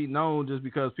yourselves be known, just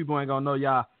because people ain't gonna know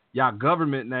y'all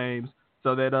government names,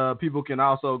 so that people can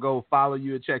also go follow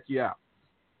you and check you out.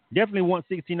 Definitely want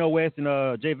 16OS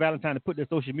and Jay Valentine to put their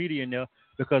social media in there,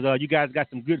 because you guys got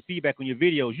some good feedback on your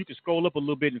videos. You can scroll up a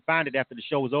little bit and find it after the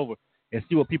show is over and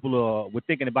see what people were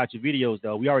thinking about your videos,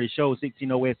 though. We already showed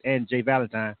 16OS and Jay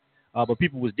Valentine, but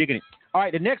people was digging it. All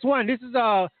right, the next one, this is,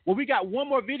 we got one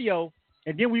more video,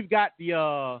 and then we've got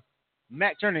the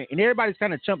Mac Turner, and everybody's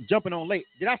kind of jumping on late.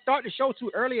 Did I start the show too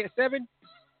early at 7?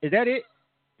 Is that it?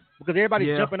 Because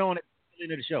everybody's jumping on at the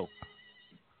end of the show.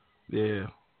 Yeah.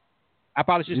 I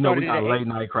probably should start we got a late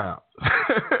night crowd.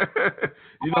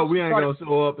 We ain't going to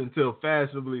show up until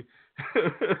fashionably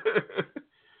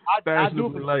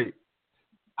late.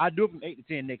 I'll do it from 8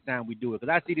 to 10 next time we do it.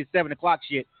 Because I see this 7 o'clock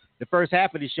shit. The first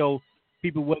half of the show,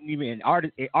 people wasn't even,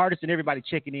 artists and everybody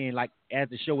checking in like as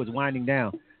the show was winding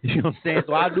down. You know what I'm saying?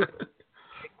 So I'll do it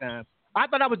next time. I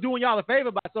thought I was doing y'all a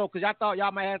favor by so, because I thought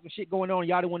y'all might have some shit going on.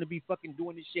 Y'all didn't want to be fucking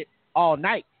doing this shit all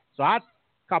night. So I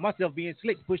caught myself being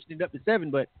slick, pushing it up to 7,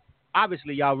 but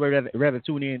obviously y'all rather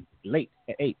tune in late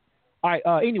at 8. All right,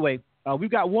 anyway,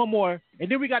 we've got one more, and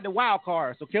then we got the wild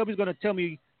card. So Kelby's going to tell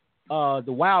me the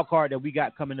wild card that we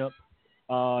got coming up.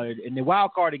 And the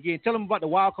wild card again, tell them about the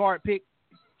wild card pick,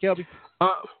 Kelby.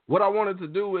 What I wanted to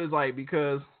do is, like,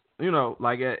 because, you know,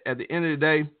 like at the end of the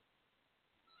day,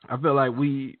 I feel like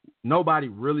nobody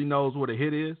really knows what a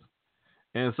hit is.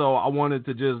 And so I wanted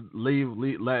to just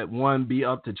let one be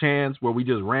up to chance, where we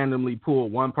just randomly pull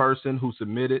one person who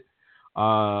submitted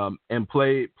and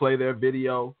play their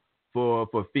video for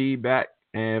feedback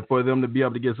and for them to be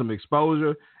able to get some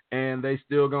exposure, and they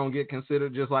still gonna get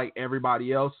considered just like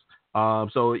everybody else.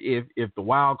 So if the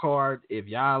wild card, if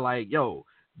y'all like, yo,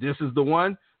 this is the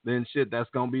one, then shit, that's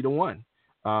gonna be the one.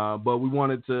 But we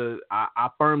wanted to, I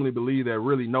firmly believe that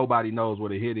really nobody knows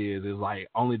what a hit is. It's like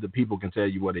only the people can tell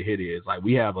you what a hit is. Like,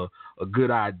 we have a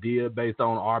good idea based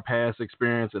on our past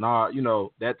experience and our, you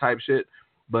know, that type shit.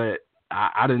 But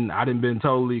I didn't been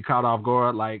totally caught off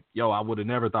guard. Like, yo, I would have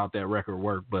never thought that record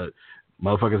worked, but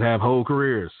motherfuckers have whole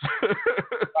careers.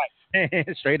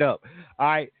 Right. Straight up. All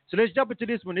right. So let's jump into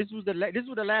this one. This was the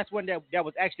last one that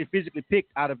was actually physically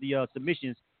picked out of the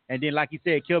submissions. And then, like he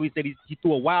said, Kelby said he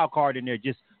threw a wild card in there,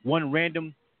 just one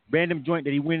random joint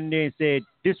that he went in there and said,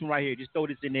 this one right here, just throw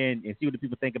this in there and see what the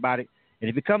people think about it. And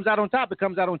if it comes out on top, it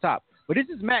comes out on top. But this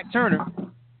is Mac Turner,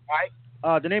 right?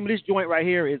 The name of this joint right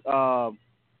here is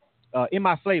In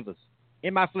My Flavors.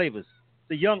 In My Flavors.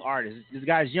 It's a young artist. This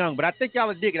guy's young, but I think y'all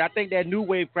will dig it. I think that new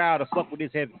wave crowd will fuck with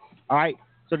this heavy. All right?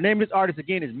 So the name of this artist,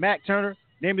 again, is Mac Turner.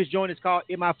 The name of this joint is called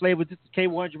In My Flavors. This is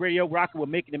K100 Radio, rocking with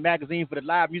Makin'It Magazine for the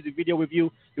live music video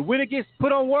review. The winner gets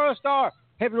put on World Star.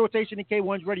 Heavy rotation in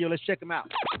K100 Radio. Let's check them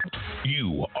out.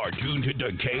 You are tuned to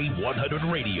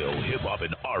K100 Radio, hip hop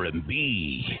and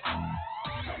R&B.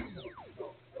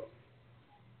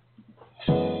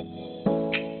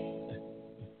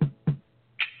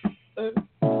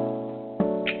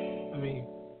 I mean,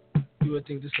 you would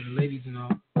think this for the ladies and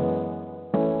all,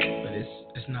 but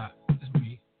it's not. It's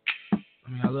me. I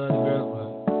mean, I love the girls,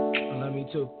 but I love me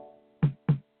too.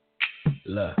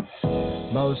 Look,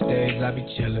 most days I be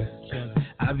chillin',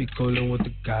 I be coolin' with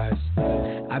the guys,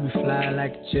 I be flying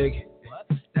like a chicken.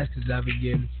 That's cause I be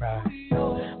getting fried.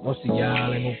 Most of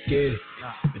y'all ain't gon' get it,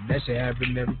 but that shit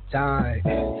happen every time.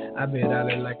 I been out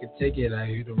there like a ticket, I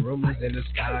hear the rumors in the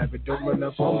sky, but don't run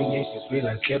up on me, ain't shit sweet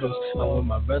like Skittles. I'm with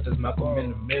my brothers, Malcolm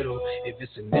in the middle. If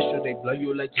it's an issue, they blow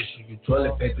you like tissue. You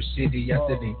toilet paper shitty,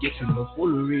 after they get you no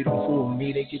foolery. Don't fool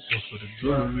me, they get you for the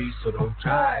jewelry, so don't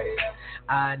try it.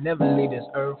 I never leave this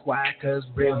earth, why? Cause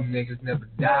real niggas never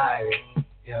die.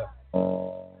 Yeah.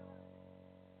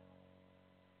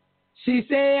 She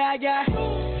say I got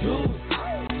juice.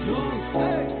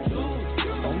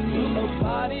 Don't need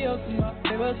nobody else in my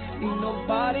favor. Need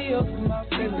nobody else in my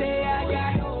favor. Say I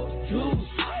got juice.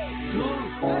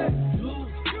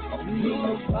 Don't need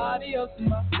nobody else in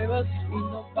my favor. Need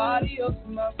nobody else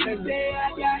in my favor. Say I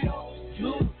got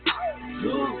juice.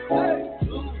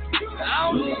 I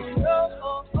don't need no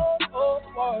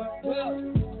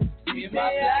in my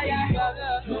life.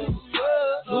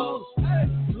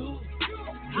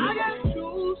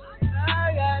 Juice.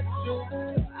 I got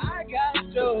juice, I got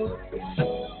juice.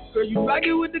 Girl, you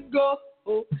rockin' with the go.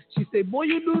 Oh, she say, boy,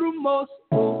 you do the most.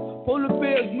 Oh, polar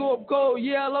bears know I'm cold.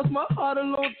 Yeah, I lost my heart a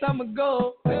long time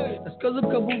ago. Hey, that's cause a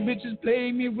couple bitches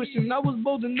played me, wishing I was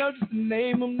bold enough just to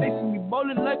name them. They see me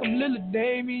ballin' like I'm Lil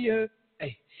Damien.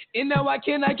 Hey, and now I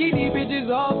cannot keep these bitches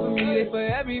off of me. They for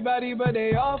everybody, but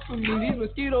they off of me. These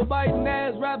mosquito biting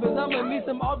ass rappers, I'ma need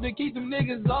some off to keep them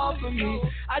niggas off of me.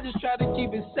 I just try to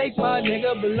keep it safe, my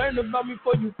nigga, but learn about me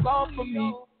before you fall for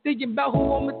me. Thinking about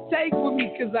who I'ma take with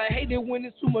me, cause I hate it when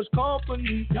it's too much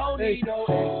company. Don't need no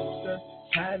extra,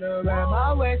 trying to around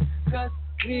my waist, cause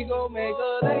we gon' make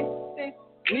a late.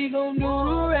 We gon' do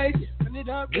the race.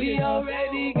 We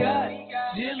already got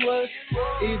just what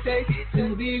it takes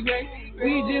to be great.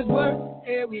 We just work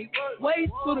and we wait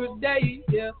for the day,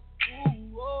 yeah.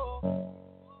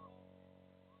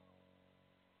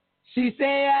 She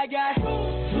say I got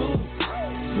juice.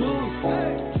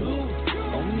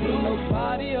 Don't need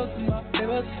nobody else in my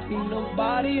favor. Need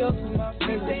nobody else in my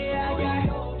favor. Say I got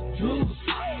juice.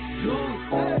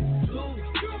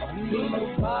 Don't need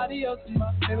nobody else in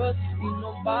my favor. Need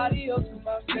nobody else in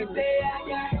my favor. Say I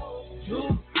got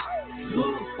juice.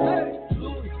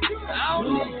 I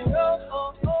don't need no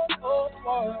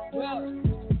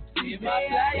See my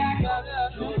flag, I got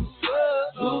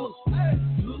juice,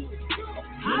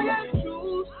 I got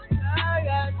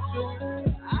juice,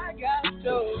 I got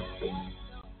juice.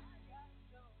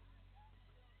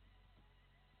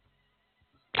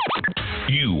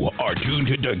 You are tuned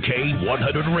to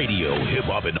K100 Radio, Hip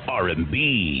Hop and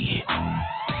R&B.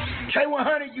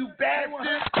 K100, you bastard!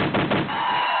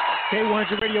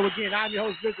 K100 Radio again. I'm your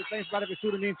host, Victor. Thanks for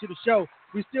tuning in to the show.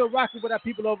 We still rocking with our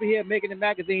people over here, Making It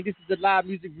Magazine. This is the live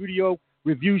music video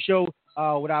review show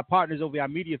with our partners over here, our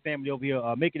media family over here,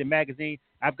 Making It Magazine.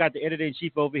 I've got the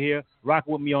editor-in-chief over here,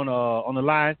 rocking with me on the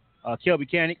line, Kelby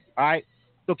Canick. All right.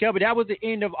 So, Kelby, that was the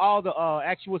end of all the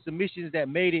actual submissions that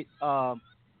made it, through,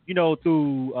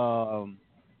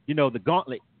 the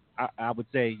gauntlet, I would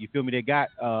say. You feel me? They got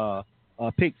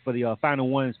picked for the final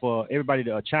ones for everybody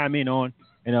to chime in on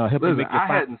and help you make your I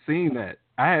hadn't seen that.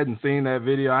 I hadn't seen that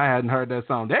video. I hadn't heard that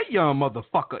song. That young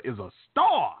motherfucker is a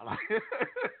star.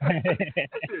 That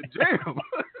shit jam.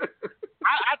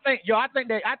 I think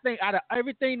out of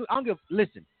everything,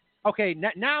 listen. Okay,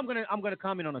 now I'm gonna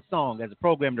comment on a song as a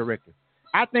program director.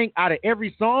 I think out of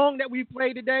every song that we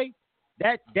played today,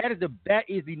 that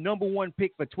is the number one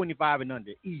pick for 25 and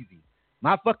under. Easy.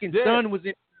 My son was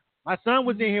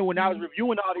in here when I was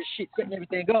reviewing all this shit, setting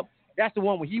everything up. That's the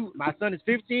one when my son is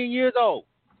 15 years old.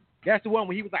 That's the one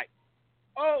when he was like,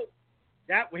 oh,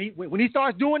 that when he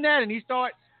starts doing that and he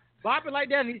starts bopping like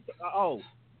that, and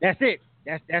that's it.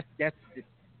 That's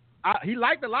he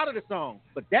liked a lot of the songs,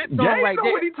 but that song right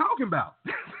there. What he talking about?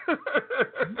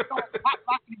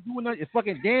 Doing the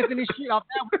fucking dancing and shit off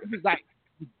that one. It's like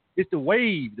it's the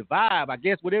wave, the vibe, I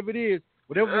guess, whatever it is,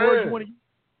 whatever word you want to use.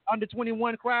 Under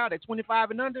 21 crowd at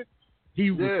 25 and under, he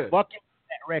was fucking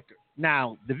that record.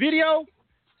 Now the video.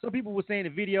 Some people were saying the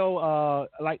video,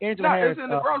 like Angela Harris. It's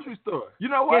in the grocery store. You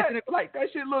know what? Like,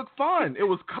 that shit looked fun. It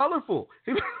was colorful.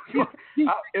 If I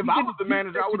was the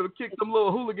manager, I would have kicked them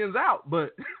little hooligans out.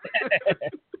 But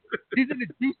he's in the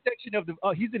juice section of the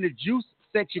juice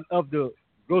section of the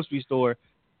grocery store,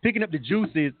 picking up the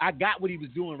juices. I got what he was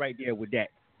doing right there with that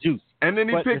juice. And then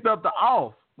he picked up the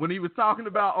off when he was talking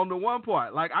about on the one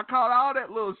part. Like, I caught all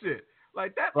that little shit.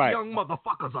 Like, that young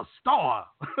motherfucker's a star.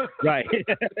 Right.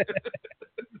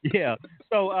 Yeah.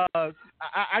 So I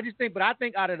just think, but I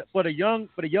think for the young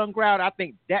crowd, I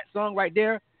think that song right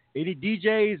there, any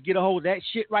DJs get a hold of that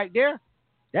shit right there,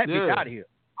 that bitch out of here.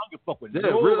 I don't give a fuck with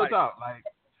nobody. Real talk.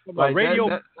 From a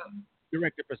radio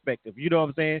director perspective, you know what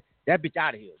I'm saying? That bitch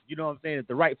out of here. You know what I'm saying? If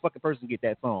the right fucking person get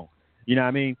that song. You know what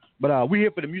I mean? But we're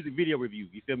here for the music video review.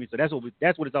 You feel me? So that's what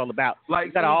it's all about.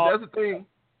 Like, that's the thing.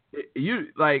 You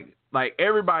like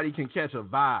everybody can catch a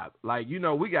vibe. Like,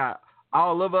 we got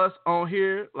all of us on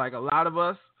here, like a lot of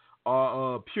us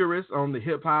are purists on the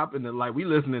hip hop, and like we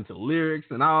listening to lyrics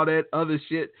and all that other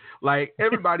shit. Like,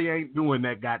 everybody ain't doing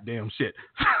that goddamn shit.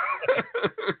 That's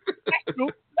true.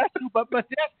 But that's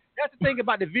the thing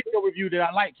about the video review that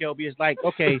I like, Kelby. It's like,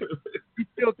 okay, we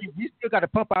still got to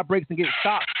pump our brakes and get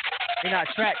stopped in our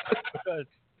tracks, because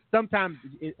sometimes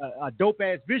a dope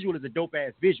ass visual is a dope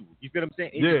ass visual. You feel what I'm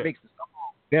saying? It just makes the song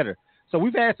better. So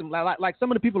we've had some, like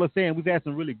some of the people are saying, we've had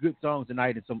some really good songs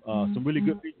tonight and some really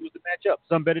good visuals to match up.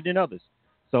 Some better than others.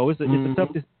 So it's a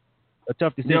tough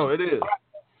decision. No, it is.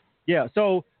 Yeah.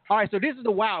 So all right. So this is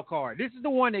the wild card. This is the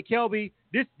one that Kelby.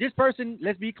 This person.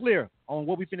 Let's be clear on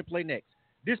what we finna play next.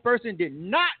 This person did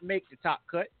not make the top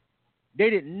cut. They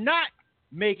did not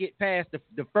make it past the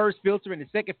first filter and the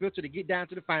second filter to get down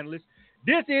to the finalists.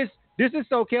 This is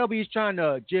so Kelby is trying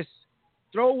to just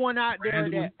throw one out there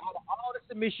that out of all the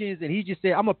submissions, and he just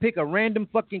said, I'm going to pick a random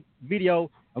fucking video,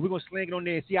 and we're going to sling it on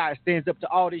there and see how it stands up to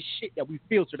all this shit that we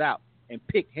filtered out and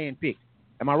hand-picked.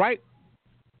 Am I right?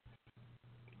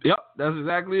 Yep, that's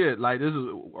exactly it. Like, this is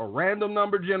a random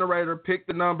number generator, pick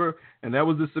the number, and that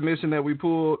was the submission that we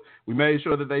pulled. We made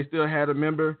sure that they still had a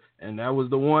member, and that was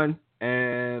the one.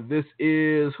 And this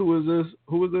is, who is this?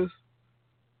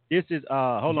 This is,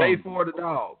 hold on. J4 the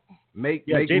dog. Make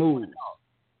moves.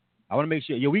 I want to make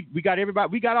sure. Yeah, we got everybody.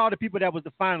 We got all the people that was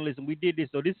the finalists, and we did this.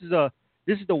 So this is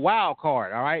the wild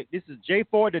card. All right. This is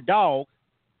J4 the dog.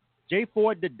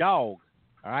 J4 the dog.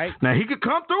 All right. Now he could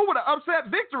come through with an upset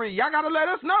victory. Y'all gotta let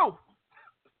us know.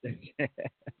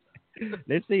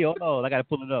 Let's see. Hold on. I gotta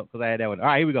pull it up because I had that one. All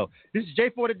right, here we go. This is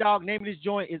J4 the dog. Name of this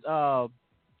joint is let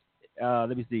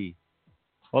me see.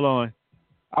 Hold on.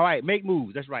 All right, make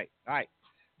moves. That's right. All right.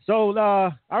 So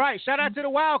all right, shout out to the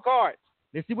wild card.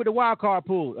 Let's see what the wild card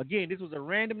pulled. Again, this was a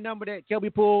random number that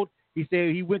Kelby pulled. He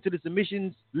said he went to the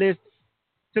submissions list,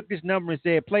 took this number and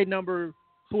said, play number,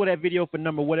 pull that video for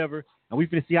number, whatever. And we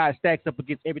finna see how it stacks up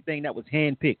against everything that was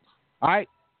handpicked. All right,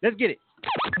 let's get it.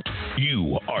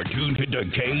 You are tuned to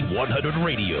K100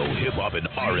 Radio, Hip Hop and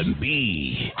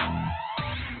R&B.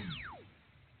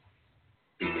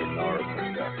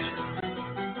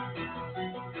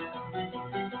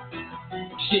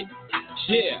 Shit,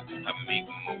 yeah. I make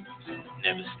moves,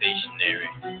 never stationary.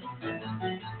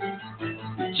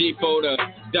 G for the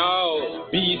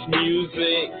dog, beast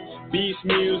music.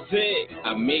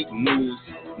 I make moves,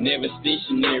 never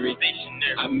stationary.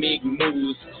 I make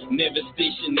moves, never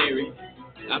stationary.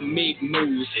 I make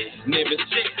moves, never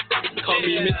stick. Call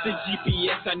me Mr.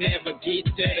 GPS, I never get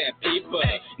to that paper.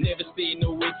 Never stay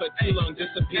no way for too long,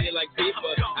 disappear like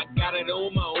vapor. I got it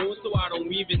on my own, so I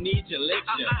don't even need your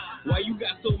lecture. Why you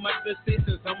got so much to say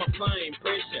since I'm applying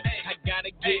pressure? I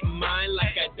gotta get mine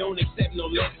like I don't accept no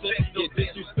lesser. You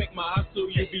disrespect my hustle,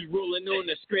 you be rolling on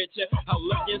the stretcher. I'll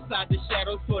look inside the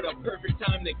shadows for the perfect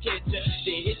time to catch ya.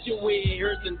 They hit you where it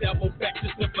hurts and double back to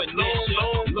some finesse.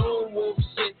 Lone wolf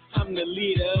shit, I'm the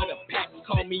leader of the pack.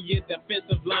 Call me a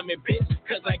defensive lineman, bitch,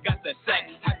 cause I got the sack.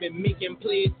 I've been making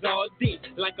plays all day,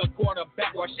 like a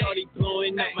quarterback while shawty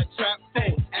blowing at my trap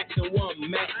phone. Asking one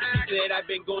Mac, she said I've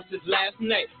been gone since last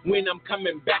night. When I'm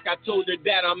coming back, I told her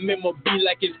that I'm MOB,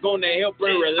 like it's gonna help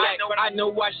her relax. I know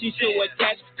why she's so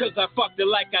attached, cause I fucked her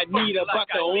like I need her. But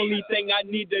the only thing I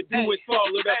need to do is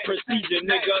follow the procedure,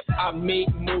 nigga. I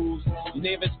make moves,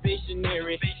 never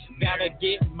stationary. Gotta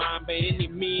get mine by any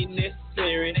means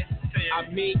necessary. I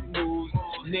make moves,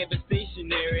 never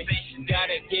stationary.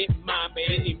 Gotta get mine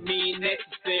by any means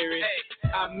necessary.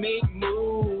 I make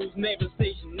moves, never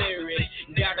stationary.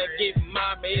 Gotta get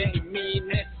mine by any means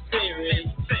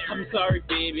necessary. I'm sorry,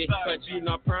 baby, but you're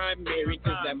not primary.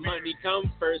 Cause that money comes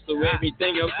first, so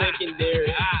everything else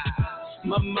secondary.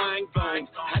 My mind gone,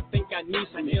 I think I need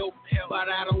some help, but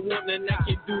I don't want none, I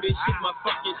can do this shit my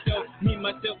fucking self. Me,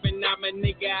 myself, and I'm a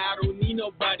nigga, I don't need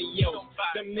nobody else.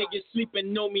 Them niggas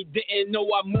sleeping on me, didn't know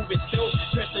I move it still.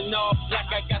 Dressing all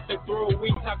black, I got the throwaway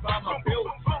top on my belt.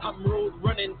 I'm road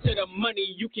running to the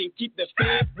money, you can keep the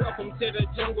fam. Welcome to the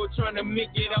jungle, trying to make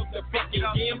it out the fucking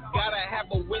game. Gotta have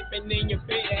a weapon in your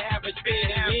bed, have a spade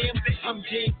in him. I'm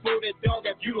Jay for the dog,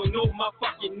 if you don't know my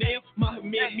fucking name. My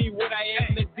made me what I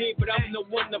am today, but I'm the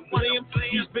one to blame.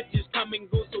 These bitches come and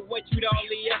go, so what you all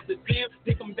they have to damn?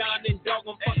 Take them down and dog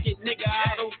them, fuck it, nigga,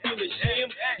 I don't feel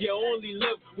ashamed. You only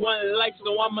live one life,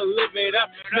 so I'ma live it up.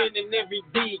 Spending every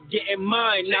day, getting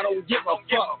mine, I don't give a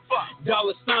fuck.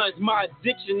 Dollar signs, my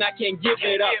addiction, I can't give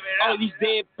it up. All these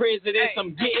dead presidents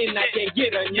I'm getting, I can't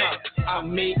get enough. I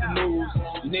make moves,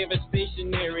 never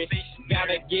stationary.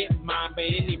 Gotta get mine by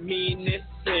any means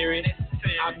necessary.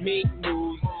 I make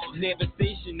moves, never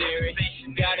stationary.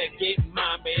 Gotta get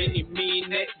mine by any means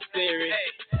necessary.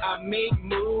 I make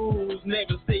moves,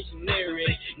 never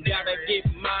stationary. Gotta get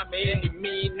mine by any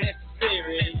means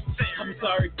necessary. I'm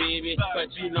sorry, baby, but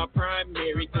you're not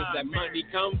primary. Cause that money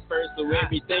comes first, so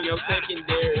everything else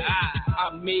secondary.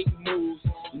 I make moves,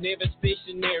 never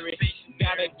stationary.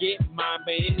 Gotta get mine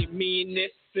by any means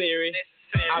necessary.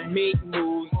 I make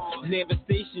moves, never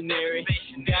stationary.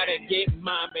 Gotta get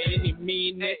mine by any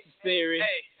means necessary.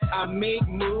 I make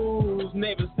moves,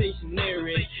 never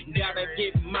stationary. Gotta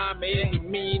get mine by any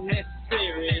means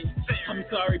necessary. I'm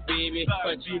sorry, baby,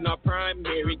 but you're not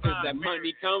primary. Cause that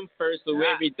money comes first, so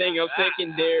everything else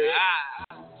secondary.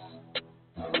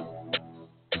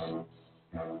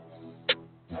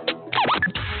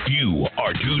 You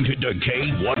are tuned to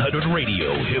K100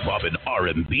 Radio, Hip Hop and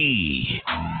R&B.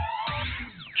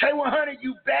 K100,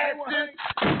 you bastard!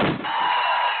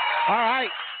 All right.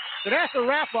 So that's a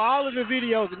wrap for all of the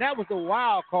videos, and that was the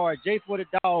wild card. Jay for the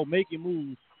dog making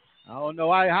moves. I don't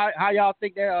know how y'all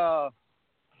think that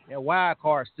wild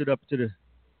card stood up to the.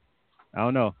 I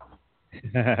don't know.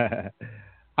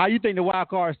 How you think the wild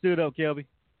card stood up, Kelby?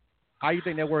 How you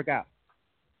think that worked out?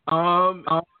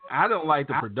 I don't like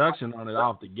the production on it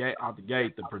off the gate.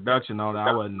 The production on it,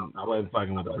 I wasn't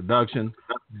fucking with the production.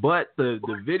 But the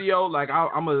video, like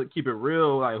I'm gonna keep it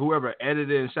real. Like whoever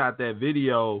edited and shot that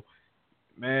video,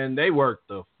 man, they worked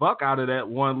the fuck out of that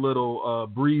one little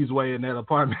breezeway in that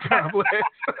apartment complex.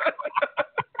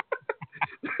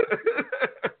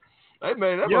 They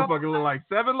made that motherfucker look like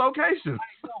 7 locations.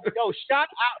 Yo, shout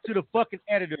out to the fucking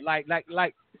editor. Like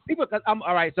people. I'm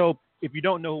all right. So if you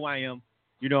don't know who I am,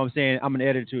 you know what I'm saying, I'm an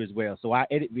editor too as well. So I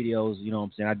edit videos. You know what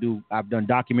I'm saying. I've done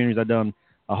documentaries. I've done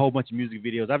a whole bunch of music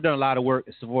videos. I've done a lot of work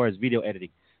as far as video editing.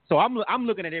 So I'm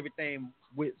looking at everything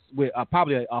with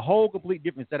probably a whole complete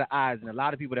different set of eyes than a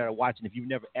lot of people that are watching if you've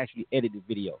never actually edited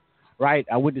video, right?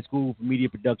 I went to school for media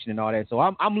production and all that. So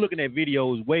I'm looking at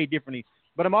videos way differently.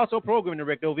 But I'm also a programming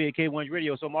director over at K100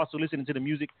 Radio, so I'm also listening to the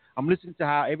music. I'm listening to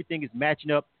how everything is matching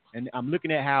up, and I'm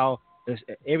looking at how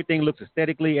everything looks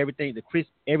aesthetically, everything, the crisp,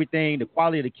 everything, the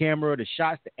quality of the camera, the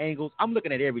shots, the angles. I'm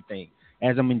looking at everything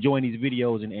as I'm enjoying these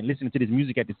videos and listening to this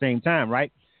music at the same time,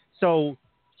 right? So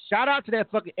shout out to that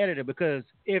fucking editor, because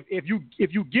if you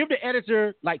give the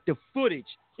editor like the footage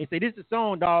and say, this is the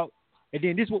song, dog, and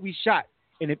then this is what we shot,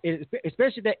 and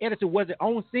especially if that editor wasn't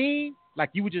on scene, like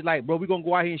you were just like, bro, we're gonna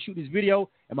go out here and shoot this video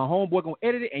and my homeboy gonna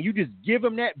edit it, and you just give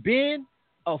him that bin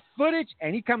of footage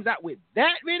and he comes out with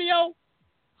that video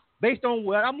based on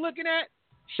what I'm looking at,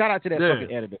 shout out to that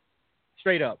fucking editor.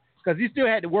 Straight up. Because he still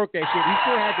had to work that shit. He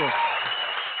still had to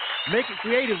make it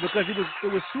creative, because it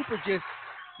was super just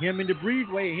him in the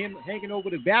breezeway, him hanging over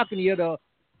the balcony of the,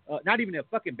 not even a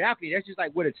fucking balcony, that's just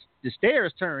like where the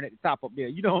stairs turn at the top up there.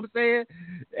 You know what I'm saying?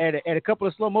 At a couple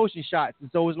of slow motion shots. And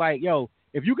so it's like, yo,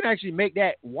 if you can actually make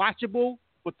that watchable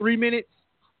for 3 minutes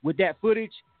with that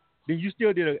footage, then you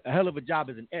still did a hell of a job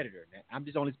as an editor. Man. I'm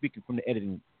just only speaking from the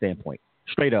editing standpoint.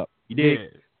 Straight up. You dig?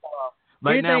 Yeah.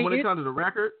 Like now, when it comes to the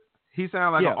record, he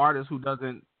sounds like an artist who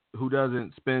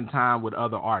doesn't spend time with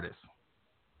other artists.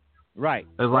 Right.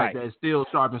 It's like that's still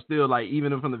sharp and still like,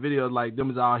 even from the video, like them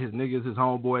is all his niggas, his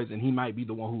homeboys, and he might be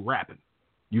the one who rapping.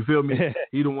 You feel me?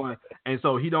 He the one, and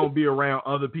so he don't be around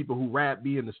other people who rap,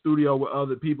 be in the studio with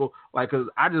other people. Like, cause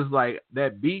I just like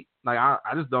that beat. Like I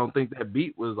just don't think that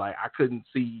beat was like, I couldn't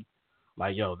see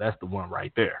like, yo, that's the one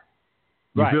right there.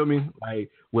 You feel me? Like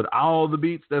with all the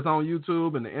beats that's on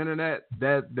YouTube and the internet,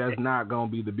 that's not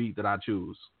gonna be the beat that I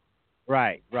choose.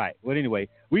 Right. Well, anyway,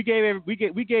 we gave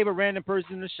a random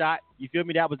person a shot. You feel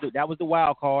me? That was the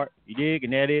wild card. You dig?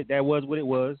 And that was what it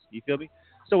was. You feel me?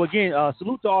 So again,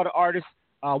 salute to all the artists.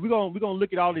 We're gonna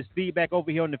look at all this feedback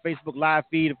over here on the Facebook Live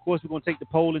feed. Of course, we're gonna take the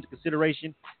poll into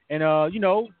consideration, and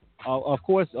of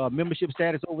course, membership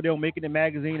status over there on Makin'It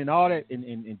magazine and all that,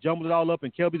 and jumble it all up.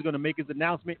 And Kelby's gonna make his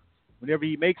announcement whenever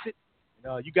he makes it.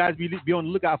 And, you guys be on the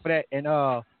lookout for that. And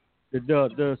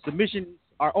the submissions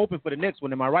are open for the next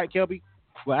one. Am I right, Kelby?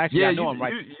 Well, actually, I know I'm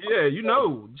right.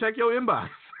 Check your inbox.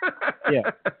 Yeah.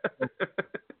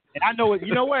 And I know it.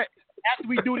 You know what? After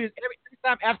we do this, every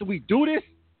time after we do this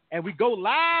and we go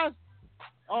live,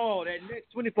 that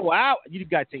next 24 hours, you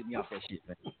gotta take me off that shit,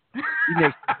 man. You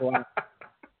next 24 hours.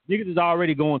 Niggas is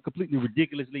already going completely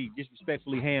ridiculously,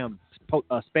 disrespectfully spamming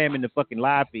the fucking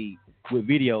live feed with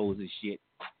videos and shit.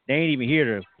 They ain't even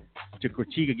here to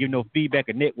critique or give no feedback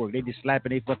or network. They just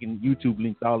slapping their fucking YouTube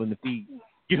links all in the feed.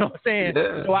 You know what I'm saying?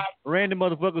 Yeah. So random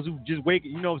motherfuckers who just wake,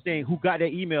 you know what I'm saying, who got that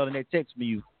email and that text from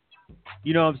you.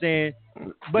 You know what I'm saying?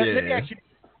 But let me ask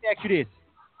you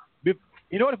this.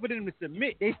 In order for them to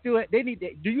submit, they need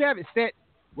that. Do you have it set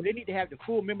where they need to have the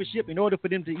full membership in order for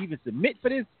them to even submit for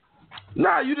this?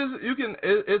 Nah, you can.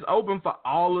 It's open for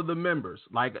all of the members.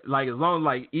 Like as long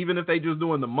as even if they just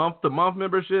doing the month-to-month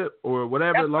membership or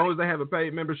whatever, as long as they have a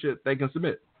paid membership, they can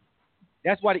submit.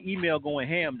 That's why the email going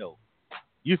ham though.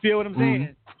 You feel what I'm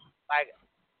saying? Like,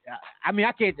 I mean,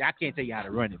 I can't tell you how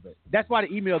to run it, but that's why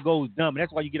the email goes dumb. And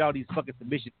that's why you get all these fucking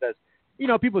submissions, because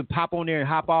people pop on there and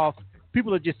hop off.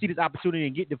 People will just see this opportunity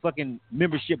and get the fucking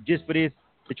membership just for this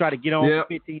to try to get on for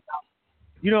 $15,000.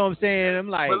 You know what I'm saying? I'm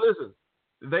like, but listen.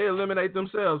 They eliminate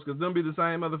themselves, because them be the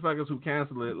same motherfuckers who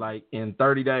cancel it like in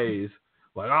 30 days.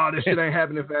 Like, this shit ain't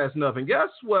happening fast enough. And guess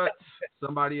what?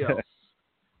 Somebody else.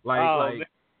 Y'all,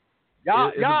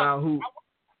 it's about who.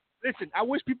 Listen, I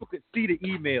wish people could see the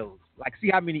emails. Like, see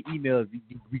how many emails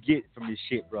we get from this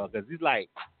shit, bro. Because it's like,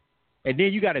 and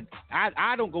then you got to,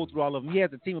 I don't go through all of them. He has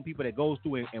a team of people that goes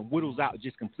through and whittles out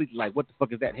just completely like, what the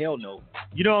fuck is that? Hell no.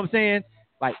 You know what I'm saying?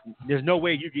 Like, there's no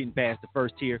way you're getting past the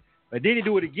first tier. But then they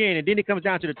do it again, and then it comes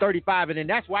down to the 35, and then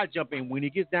that's why I jump in. When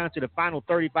it gets down to the final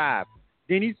 35,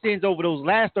 then he sends over those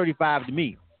last 35 to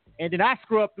me. And then I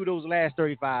scrub through those last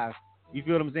 35. You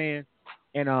feel what I'm saying?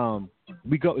 And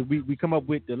we come up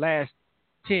with the last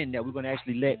 10 that we're going to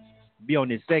actually let be on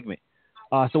this segment.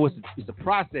 So it's a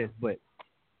process, but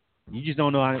you just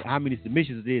don't know how many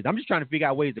submissions it is. I'm just trying to figure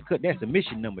out ways to cut that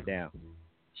submission number down.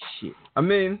 Shit. I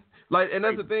mean, and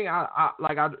that's the thing. I'm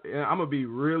gonna be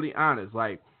really honest.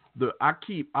 I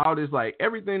keep all this,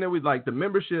 everything that we the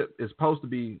membership is supposed to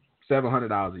be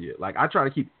 $700 a year. I try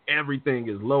to keep everything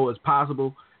as low as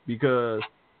possible, because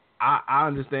I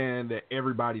understand that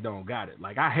everybody don't got it.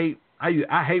 I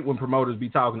hate when promoters be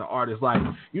talking to artists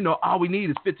all we need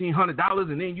is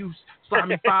 $1,500 and then you slide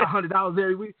me $500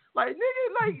 every week. Nigga,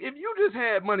 if you just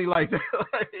had money like that,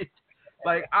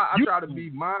 I try to be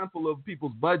mindful of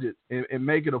people's budgets and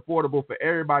make it affordable for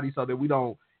everybody, so that we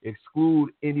don't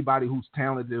exclude anybody who's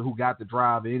talented, who got the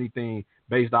drive, or anything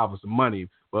based off of some money.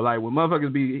 But like when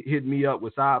motherfuckers be hitting me up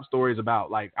with sob stories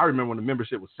about like I remember when the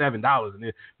membership was $7 and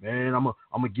then man I'm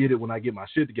gonna get it when I get my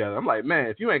shit together. I'm like man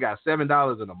if you ain't got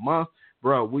 $7 in a month,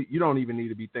 bro, you don't even need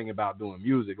to be thinking about doing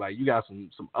music. Like you got some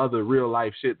other real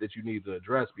life shit that you need to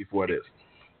address before this.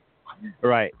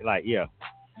 Right, like yeah.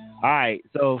 All right,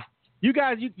 so you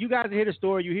guys hear the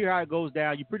story. You hear how it goes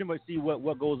down. You pretty much see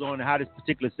what goes on and how this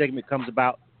particular segment comes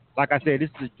about. Like I said, this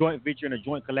is a joint venture and a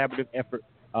joint collaborative effort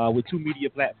with two media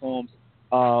platforms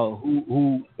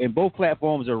who in both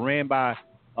platforms are ran by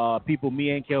people,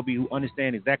 me and Kelby, who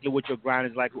understand exactly what your grind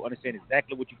is like, who understand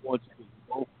exactly what you're going to do.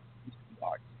 Both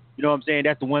artists. You know what I'm saying?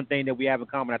 That's the one thing that we have in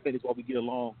common. I think that's why we get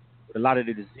along with a lot of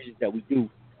the decisions that we do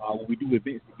when we do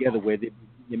events together, whether it be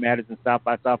Media Matters in South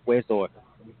by Southwest or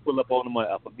we pull up on them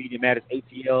for Media Matters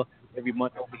ATL every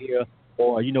month over here,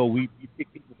 or, you know, we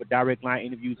pick people for direct line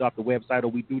interviews off the website, or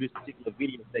we do this particular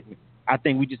video segment. I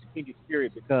think we just kindred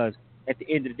spirit because at the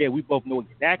end of the day, we both know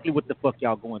exactly what the fuck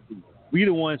y'all going through. We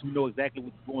the ones who know exactly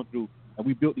what you're going through, and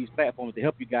we built these platforms to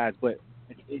help you guys. But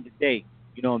at the end of the day,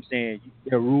 you know what I'm saying?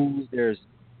 There are rules. There's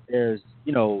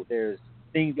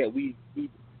things that we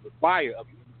require of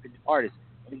you independent artists.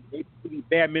 And they put me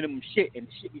bare minimum shit, and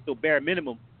the shit be so bare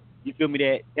minimum. You feel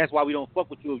me? That's why we don't fuck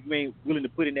with you if you ain't willing to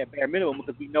put in that bare minimum,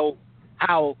 because we know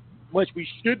how much we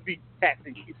should be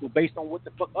taxing people based on what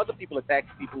the fuck other people are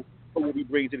taxing people for what we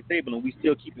bring to the table, and we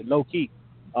still keep it low key,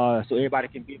 so everybody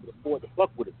can be able to afford to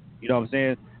fuck with us. You know what I'm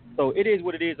saying? So it is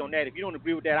what it is on that. If you don't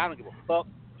agree with that, I don't give a fuck.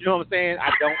 You know what I'm saying? I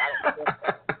don't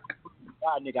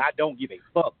God, nigga, I don't give a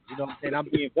fuck. You know what I'm saying? I'm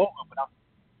being vulgar, but I'm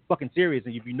fucking serious,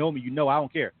 and if you know me, you know I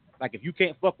don't care. Like if you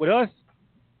can't fuck with us,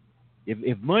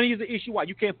 if money is an issue, why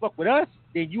you can't fuck with us,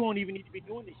 then you don't even need to be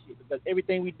doing this shit, because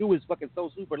everything we do is fucking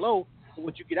so super low. So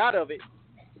what you get out of it,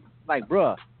 like,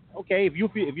 bruh, okay, if you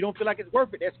don't feel like it's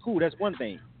worth it, that's cool. That's one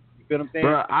thing. You feel what I'm saying?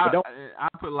 Bruh, I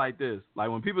put it like this: like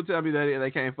when people tell me that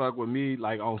they can't fuck with me,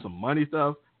 like on some money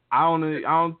stuff, I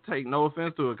don't take no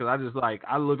offense to it, because I just like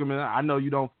I look at them and I know you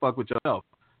don't fuck with yourself,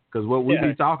 because what we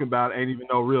be talking about ain't even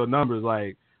no real numbers.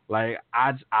 Like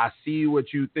I see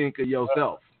what you think of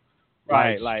yourself.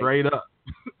 Right, like straight up.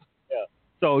 Yeah.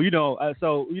 So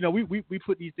we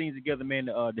put these things together, man,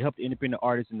 to help the independent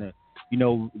artists, and I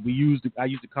use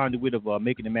the conduit of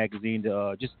Makin'It magazine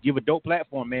to just give a dope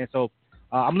platform, man. So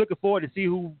I'm looking forward to see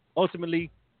who ultimately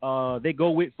they go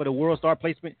with for the World Star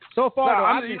placement. So far,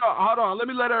 hold on, let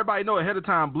me let everybody know ahead of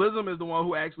time. Blizzum is the one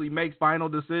who actually makes final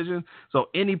decisions. So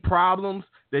any problems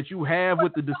that you have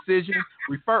with the decision,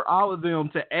 refer all of them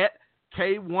to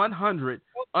 @K100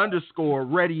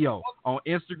 _radio on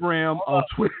Instagram, on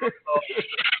Twitter.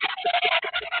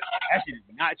 That shit is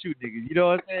not you, nigga. You know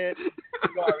what I'm saying?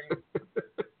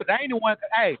 Cause I ain't the one.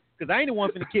 Hey, because I ain't the one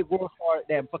finna kick World Star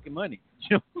that fucking money.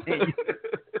 You know what I'm saying?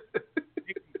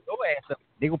 Go ass up.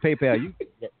 They gonna PayPal you.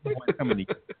 Coming to you.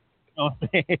 You know what I'm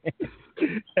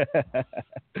saying?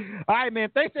 All right, man.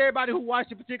 Thanks to everybody who watched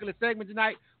the particular segment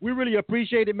tonight. We really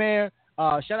appreciate it, man.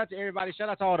 Shout out to everybody. Shout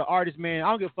out to all the artists, man. I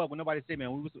don't give a fuck what nobody say,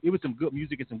 man. It was some good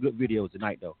music and some good videos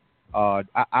tonight, though. I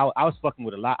was fucking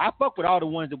with a lot. I fuck with all the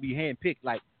ones that we handpicked,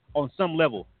 like on some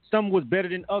level. Some was better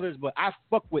than others, but I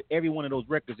fuck with every one of those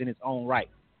records in its own right.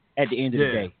 At the end of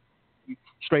the day,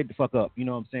 straight the fuck up. You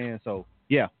know what I'm saying? So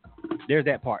yeah, there's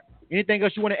that part. Anything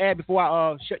else you want to add before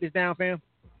I shut this down, fam?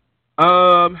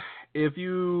 If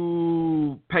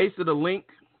you pasted a link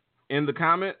in the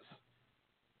comments,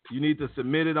 you need to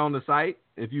submit it on the site.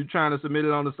 If you're trying to submit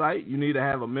it on the site, you need to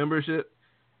have a membership.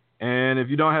 And if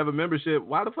you don't have a membership,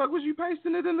 why the fuck was you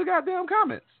pasting it in the goddamn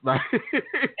comments? Like,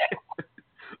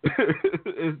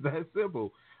 it's that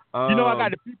simple. I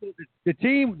got the people, the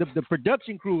team, the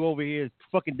production crew over here is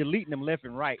fucking deleting them left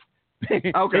and right.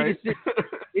 Okay.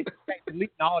 They just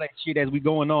deleting all that shit as we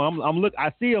going on.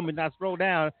 I see them and I scroll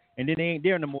down and then they ain't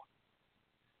there no more.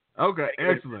 Okay,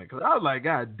 excellent. Because I was like,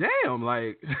 God damn,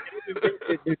 like.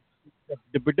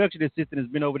 The production assistant has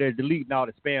been over there deleting all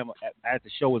the spam as the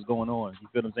show is going on. You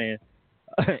feel what I'm saying?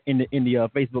 in the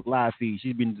Facebook live feed,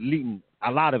 she's been deleting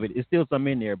a lot of it. It's still some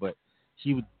in there, but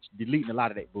she was deleting a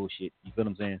lot of that bullshit. You feel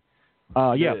what I'm saying?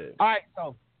 Yeah. All right.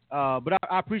 So, but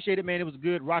I appreciate it, man. It was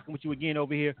good rocking with you again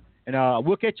over here, and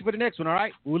we'll catch you for the next one. All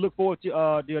right. We'll look forward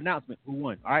to the announcement who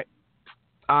won. All right.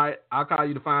 All right. I'll call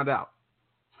you to find out.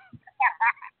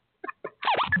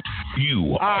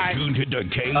 You are tuned to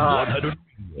K100.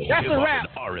 That's a wrap.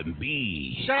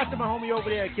 R&B. Shout out to my homie over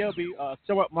there, Kelby.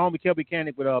 My homie Kelby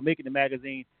Canick with Makin'It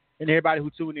magazine, and everybody who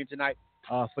tuned in tonight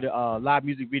for the live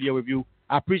music video review.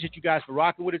 I appreciate you guys for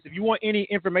rocking with us. If you want any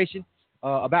information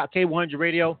about K100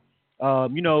 Radio,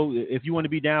 if you want to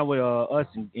be down with us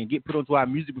and get put onto our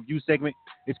music review segment,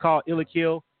 it's called Ill or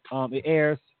Kill. It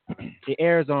airs It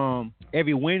airs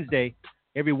every Wednesday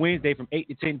from 8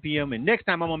 to 10 p.m. And next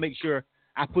time I'm going to make sure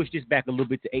I push this back a little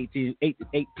bit to 8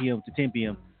 p.m. to 10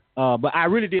 p.m. But I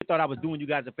really thought I was doing you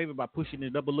guys a favor by pushing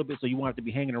it up a little bit so you won't have to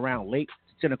be hanging around late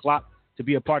to 10 o'clock to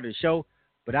be a part of the show.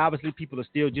 But obviously people are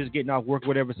still just getting off work or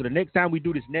whatever. So the next time we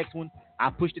do this next one,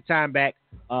 I'll push the time back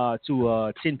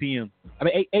to 10 p.m.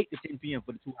 8 to 10 p.m.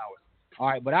 for the 2 hours. All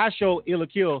right, but our show, Ill or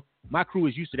Kill, my crew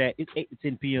is used to that. It's 8 to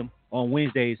 10 p.m. on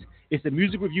Wednesdays. It's a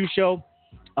music review show.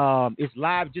 It's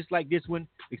live just like this one,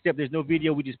 except there's no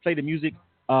video. We just play the music.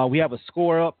 We have a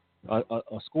score up,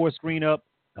 a score screen up,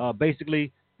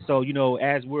 basically. So, you know,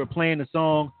 as we're playing the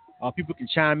song, people can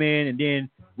chime in, and then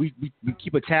we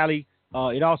keep a tally.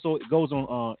 It also goes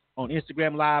on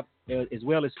Instagram Live as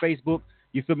well as Facebook.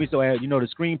 You feel me? So, you know, the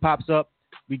screen pops up.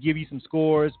 We give you some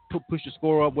scores, push the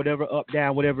score up, whatever, up,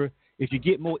 down, whatever. If you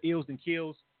get more ills than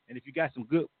kills, and if you got some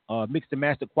good mixed and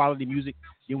master quality music,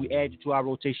 then we add you to our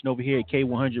rotation over here at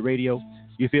K100 Radio.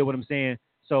 You feel what I'm saying?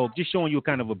 So just showing you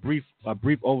kind of a brief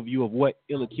overview of what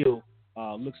Ill or Kill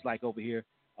looks like over here.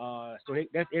 So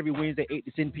that's every Wednesday, 8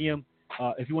 to 10 p.m.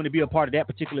 If you want to be a part of that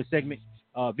particular segment,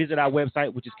 visit our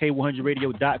website, which is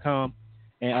K100radio.com,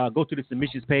 and go to the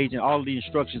submissions page, and all of the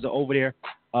instructions are over there.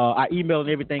 Our email and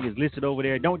everything is listed over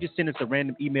there. Don't just send us a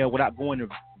random email without going to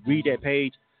read that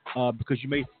page, because you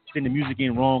may send the music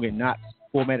in wrong and not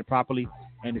formatted properly.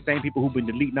 And the same people who've been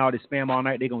deleting all this spam all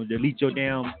night, they're going to delete your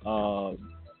damn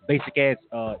basic ass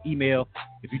email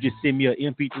if you just send me an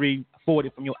MP3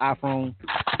 forwarded from your iPhone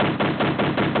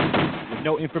with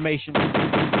no information.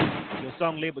 Your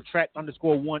song label track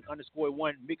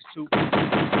 _1_1 mix 2.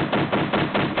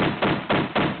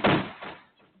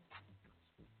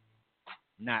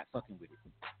 Not fucking with it.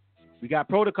 We got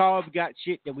protocols, we got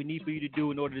shit that we need for you to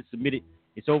do in order to submit it.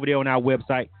 It's over there on our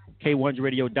website,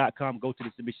 K100radio.com. Go to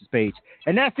the submissions page.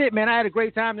 And that's it, man. I had a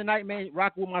great time tonight, man.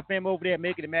 Rocking with my family over there at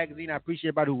Makin'It Magazine. I appreciate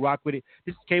everybody who rocked with it.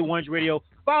 This is K100 Radio.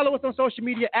 Follow us on social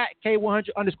media at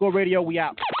K100_radio. We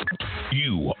out.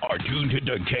 You are tuned to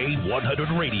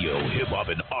K100 Radio, Hip Hop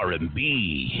and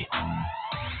R&B.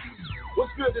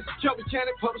 What's good? This is Kelby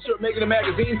Cannon, publisher of Makin'It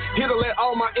Magazine, here to let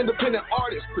all my independent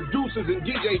artists, producers, and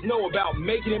DJs know about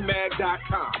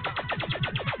Makin'ItMag.com.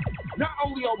 Not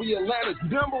only are we Atlanta's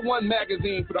 #1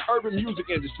 magazine for the urban music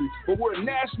industry, but we're a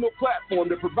national platform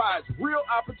that provides real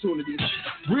opportunities,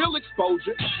 real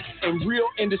exposure, and real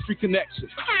industry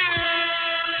connections.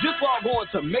 Just log on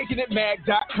to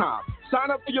Makin'ItMag.com.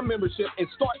 Sign up for your membership and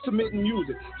start submitting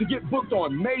music to get booked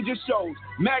on major shows,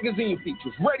 magazine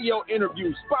features, radio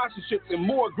interviews, sponsorships, and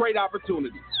more great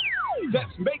opportunities.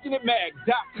 That's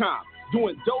Makin'ItMag.com.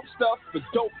 Doing dope stuff for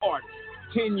dope artists.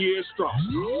 10 years strong.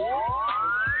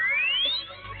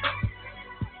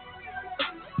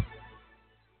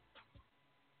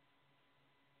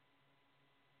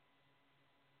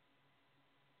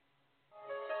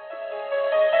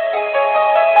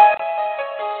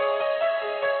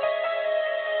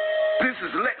 This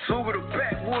is Lex Hoover, the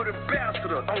Backwood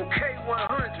Ambassador, on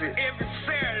K100 every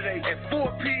Saturday at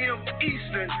 4 p.m.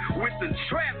 Eastern with the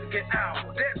Trafficking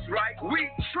Hour. That's right, we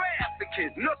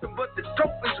trafficking. Nothing but the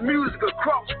dopest music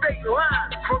across state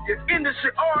lines. From your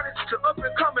industry artists to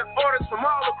up-and-coming artists from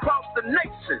all across the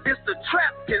nation. It's the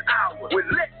Trafficking Hour with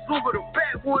Lex Hoover, the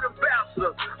Backwood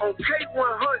Ambassador, on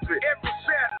K100 every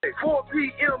Saturday, 4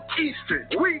 p.m. Eastern.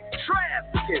 We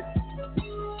trafficking.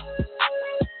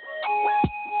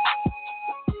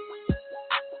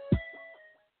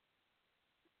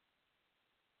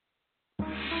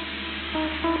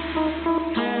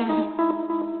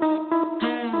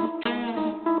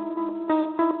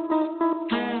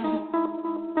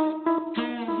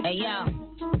 Hey yo,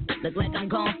 look like I'm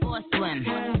going for a swim.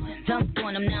 Dunked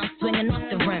on him, now I'm swinging off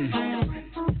the rim.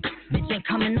 Bitch ain't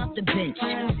coming off the bench,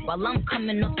 while I'm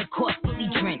coming off the court fully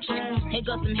drenched. Here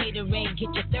goes some haterade,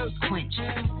 get your thirst quenched.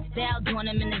 Style doing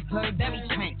him in this Burberry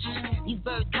trench. These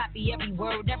birds copy every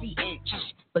word, every inch.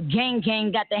 But gang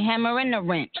got the hammer and the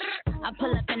wrench. I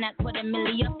pull up in that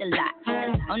 $250,000 off the lot.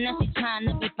 Oh, now she trying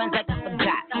to be friends like I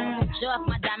forgot. Show off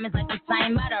my diamonds like I'm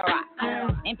signed by the rock.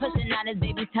 Ain't pushing out his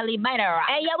baby till he bite her rock.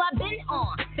 Hey, yo, I been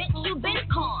on. Bitch, you been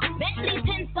con. Bentley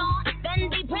tints on.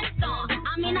 Fendi prints on.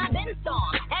 I mean, I been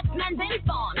on. X-Men been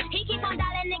on. He keep on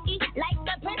dialing Nikki like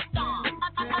the Prince on.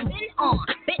 I been on.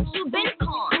 Bitch, you been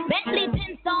con. Bentley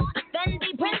tints on.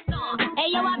 Fendi prints on.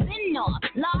 Hey, yo, I been on.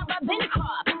 Laura been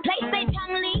crop. Play say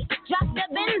Chung Lee. Drop the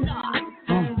Benz off.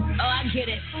 Oh, I get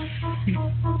it.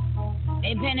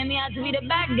 They painted me out to be the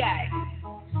bad guy.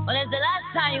 Well, it's the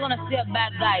last time you're gonna see a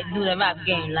bad guy do the rap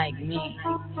game like me.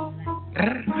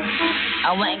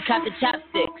 I went and caught the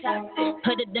chopsticks.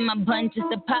 Put it in my bun just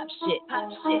to pop shit.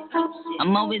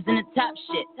 I'm always in the top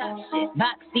shit.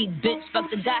 Box seat, bitch, fuck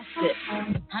the gossip.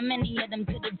 How many of them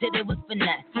could've did it with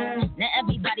finesse? Now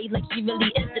everybody like she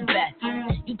really is the best.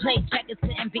 You played checkers,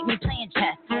 couldn't beat me playing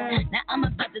chess. Now I'm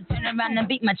about to turn around and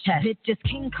beat my chest. Bitch is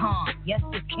King Kong, yes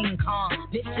it's King Kong.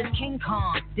 Bitch is King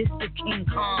Kong, this is King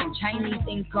Kong. Chinese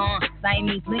ink on,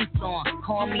 Siamese links on.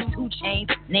 Call me 2 Chainz,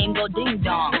 name go ding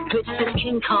dong. Bitch is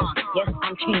King Kong, yes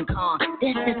I'm King Kong.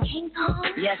 This is King Kong,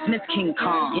 yes Miss King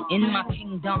Kong. In my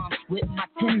kingdom with my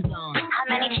Timbs on. How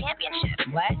many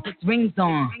championships? What? 6 rings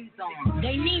on.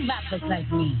 They need rappers like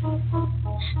me.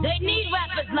 They need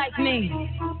rappers like me.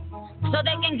 So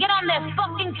they can get on their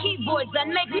fucking keyboards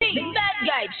and make me the bad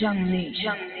guy. Chung-Li.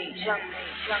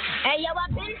 Hey yo, I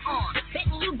been on.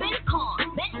 Bitch, you been con.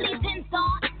 Bentley tints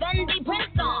on. Fendi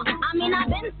prints on. I mean, I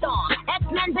been on.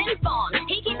 X-Men been on.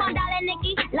 He keep on dialing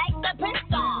Nicki like the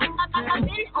Prince on. I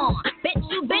been on. Bitch,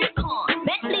 you been con.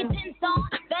 Bentley tints on.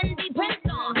 Fendi prints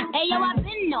on. Hey yo, I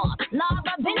been off.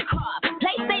 Lava been crop.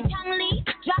 Play say Chung-Li.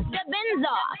 Drop the bins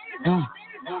off.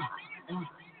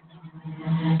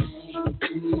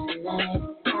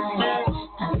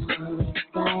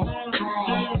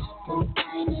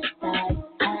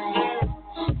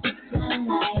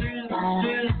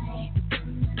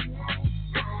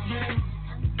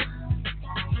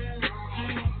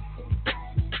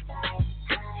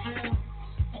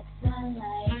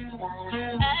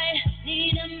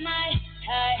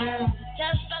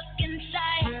 Just fucking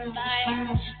sci-fi.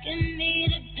 Give me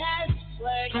the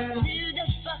password to the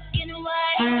fucking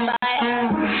Wi-Fi.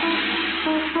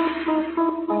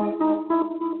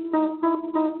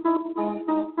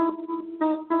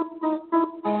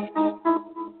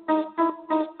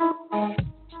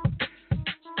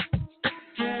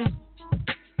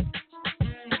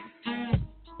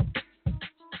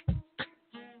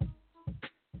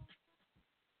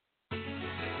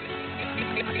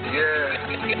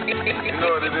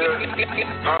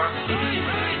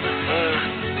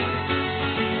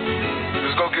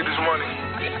 Let's go get this money.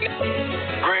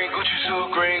 Green Gucci suit,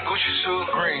 green Gucci suit,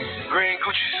 green. Green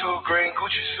Gucci suit, green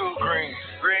Gucci suit, green.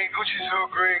 Green Gucci suit,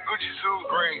 green Gucci suit,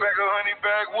 green. Bag of honey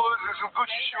backwoods and some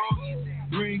Gucci shoes.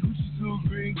 Green Gucci suit,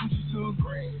 green Gucci suit,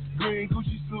 green. Green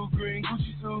Gucci suit, green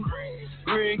Gucci suit, green.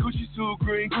 Green Gucci suit,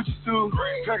 green Gucci suit.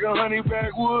 Bag of honey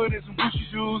backwood and some Gucci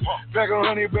shoes. Bag of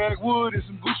honey backwood and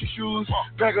some Gucci shoes.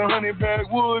 Bag of honey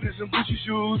backwood and some Gucci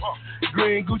shoes.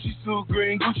 Green Gucci suit,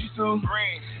 green Gucci suit.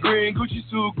 Green Gucci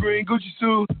suit, green Gucci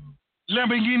suit.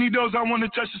 Lamborghini doors, I wanna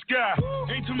touch the sky.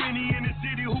 Ain't too many in the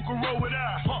city who can roll with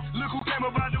I. Look who came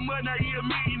up out the mud, now he a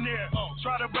millionaire.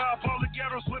 Try to buy up all the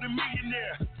ghettos with a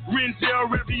millionaire. Renzel,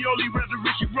 Ravioli,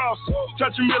 Ricky Ross.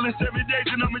 Touch a million 7 days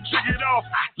and I'ma trick it off.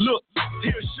 Look,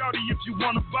 here's shawty if you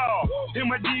wanna ball.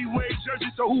 In my D-Wade jersey,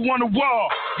 so who wanna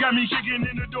wall? Got me kicking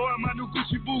in the door in my new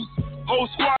Gucci boots. Whole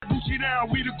squad Gucci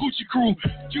down, we the Gucci crew.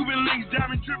 Cuban links,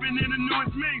 diamond dripping in the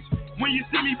newest mix. When you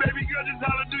see me, baby girl, just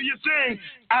holler, do your thing.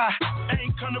 I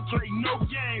ain't gonna play no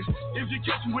games. If you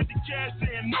catch me with the cash,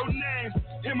 saying no names.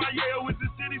 In my Yale is a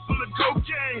city full of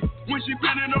cocaine. When she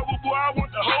bending over, boy, I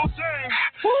want the whole thing.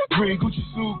 Green Gucci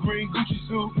suit, green Gucci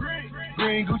suit.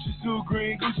 Green Gucci suit,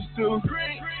 green Gucci suit.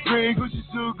 Green Gucci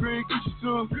suit, green Gucci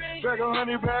suit. Bag of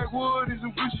honey backwood and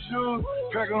some Gucci shoes.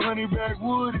 Bag of honey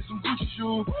backwood and some Gucci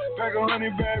shoes. Bag of honey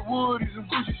backwood and some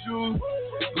Gucci shoes.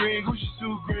 Green Gucci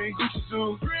suit, green Gucci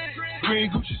suit.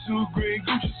 Green Gucci suit, green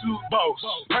Gucci suit, boss.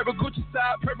 Purple Gucci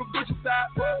side, purple Gucci side.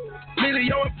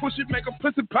 Lilio and push it, make a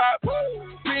pussy pop.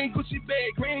 Green Gucci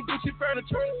bag, green Gucci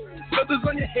furniture. Feathers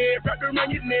on your head, wrapped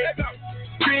around your neck.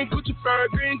 Green Gucci fur,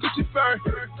 green Gucci fur.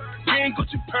 Green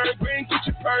Gucci purse, green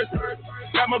Gucci purse.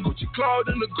 Got my Gucci clothes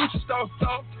in the Gucci store.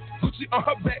 Gucci on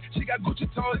her back, she got Gucci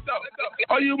toes up.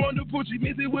 All you want to Gucci,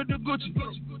 miss it with the Gucci.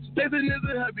 Listen,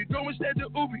 is a happy, going straight to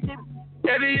Ubi.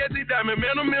 Eddie Diamond,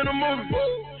 man, I'm in a movie.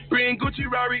 Green Gucci,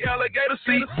 Rari, alligator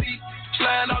seat.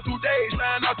 Sliding out 2 days,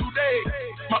 sliding out 2 days.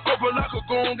 My upper locker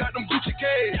goon got them Gucci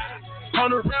K's.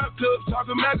 100 round clips,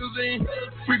 talking magazine.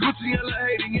 Free Gucci and La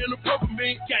Haiti in the purple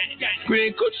bean.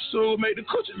 Green Gucci suit, make the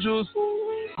Gucci juice.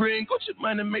 Green Gucci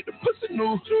money, make the pussy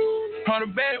new.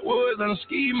 100 backwoods and a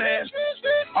ski mask.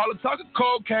 All the talking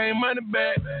cocaine, money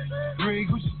back. Green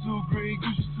Gucci suit, green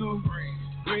Gucci suit.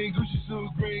 Green Gucci suit,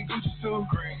 green Gucci suit.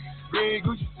 Green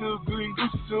Gucci suit, green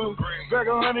Gucci suit. Bag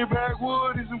of honey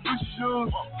backwood and some Gucci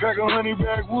shoes. Bag of honey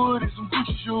backwood and some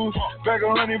Gucci shoes. Bag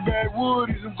of honey backwood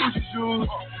and some Gucci shoes.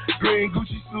 Green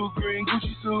Gucci suit, green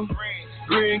Gucci suit.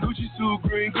 Green Gucci suit,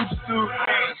 green Gucci suit.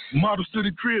 Models to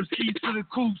the cribs, keys to the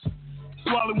coops.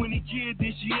 Swallow when he kid,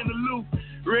 then she in the loop.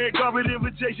 Red carpet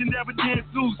invitation, never dance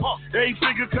suits.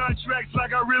 8-figure contracts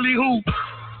like I really hoop.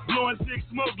 Blowing sick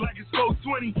smoke like it's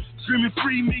 420. Screaming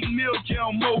free meat meal,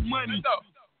 count more money.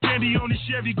 Candy on the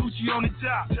Chevy, Gucci on the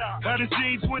top. I done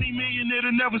seen 20 million,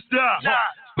 it'll never stop.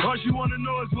 All you wanna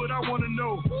know is what I wanna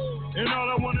know. And all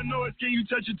I wanna know is can you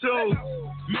touch your toes?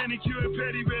 Manicure and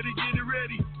petty, ready, get it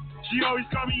ready. She always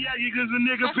call me Yagi cause a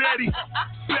nigga petty.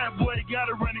 Fat boy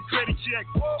gotta run a credit check.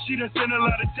 She done sent a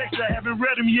lot of texts, I haven't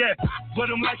read them yet. But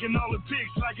I'm liking all the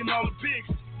pics,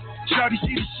 Shawty,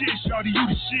 she the shit, Shawty, you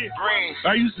the shit.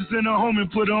 I used to send her home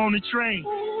and put her on the train.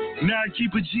 Now I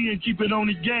keep a G and keep it on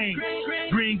the game.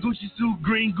 Green Gucci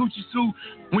suit.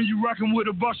 When you rockin' with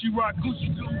a boss, you rock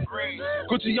Gucci too.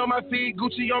 Gucci on my feet,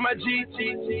 Gucci on my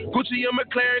GT. Gucci on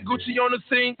McLaren, Gucci on the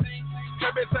scene.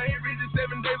 Cafe St. Regis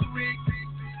 7 days a week.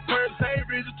 Turn St.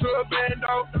 Regis to a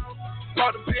bando.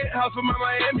 Bought a penthouse for my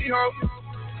Miami home.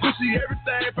 Gucci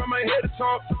everything from my head to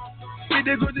toe. Be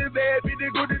the Gucci bag, be the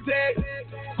Gucci tag.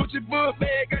 Gucci book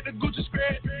bag, got the Gucci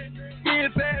scratch. Me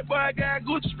and Fat Boy got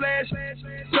Gucci splash.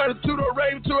 Turn it to the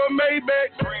Raven to a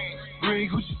Maybach. Green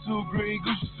Gucci suit, green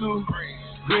Gucci suit.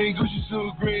 Green Gucci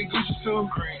suit, green Gucci suit.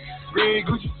 Green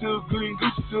Gucci suit, green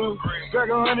Gucci suit. Back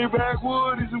on honey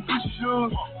backwood and some Gucci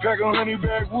shoes. Back on honey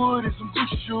backwood and some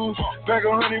Gucci shoes. Back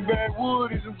on honey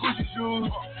backwood and some Gucci shoes.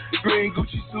 Green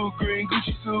Gucci suit, green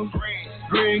Gucci suit.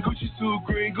 Green Gucci suit,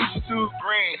 green Gucci suit.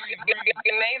 Green.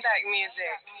 Maybach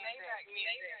music.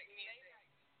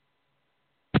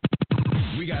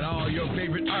 We got all your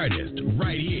favorite artists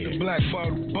right here. The Black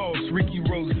Bottle Boss, Ricky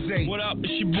Rose. What up?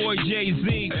 It's your boy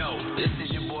Jay-Z. Yo, this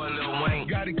is your boy Lil Wayne.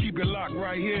 Gotta keep it locked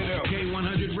right here, though.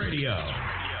 K100 Radio.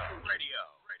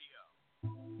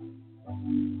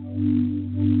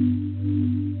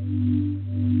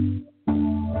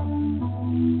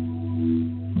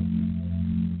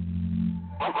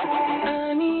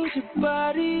 I need your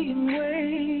body in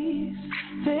ways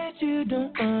that you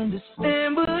don't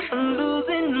understand, but I'm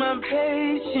losing my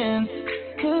patience,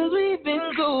 'cause we've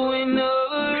been going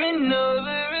over and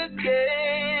over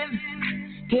again.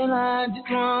 Girl, I just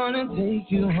wanna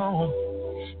take you home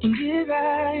and get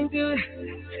right to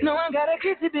it. No, I gotta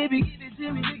kiss it, baby, give it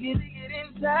to me, dig it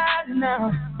inside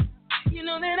now. You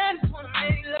know that I just wanna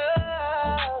make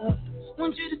love,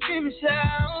 want you to scream and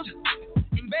shout,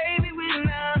 and baby, we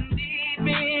now need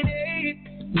me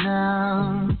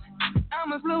now.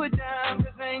 I'ma slow it down,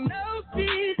 'cause ain't no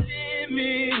speed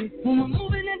limit. When we're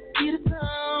moving at the speed of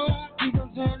sound, we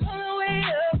gon' turn all the way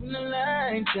up and the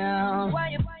lights down. Why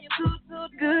you so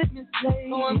good, Miss Play?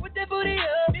 Oh, I'm with that booty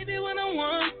up, baby, when I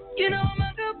want. You know I'm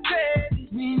a good baby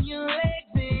when your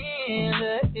legs in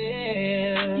the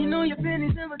air. You know your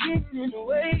pennies never getting in the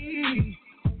way.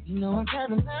 You know I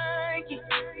kinda like it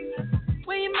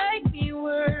when you make me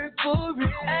work for it.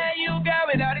 Hey, you got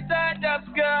me all the tied up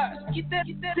scars. Get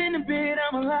that in the bed,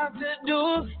 I'm allowed to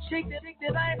do. Shake that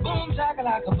like boom,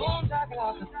 chakalaka, boom,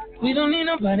 chakalaka. We don't need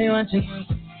nobody watching.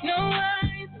 No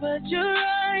eyes but your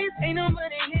eyes. Ain't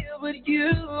nobody here but you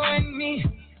and me.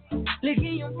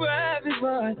 Licking your private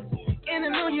parts. And I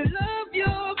know you love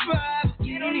your privacy.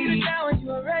 You don't need it now when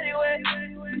you're already wet.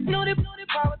 Know the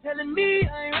power telling me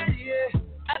I ain't ready yet.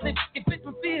 I think it fits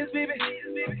my fears, baby.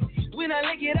 When I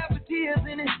lick it out with tears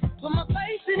in it, put my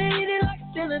face in it, eat it like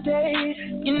it's in a day.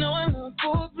 You know I love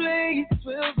foreplay,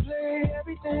 12 play,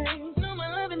 everything. No, my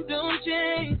loving don't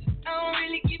change. I don't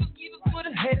really give a what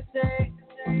a hater say.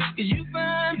 'Cause you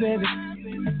fine, baby,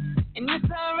 and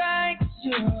it's alright 'cause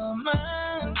you're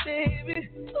mine, baby.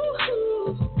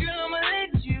 Ooh, girl, I'ma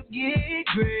let you get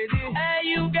crazy. Hey,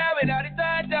 you got me all the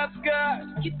tied up scars.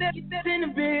 Get that in the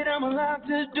bed, I'm allowed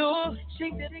to do.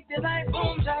 Shake that like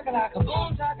boom, chakalaka,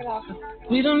 boom, chakalaka.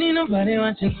 We don't need nobody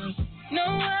watching. No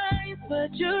eyes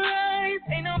but your eyes.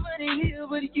 Ain't nobody here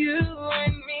but you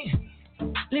and me.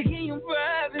 Licking your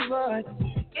private parts.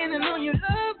 And I know you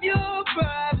love your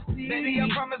privacy. Baby, I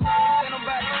promise I won't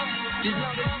nobody. Just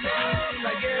know that you let me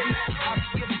like every night. I'll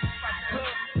give you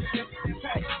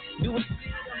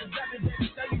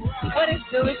What is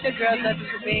do? It's your girl, Nothing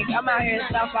Too Big. I'm out here in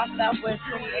South by Southwest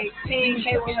 2018.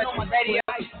 K100 Radio.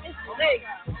 It's sick.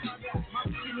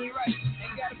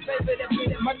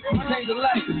 My girl changed a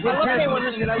life.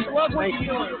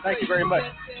 Thank you very much.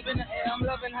 I'm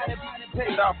loving how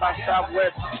they South by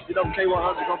Southwest, you know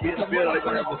K100 gonna be in the building. They're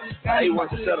gonna have a A1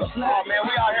 to set up. Oh man,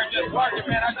 we out here just working,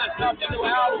 man. I just dropped a new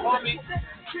album on me.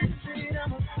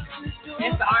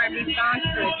 It's the R&B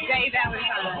songstress, Jay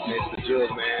Valentine. It's the Jug,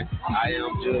 man. I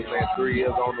am Jug, man. 3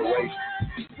 years on the way.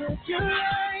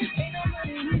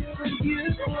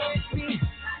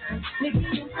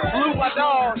 Salute my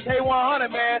dog,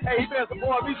 K100, man. Hey, he been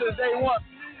supporting me since day one.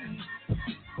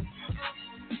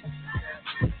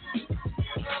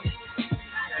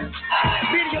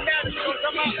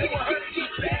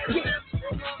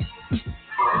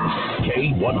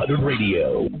 K100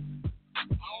 Radio.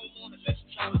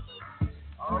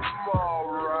 I'm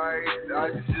alright. I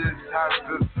just have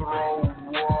to throw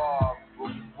off.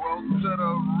 Well to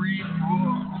the reaper.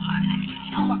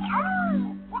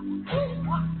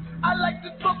 I like to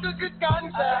smoke a good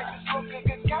ganja.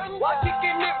 While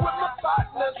kicking it with my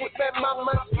partners, with my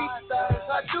mamacitas.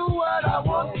 I do what I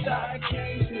want.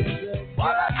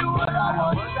 While I do what I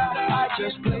want, I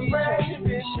just play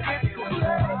president.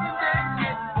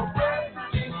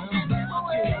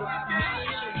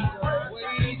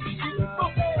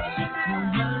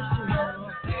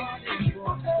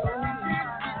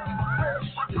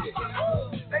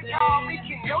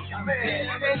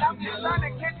 And I'm just trying to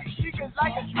catch these chickens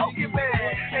like a trophy man.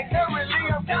 And currently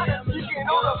I'm kind of chicken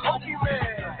on a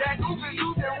Pokemon. That goofy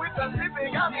losing with the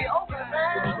living got me open,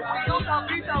 man. We on top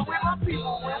beach out with my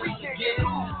people when we can't get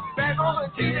cool. Back on the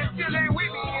team and still ain't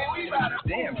with me and we bout to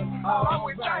damn. I'm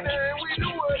with China and we do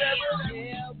whatever.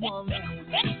 Yeah, woman.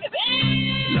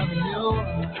 Loving you.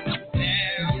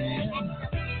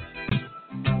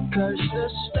 Curse the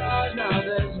stars, now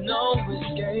there's no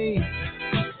escape.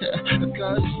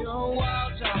 Because your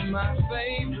walls are my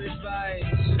favorite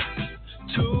vice.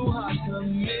 Too hard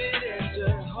committed to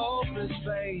hopeless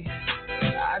faith.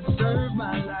 I'd serve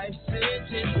my life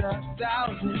sentence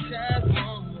 1,000 times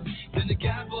more than the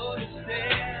guy for the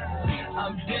stand.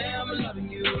 I'm damn loving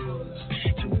you.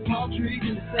 Two palm trees in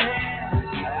the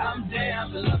sand. I'm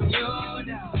damn loving you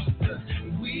now.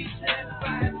 We set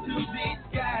fire to these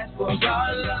skies for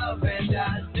our love, and I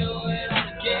do it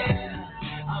again.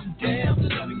 I'm damn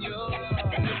loving you.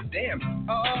 Damn.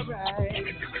 Alright.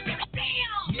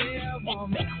 Yeah,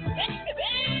 woman.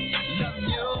 Loving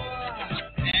you.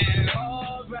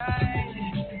 Alright.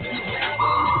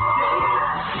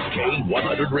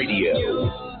 K100 Radio.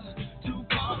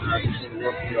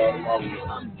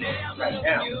 I'm damn loving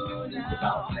you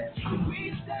now. We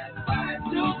set fire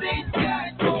to these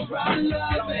skies for our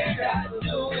love, and I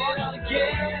do it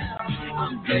again.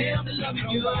 I'm damn loving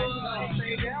you.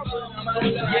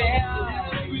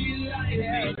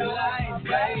 Yeah.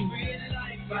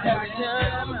 Every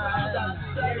time I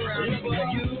remember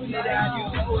you, that I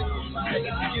do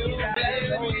you,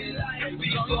 baby, we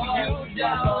go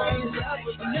down.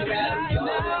 Never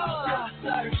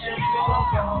searching for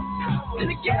and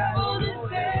the devil is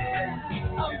there.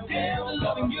 I'm damn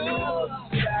loving you.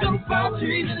 Some palm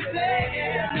trees in the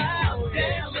sand. I'm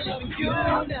damn loving you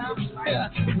now.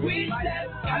 We set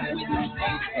fire with the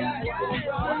things that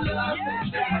love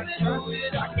and do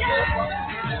it again.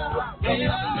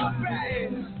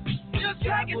 Just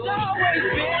like it's always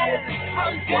been.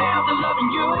 I'm down to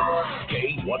loving you.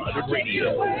 K100 Radio.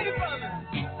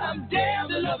 I'm down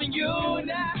to loving you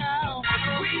now.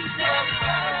 We set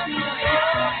fire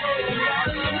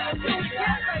to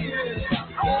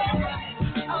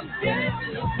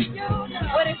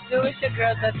What it do? It's your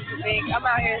girl, Dusty Big. I'm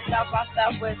out here in South by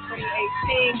Southwest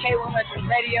 2018, K100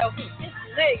 Radio.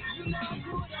 Hey.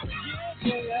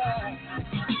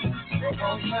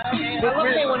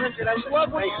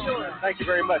 Thank you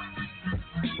very much.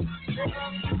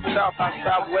 South by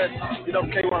Southwest, you know,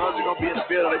 K100 gonna be in the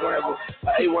building. They're gonna have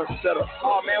a A1 setup.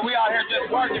 Oh man, we out here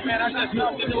just working, man. I just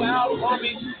dropped into a house,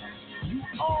 homie.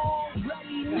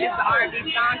 It's the R&B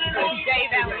songster, Jay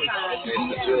Valentine.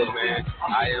 It's good, man. I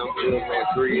am good, man.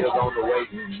 3 years on the way.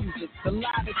 The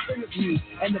live interview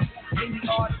and the best indie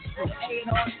artists from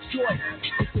A&R Detroit.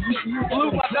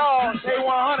 Blue my dog,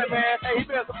 K100, man. Hey, he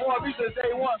been supporting me since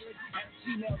day one.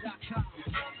 gmail.com.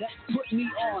 That's put me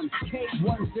on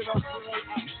K100@gmail.com.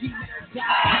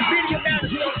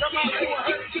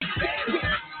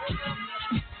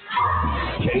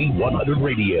 K100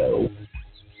 Radio.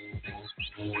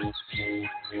 Touch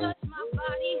my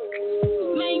body,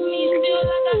 make me feel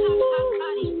like a hot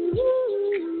body.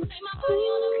 Take my body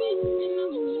on a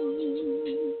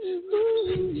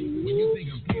When you think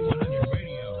of K100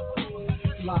 Radio,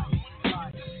 live,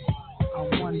 I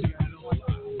wonder,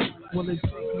 will it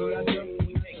take me again?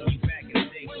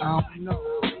 I don't know.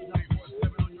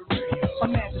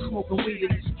 Imagine smoking weed in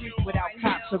the street without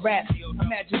cops or rats.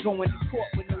 Imagine going to court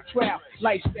with no trial.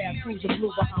 Lifestyle cruising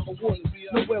blue behind the waters.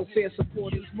 No welfare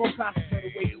supporters. More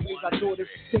concentrated ways to raise our daughters.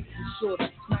 Things are shorter,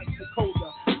 nights are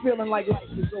colder. Feeling like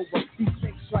life is over. These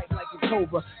things strike like a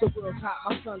cobra. The world's hot,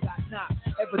 my son got knocked.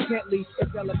 Evidently,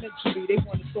 it's elementary. They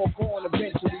want us all gone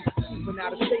eventually. Keeping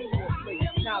out of state more place.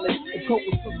 Knowledge, the coat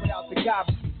was put without the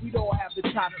garbage. We'd all have the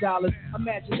top dollars.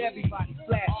 Imagine everybody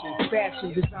flashing,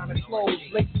 fashion, designer clothes,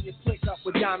 lacing your flick up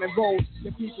with diamond rolls.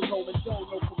 Your people rolling dough,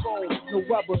 no parole, no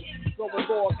rubber. Going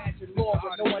raw, imagine law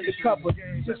with no undercover.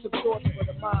 Just a thought for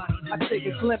the mind. I take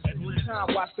a glimpse in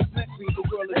time, watch the blimp read the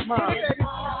world is mine.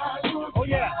 Oh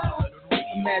yeah,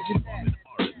 imagine that.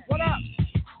 What up?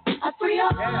 I free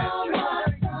up.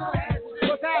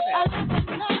 What's happening?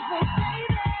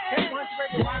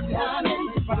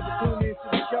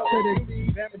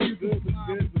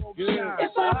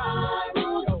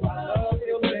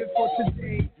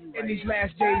 In these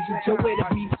last days, until where to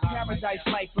be paradise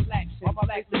life relaxing.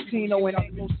 Black Latino and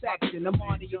Anglo-Saxon. I'm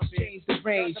on the exchange, the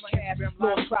range, cash,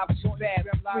 Lord tropics and bad.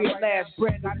 Real last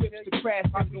brand new whips to crash,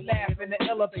 make me laugh in the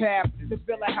illa path. The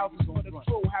villa house is for the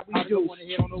crew, how we do.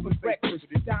 For breakfast,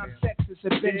 dime sexes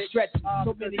have been stretching.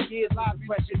 So many years, live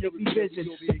pressure, make me vision.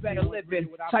 The better living,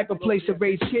 type of place to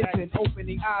raise kids in.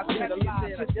 Opening eyes to the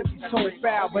lies, history's so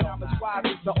foul, but I'm as wise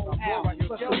as the old owl.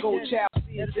 Plus the gold child,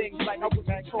 seeing things like I was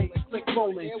controlling, click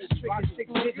rolling. Tricking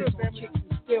 6 digits on kicks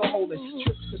and still holding.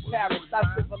 Trips to Paris, I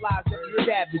civilize every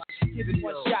savage. Given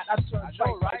one shot, I turn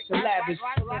right to lavish.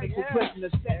 Political prisoner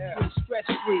set free, stress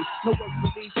free. No work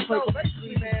release, play with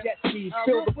dreams and jet skis.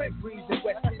 Feel the wind breeze in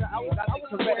West Indies. I like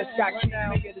Coretta Scott King,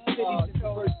 mayor of the city. Since the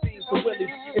first scenes for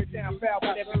Willie. Get down foul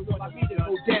with everyone I meet to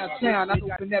go downtown. I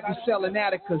open every cell in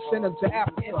Attica, send them to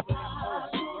Africa.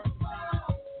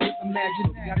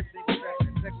 Imagine that.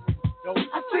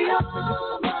 I free up.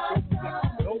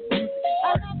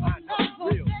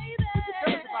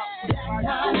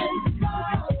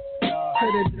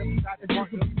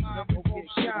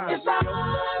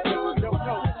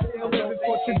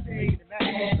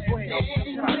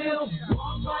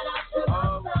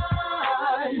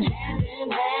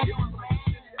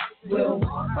 We'll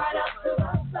walk right up to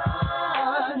the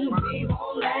sun. We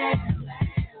won't land.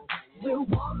 We'll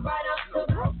walk right up to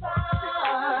the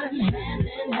sun. Hand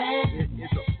in hand.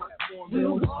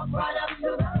 We'll walk right up to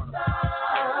the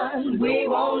sun. We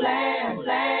won't land.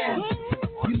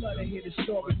 You love to hear the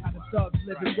story how the thugs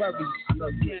live in worry.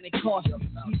 Organic caution,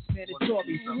 keeps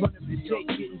mandatory. Running the Jake,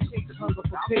 getting chased, hunger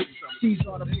for pace. These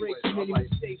are the breaks, many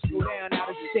mistakes go down out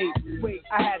of state. Wait,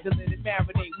 I had to let it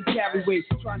marinate. We carry weight,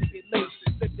 trying to get late.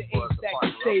 Flip the ace stack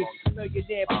and save.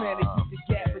 Millionaire planet, use the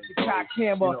gap with the cock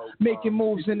hammer. Making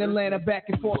moves in Atlanta, back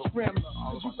and forth scrambling.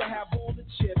 Cause you can have all the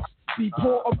chips. Be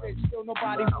poor or rich, still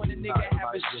nobody want a nigga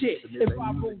have a shit. If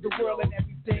I rule the world and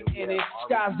everything in it,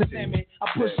 sky's the limit. I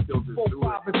push it to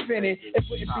 4-5 infinite. It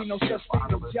wouldn't be no such thing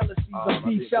as jealousies or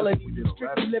be felonies.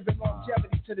 Strictly living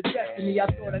longevity to the destiny I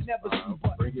thought I'd never see,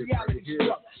 but reality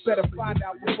struck. Better find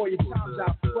out before your time's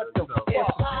out. What the fuck?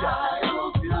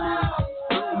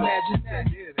 Imagine that.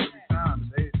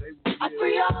 I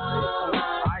free up.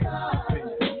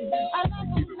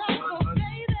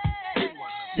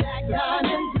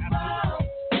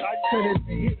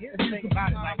 Here's the thing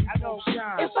about it, like I know Sean, I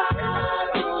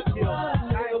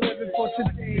am living for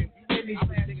today in these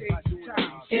last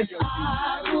days of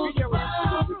time.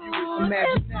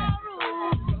 Imagine that.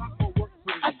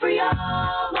 I free up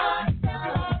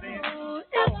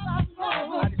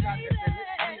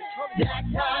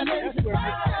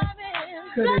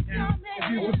if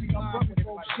you would be unbroken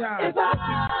for Sean,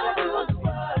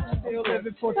 still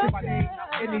living for today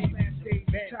in these last days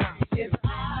of time.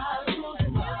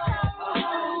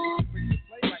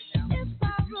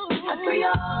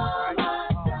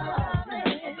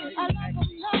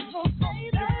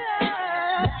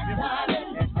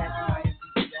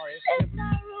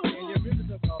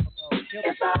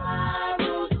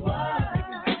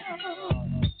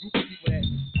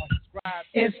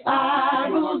 If I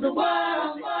rule the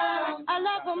world, I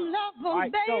love them,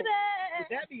 right, baby. So, with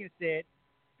that being said,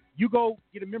 you go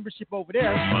get a membership over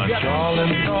there. My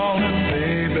darling, darling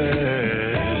baby.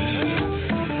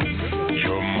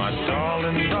 You're my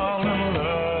darling, darling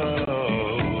love.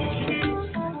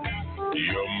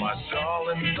 You're my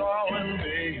darling, darling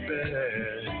baby.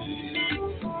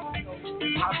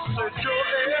 I said you're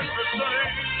everything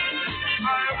I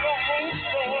ever hoped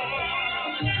for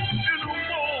in a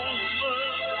woman.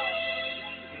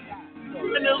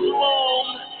 And as long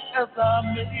as I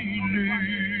may live.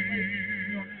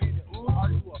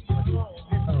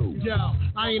 Yo,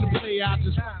 I ain't a player, I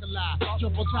just fucking lie.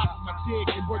 Jump on top of my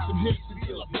dick and work them hips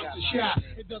until I bust a shot.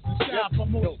 And doesn't stop.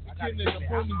 I'm only beginning. I'm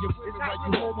owning your women while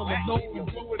you home alone and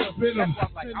blowing up in them.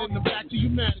 Sending them back to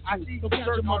humanity. Don't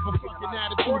catch a motherfucking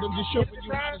attitude. I'm just showing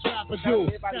you how this rapper do.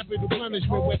 Capital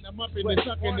punishment when I'm up in it,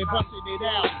 sucking and busting it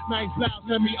out. Nice loud,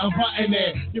 let me unbutton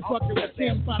it. You're fucking with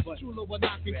Tim, Papa Chulo, or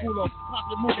knocking culo.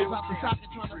 Pocket movers out the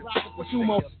socket trying to rock it for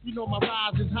sumo. You know my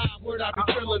rise is high, word I be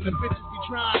killing them. Bitches be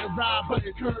trying to ride, but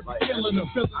the curve be killing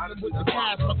them. Filling them with the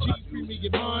cash. My G's free me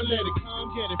your mind, let it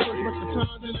come get it. First with the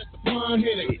tongue, then let the pun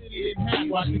hit it. It in half,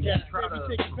 watch the gas. Baby,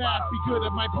 take it fast, be good. I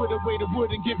might put away the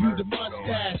wood and give you the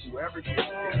mustache.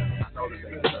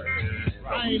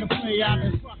 I ain't a player, I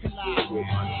just fucking lie.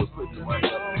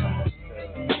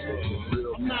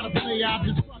 I'm not a player, I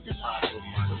just fucking lie.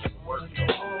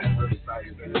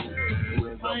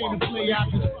 I ain't a player, I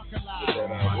just fucking lie.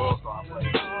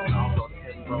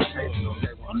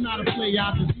 I'm not a player, I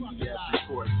just fucking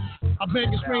lie. I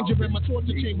beg a stranger in my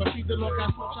torture chamber. Feed the Lord, I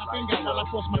smoke shop finger while I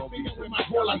force my finger with my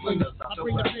ball I sling. I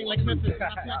bring the pain like Memphis.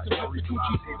 I pack the Coochie,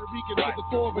 Puerto Rican to the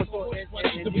chorus. I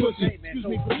eat the pussy. Excuse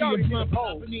me for being blunt, but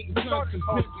I've been eating blunts and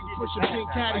pimps and pushing pink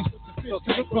caddies with the fist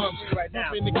tight bumps.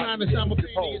 Bumping the grind and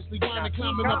simultaneously grinding,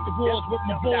 climbing up the walls with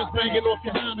my balls banging off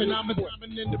your hymen. I'm a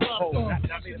diamond in the rough.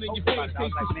 Bouncing in your face,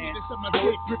 taste the sweetness of my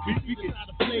dick. Grip your feet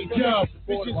inside the plate. Yo,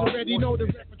 bitches already know the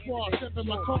repertoire. Step in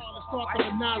my car, let's start on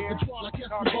the Nas control. I guess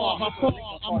the bar.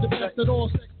 I'm the best at all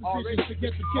sex positions.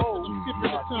 Forget the kiss, I'm skipping the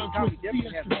tongue twist.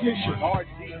 CS tradition.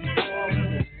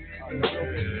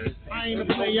 I ain't a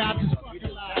player, I just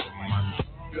fucking lie.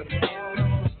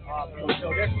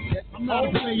 I'm not a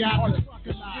player, I just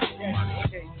fucking lie.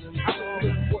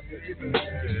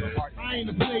 I ain't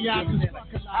a player, I just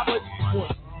fucking lie.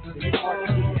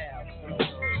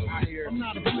 I'm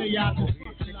not a player, I just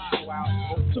fucking lie.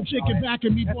 Some chicken back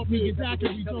at me, bought me a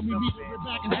daiquiri. Told me meet her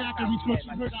back in Zachary. So she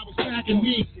heard I was packing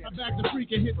me. I backed the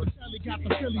freak and hit the telly. Got the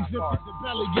Philly, zipped at the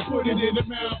belly. You put it in the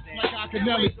mouth like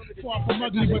Akinelli. Far from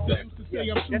ugly, but they used to say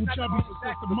I'm too chubby. But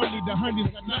since the money, the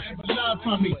honeys got nothing but love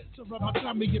for me. So rub my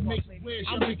tummy and make me wish.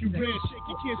 I'll make you rich. Shake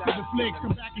your kids to the flick.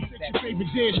 Come back and fix your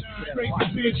favorite dish. Crazy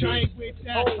bitch, I ain't with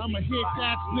that. I'ma hit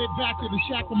that. Split back to the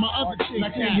shack with my other chick.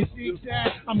 Like can you see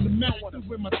that? I'm the master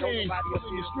with my thing.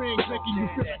 Pulling your strings, making you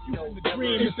feel like you in the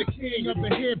dream. It's the king of the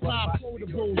hip-hop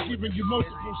quotables, giving you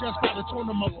multiples. Just by the tone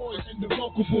of my voice and the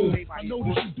vocal booth. I know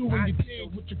that you're doing your thing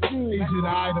with your crew. Is it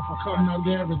alright if I come down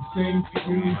there and sing for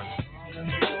you?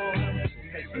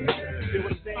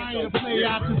 I ain't a player, I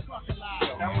just fucking lie.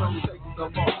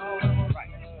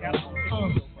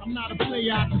 I'm not a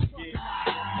player, I just fucking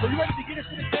lie. So you ready to get us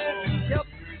to the dance? Yep.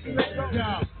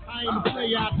 Yeah, I ain't a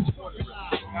player, I just fucking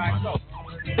lie. Alright, so.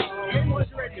 What's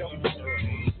your radio?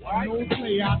 I don't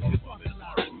play, I just fucking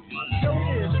lie.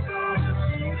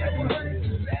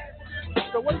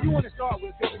 So what do you want to start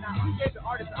with? Because now we gave the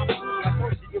artist the opportunity. I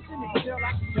told you, you send me an email.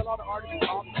 I can tell all the artists to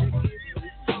talk to their kids.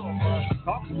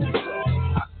 Talk to them.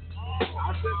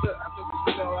 I sent the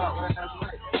email out last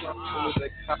night.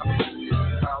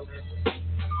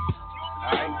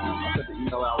 Alright, I sent the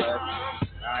email out last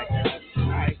night.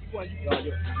 Alright. You got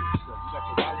your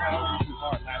Wi-Fi too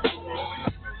hard last night.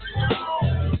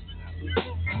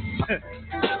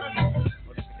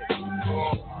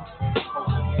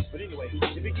 But anyway, if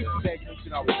it gets too bad, you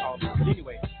can always call me. But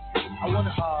anyway, I want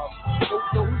to,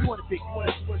 so who you want to pick? You want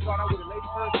to start out with a lady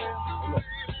first, man?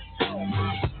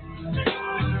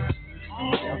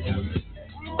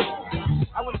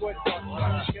 I want to go ahead and start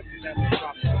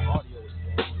with audio.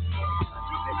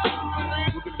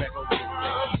 We'll get back over here.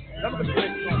 I'm going to go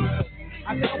ahead and start. I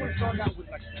think I want to start out with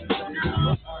like R&B.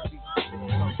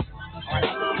 Alright,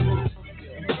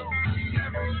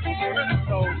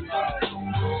 so,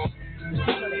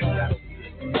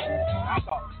 I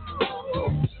thought,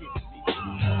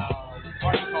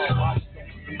 artist called Bobby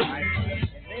Stone, right? And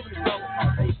maybe the song was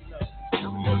called Baby Love. I'm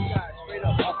going to tell you guys straight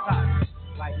up off top,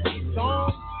 like these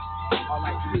songs are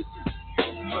like this.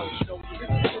 So when you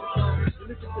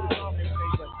listen to the song, they say,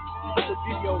 but this is a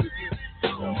video review. So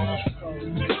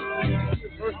the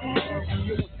first thing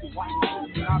you want to watch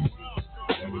it, and obviously,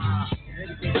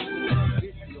 everything is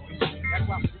video. That's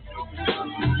why I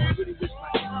really wish my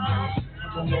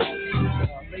So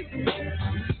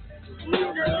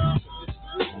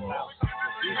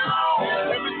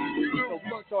we're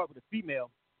going to start with a female,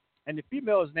 and the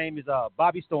female's name is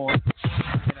Bobby Storm.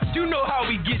 You know how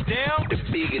we get down. The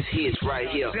biggest hits right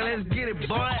here. Let's get it,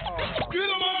 boy. Get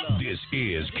 'em up. This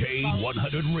is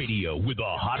K100 Radio with the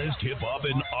hottest hip-hop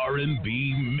and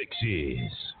R&B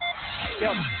mixes.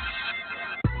 Yep.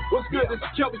 What's good? This is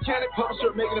Kelby Cannon, publisher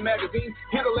of Makin'It Magazine,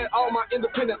 here to let all my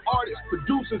independent artists,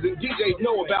 producers, and DJs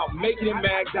know about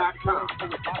Makin'Itmag.com.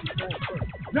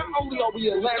 Not only are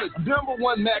we Atlanta's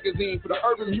 #1 magazine for the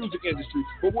urban music industry,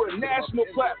 but we're a national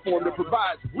platform that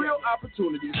provides real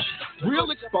opportunities,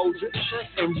 real exposure,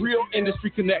 and real industry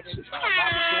connections.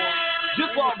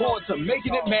 Just log on to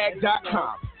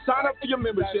MakingItMag.com. Sign up for your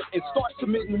membership and start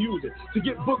submitting music to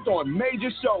get booked on major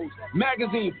shows,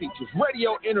 magazine features,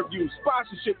 radio interviews,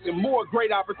 sponsorships, and more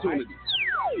great opportunities.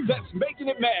 That's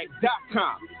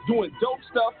MakingItMag.com. Doing dope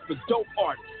stuff for dope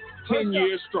artists. 10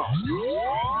 years strong.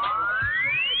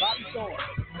 Bobby Thorne.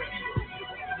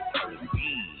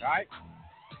 All right.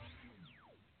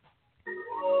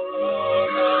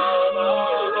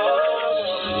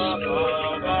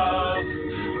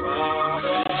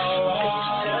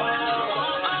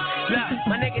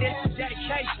 My nigga, this is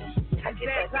dedication. This is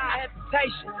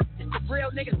anti-hesitation. It's a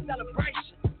real nigga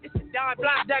celebration. It's a Don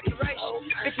Block declaration.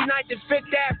 59th and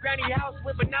 5th Ave, granny house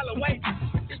with vanilla wafers.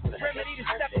 It's the remedy to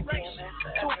separation.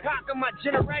 Tupac of my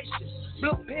generation.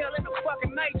 Blue pill in the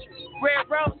fucking matrix. Red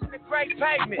rose in the great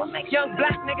pavement. Young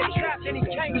black nigga trapped and he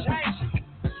can't change it.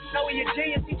 Know he a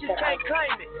genius, he just can't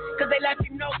claim it. Cause they left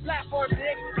him no platform to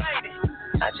explain it.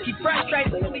 He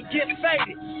frustrated till he gets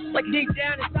faded. Like deep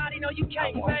down inside, he know you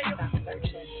can't fade him.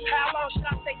 How long should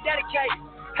I stay dedicated?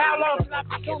 How long till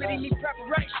opportunity need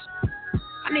preparation?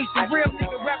 I need some real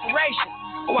nigga reparation.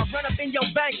 Or I run up in your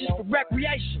bank just for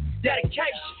recreation.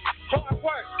 Dedication, hard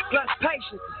work, plus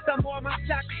patience. Some more of my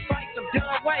sacrifice. I'm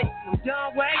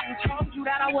done waiting. Told you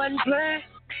that I wasn't playing.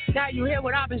 Now you hear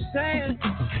what I've been saying.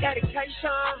 Dedication.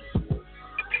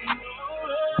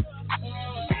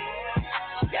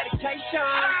 Dedication.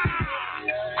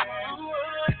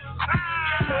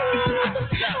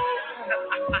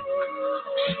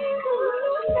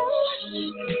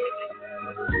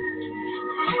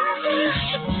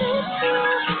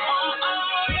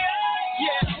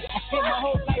 Spent my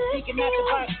whole life thinking at the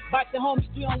box. Box the homies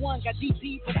 3-on-1, got DP,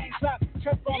 but ain't drop.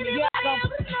 Trust on me, yeah, I'm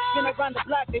spin around the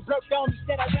block. They broke down me,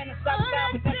 said I ran a stop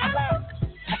down, but that's allowed.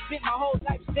 I spent my whole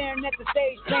life staring at the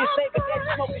stage, playing safe, but daddy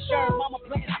smoking shirt, mama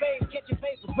playing spades, catching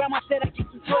papers. Grandma said I get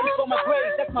some toys for my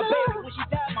grades, that's my baby. When she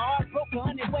died, my heart broke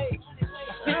 100 ways.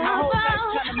 I spent my whole life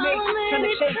trying to make it, trying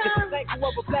to change the cycle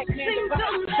of a black man to rise.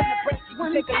 Trying to break it, you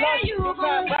take a loss, you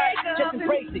cry by it, just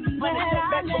embrace it. Money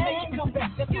setback will make you come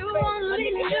back, that's my favorite. My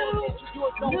nigga never let you do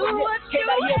it, don't forget. Came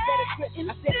out here better script,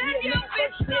 I said here, man,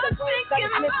 first you hit a goal,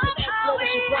 started listening. Slow as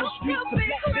you from the streets to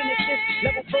black finishes.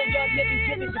 Level 4 young niggas,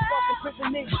 giving the fucking prison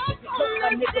niggas. Close my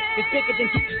nigga, it's bigger than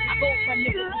you. Close my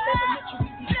nigga, it's elementary.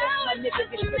 Close my nigga,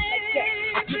 it's strict like that.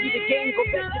 I give you the game, go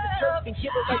back to the church and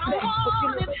give it like that. For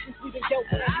generations we've been dealt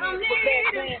with bad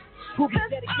plans. Prove your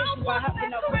dedication by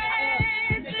hopping out right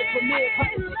hand. Nigga premier,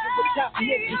 popping nigga with top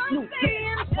niggas, Snoop,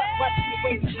 yeah. Stop watching the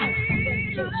way you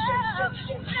do.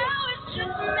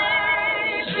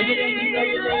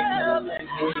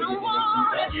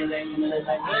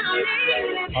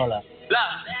 Hold up.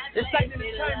 It's like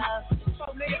entertainment.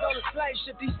 Four niggas on a slave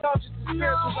ship, these soldiers are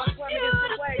spirituals. I'm swimming in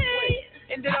the waves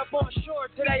with. Ended up on shore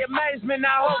to their amazement.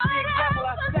 Now I hope the example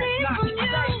I set not to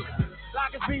save.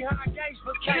 Lock us behind gates,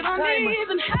 but can't tame us.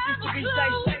 Used to be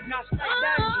safe, not stay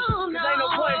dangerous. Cause ain't no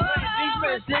point playing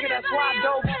defense, nigga. That's why I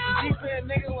dove off the deep end,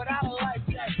 nigga, without a life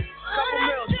jacket. Couple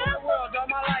mils, for the world,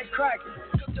 all my life cracking.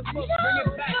 Took the book, bring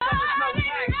it back, there's no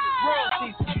taxes.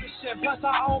 Royalties, other shit, plus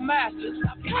our own masters.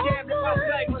 I'd be damned if I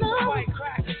say with some white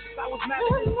crackers. If I was mad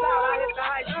at this out, I hit the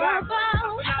heights back. But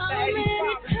not the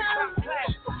 85 and the top class.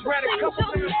 Spread a couple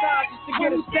different sides just to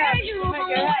get established.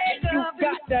 Make it happen, you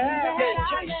got to have it.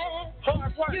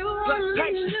 Hard work, plus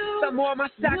patience. Some more of my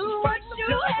sacrifice.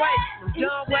 I'm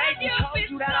done waiting. Told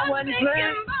you that I wasn't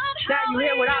playing. Now you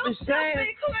hear what I've been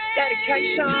saying.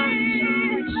 Dedication.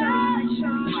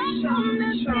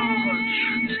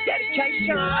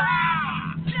 Dedication.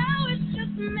 Now it's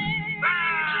just me. I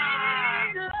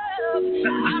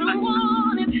don't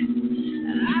want it.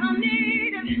 I don't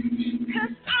need it.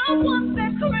 'Cause I want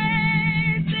that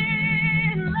crazy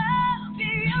love.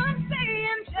 Beyonce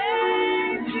and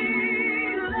Jay-Z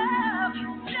love.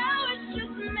 Now it's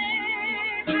just me.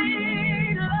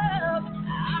 Love.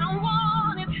 I don't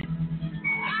want it.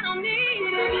 I don't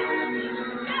need it.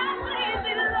 That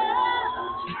crazy love.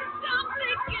 Stop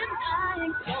thinking I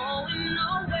ain't going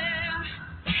nowhere.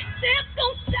 This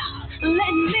gon' stop.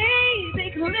 Let me be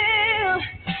clear.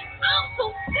 I'm so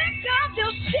sick of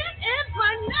your shit, and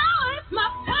right now it's my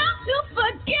time to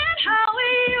forget how we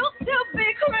used to be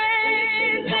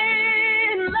crazy.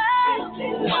 Love,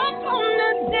 walk on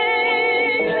the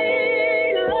daily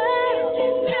love.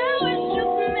 Now it's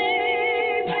just me,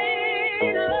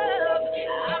 love.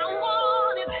 I don't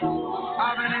want it.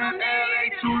 I've been in LA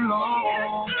too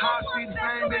long. I see the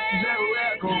same bitches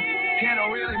everywhere. Can't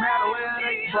really matter. matter where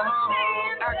they from.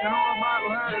 Acting on model,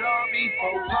 heard it all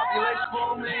before. Population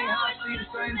 4 million, I see the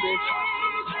same bitch.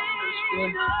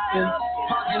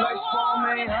 Population 4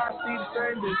 million, I see the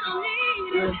same bitch.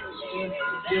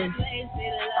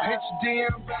 I hit your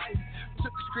DM, right? Took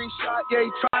a screenshot, yeah,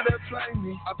 he tried to play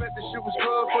me. I bet this shit was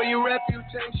good for your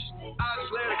reputation. I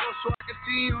just let it go so I can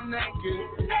see you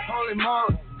naked. Holy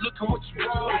moly, look at what you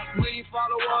wrote. Million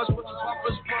followers, what your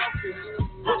papa's broken.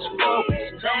 What you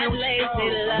focus? Tell me what you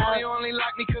know. You only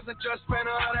like me cause I just spent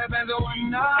all that bands on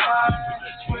one night.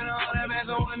 Spent all that bands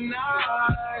on one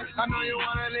night. I know you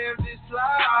wanna live this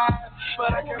life,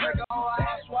 but I can't make a whole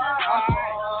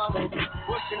housewife.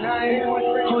 What's your name?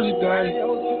 Who's your daddy?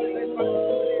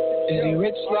 Is he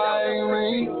rich like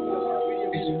me?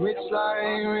 Is he rich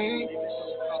like me?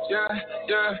 Yeah.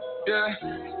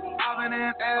 I've been in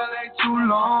LA too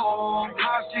long.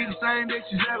 I see the same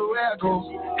bitches everywhere I go.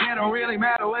 It don't really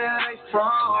matter where they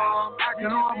from. Acting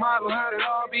on model, heard it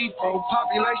all before.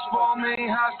 Population 4 million,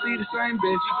 I see the same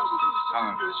bitch.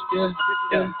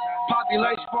 Yeah.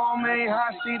 Population 4 million,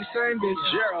 I see the same bitch.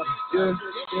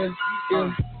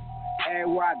 Yeah.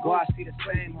 Everywhere I go, I see the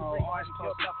same hoe. Always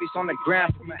post selfies on the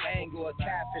ground from an angle. A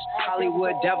catfish,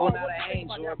 Hollywood devil, not an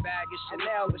angel. Her bag is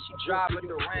Chanel, but she drive a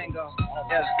Durango.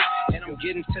 Yeah, and I'm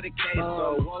getting to the case,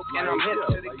 so woke and I'm hip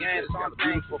to the game, so I'm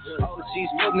thankful.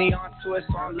 OGs put me onto it,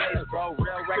 so I'm laced, bro.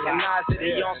 Real recognize it,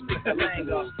 and you don't speak the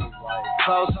lingo.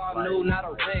 Clothes all new, not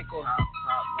a wrinkle.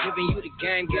 Giving you the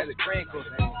game, get sprinkled.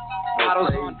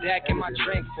 Bottles on deck and my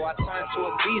drink full. I turn to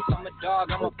a beast, I'm a dog,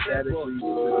 I'm a pit bull.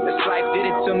 This life did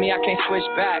it to me, I can't switch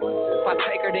back. If I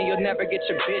take her, then you'll never get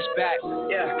your bitch back.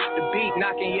 Yeah, the beat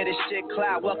knocking, yeah, this shit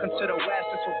cloud. Welcome to the West,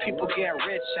 that's where people getting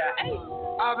rich at.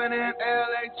 I've been in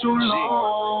LA too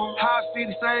long. I see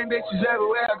the same bitches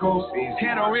everywhere I go. It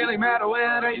don't really matter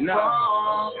where they from.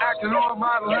 Acting on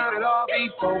model, heard it all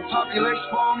before. Population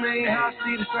 4 million, I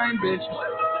see the same bitch.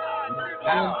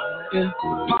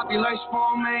 Population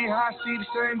 4 million, I see the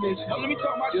same bitch. Let me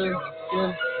talk my shit. I've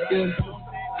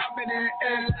been in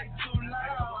LA too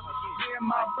long. Me and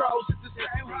my bros at the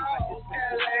same house.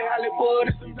 LA, Hollywood,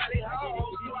 it's some valley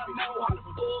hoes. Do I know how to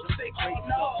full take it?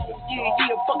 No.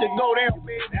 Yeah, fucking go down,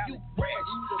 baby. You rich.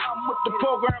 I'm with the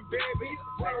program, baby.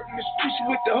 Word in the streets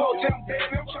with the hotel,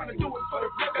 baby. I'm trying to do it for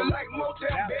the record like motel,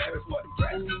 baby. For the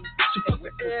record. She fucked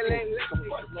the LA liquor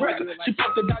for the record. She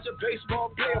fucked the Dodger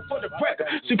baseball player for the record.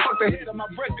 She fucked the head of my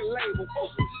record label.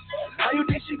 How you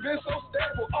think she been so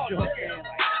stable? Oh,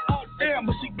 damn,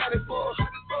 but she got it for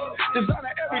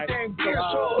designer everything, being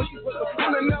sure.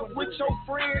 Pulling up with your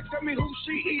friend, tell me who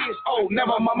she is. Oh,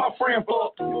 never mind, my friend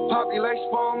fuck. Population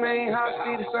 4 million, I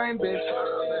see the same bitch.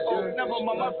 Oh, never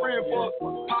mind, my friend fuck.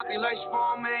 Population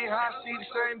 4 million, I see the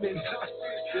same bitch.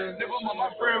 Never mind, my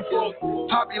friend fuck.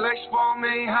 Population 4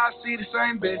 million, I see the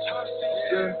same bitch.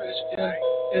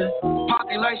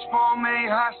 Population 4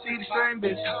 million, I see the same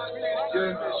bitch.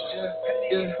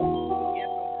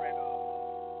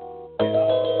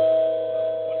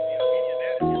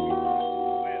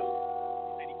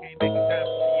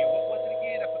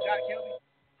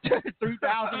 $3,000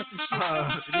 and some shit.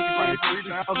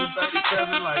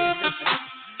 3,037, like,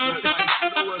 you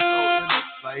know what's so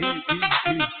like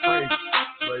he's crazy,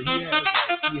 but he has a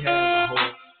whole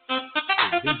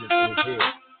vision in his head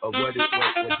of what he is,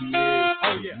 his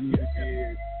music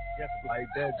is. Like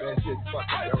that shit's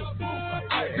fucking dope.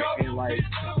 Like, and like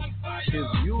his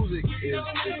music is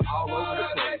all over the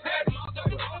place.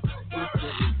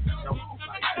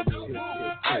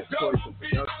 But his choice of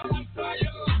production,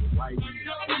 lighting,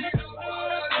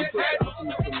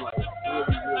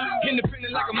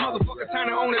 independent like a motherfucker, time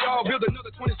to own it all. Build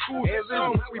another 20 schools.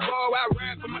 How we ball, I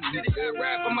rap for my city, I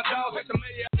rap for my dogs. At the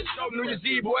mayor at the show, New Year's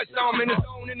Eve, boy, so I'm in the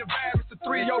zone, in the vibe. Mr.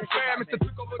 3-0 fam, Mr.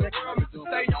 Took over the world, Mr.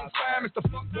 Stay on fire, Mr.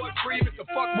 Fuckboy free, Mr.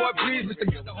 Fuckboy please, Mr.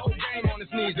 Get the whole game on his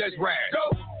knees, let's ride.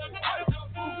 Go!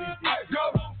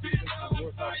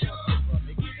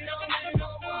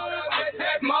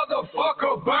 That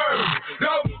motherfucker burn!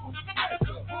 Go!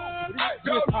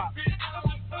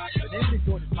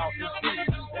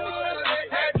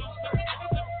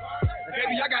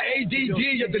 Baby, I got ADD,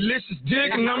 a delicious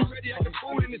dick, and I'm ready to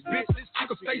food in this bitch. This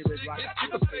chick'll stay sick, this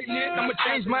chick'll stay lit. I'ma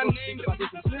change my name to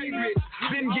Stay Rich.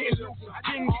 Been getting loose,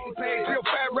 been getting paid, real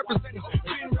fat representing.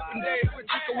 Been ripping day, every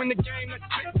chick'll in the game. Let's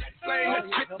spit that flame, let's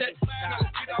spit that fire,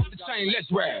 let's get off the chain, let's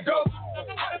ride. Go!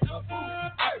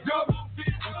 Go!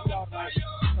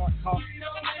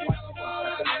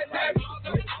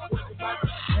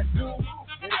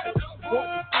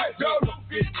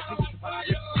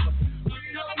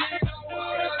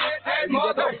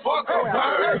 Motherfucker,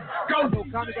 bird. Go.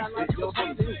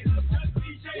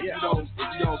 If you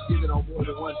don't give it on more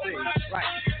than one thing, right?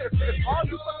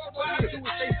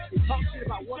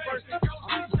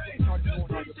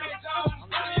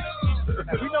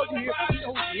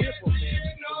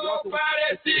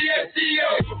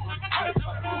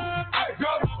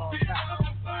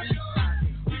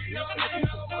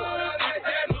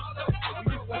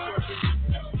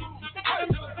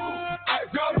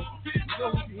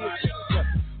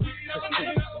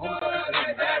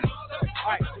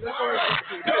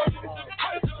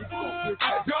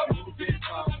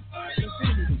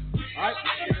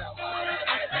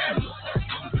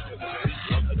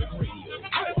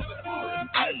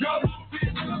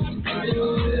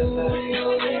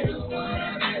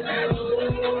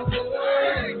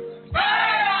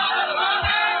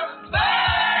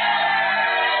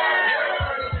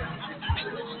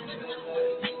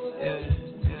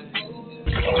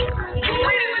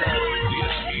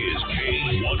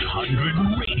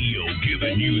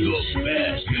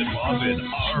 and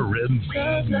R&B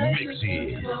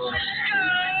mixes.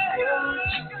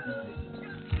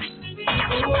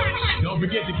 Don't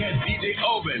forget to catch DJ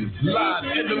Oben live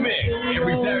in the mix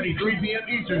every Saturday, 3 p.m.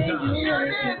 Eastern Time.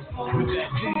 With that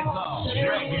dancehall,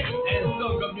 reggae, and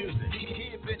soca music.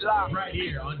 Keep it live right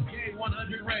here on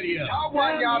K100 Radio. Y'all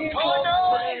want y'all corner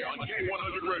on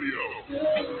K100 Radio.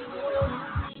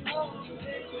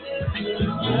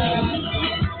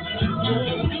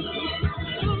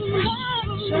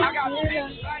 I got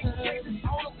this like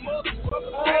on a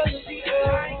motherfucker. I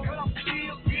ain't cut off the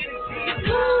deal, get it.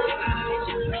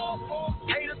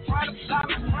 Haters try to stop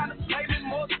me, try to play me,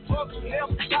 motherfuckers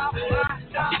never stop.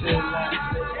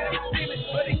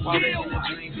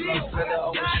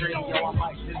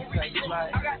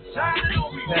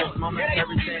 Past moments,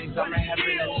 everything's gonna happen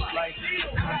in this life.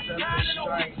 Concept is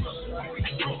straight.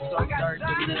 So dark, the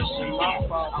little shit, my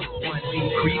fault. One thing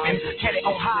creeping, had it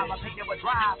on high, my pain never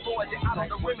dry. For it, out of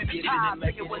the rim and be high.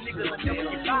 Taking what niggas will never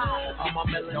get by. I'm a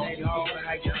melanated hoe,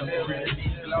 I get a little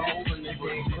slow. When the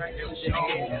day crack,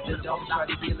 the don't try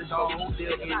to kill it all.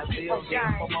 Still in the field,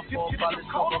 for my forefathers,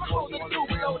 for my boys on the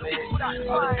real man.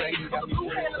 Other things got me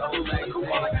stressed, so like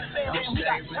that. I'm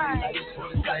staying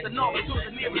really got the number to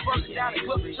the nearest person down the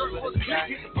club. Shirt was a clip,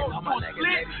 hit the post, was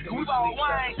split. We all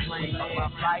wine. On my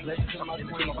flight, let's come up with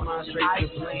my straight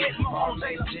to play. I'm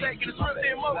taking the trip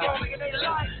in my phone, making they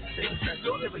life.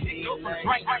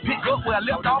 Right, pick up where I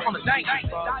left off on the dank. I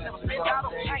never spent out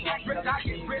on the tank. I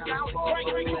get spread out on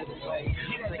the drink.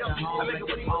 I make it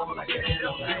with him over like that.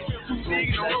 Too big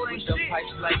in the road ain't shit.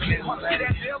 Like this, want to see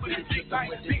that devil in the big bang,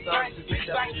 big bang, big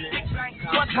bang, big bang.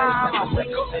 One time I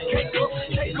wake up, take up,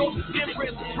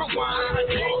 different, rewind.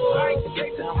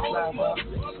 Take the whole up.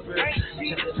 Ain't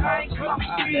see the time come,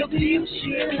 feel deep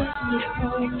shit.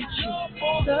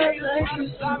 The life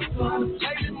is so fun.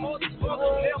 Baby, motherfucker,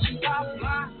 never stop,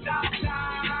 stop.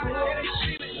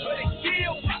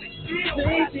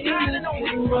 Baby,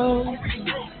 you wrong.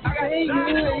 Say you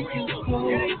ain't you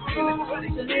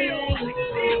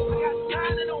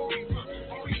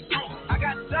I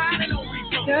got signing on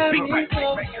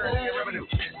revenue.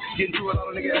 Getting to a lot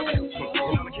of niggas. I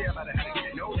don't care about it. How they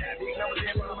get know that. Big numbers in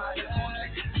front of my head.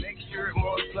 Make sure it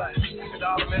multiplies. It's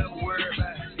all I'm ever worried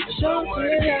about. It's no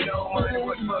money, no money.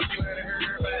 What the fuck you ain't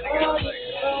heard about?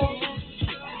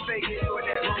 Fake it with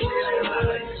that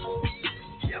bullshit.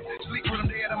 Sleep with them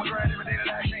dead. I'm a grind every day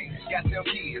that I can. Got them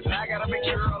kids, and I gotta make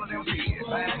sure all of them kids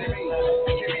find me.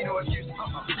 Give me no excuse.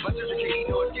 My sister can't eat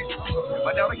no excuse.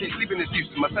 My daughter can't sleep in excuse.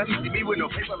 My son see me with no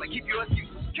paper, like keep your excuse.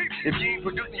 If you ain't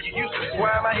producing, you useless.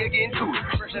 Why am I here getting to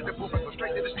it? Fresh at the poop, I go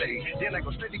straight to the stage. Then I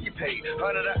go straight to get paid. 100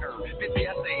 I earn, 50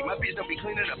 I save. My bitch don't be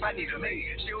cleaning up, I need a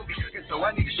maid. She don't be cooking, so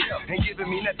I need a chef. Ain't giving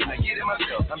me nothing, I get it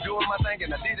myself. I'm doing my thing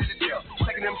and I did it to jail.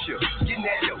 Taking them chips, getting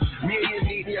that dough. Me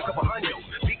a couple hundred.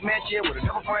 Big mansion with a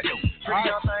double front door. Pretty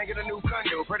young thing, get a new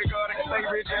condo. Pretty God, I can stay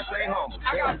rich and stay humble.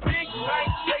 I got big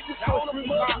lights, shaking on the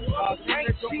motherfucker.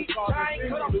 Ain't cheap, I ain't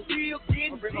cut off the deal,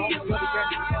 getting real.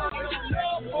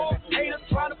 Haters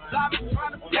trying to fly me,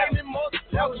 trying to play me,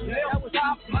 motherfuckers never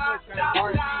stop, stop.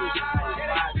 And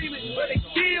they feel it, but they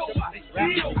still.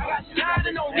 I got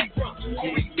shining on rerun.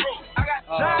 I got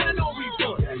shining on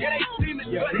rerun. Yeah, they feel it,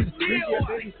 but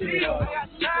they still. I got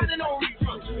shining on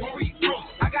rerun.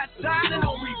 I got shining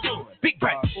on rerun. Big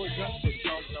bang.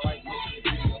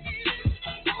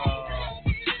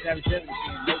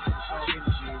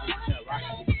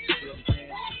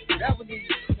 That was,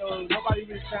 nobody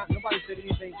said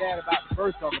anything bad about the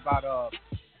first song about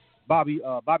Bobby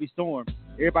Storm.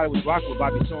 Everybody was rocking with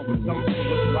Bobby Storm, but some people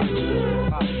wasn't rocking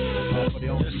with Bobby for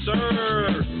their own. Yes, sir.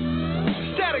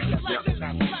 Static.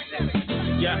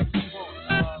 Yeah.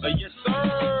 Yes, sir.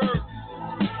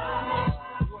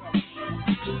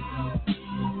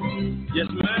 Yes,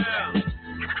 ma'am.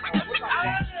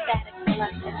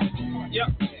 Yep.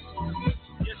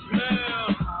 Yes, ma'am.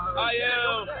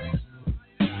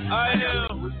 I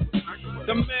am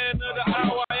the man of the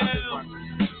hour. I am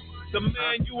the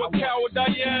man. You a coward. I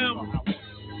am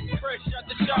fresh out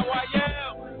the shower. I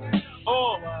am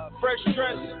fresh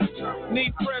dress.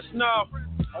 Need press now.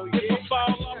 If I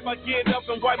fall off, I get up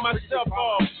and wipe myself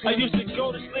off. I used to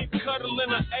go to sleep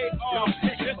cuddling an AR.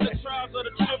 It's the trials of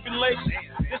the tribulation.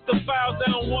 It's the files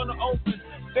they don't want to open.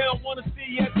 They don't want to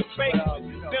see you at the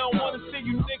basement. They don't want to see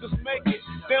you niggas make it.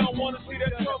 They don't want to see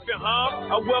that trophy, huh?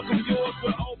 I welcome yours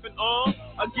with open arms.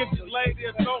 I give your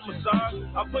lady a throat massage.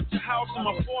 I put your house in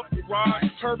my fourth garage.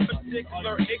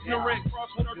 Perpendicular, ignorant, cross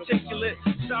with articulate.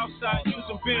 Southside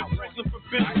using Ben Franklin for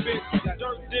benefits.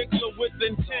 Dirt diggler with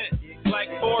intent. Like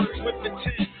borders with the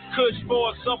tent. Kush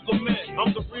for a supplement.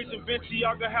 I'm the reason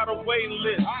Balenciaga had a waiting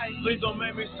list. Please don't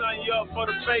make me sign you up for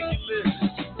the faking list.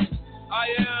 I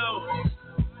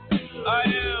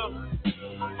am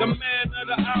the man of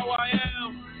the hour. I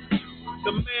am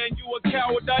the man. You a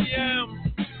coward. I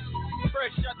am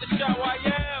fresh out the shower.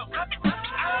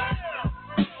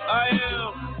 I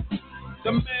am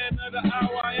the man of the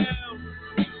hour. I am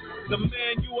the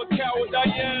man. You a coward. I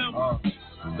am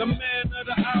the man of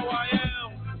the hour. I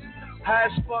am high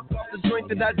as fuck off the joint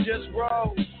that I just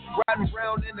rolled. Riding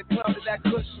around in the club that I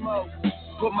could smoke.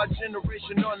 Put my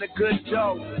generation on a good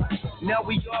dose. Now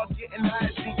we all getting high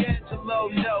as D'Angelo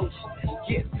knows.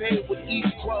 Getting paid with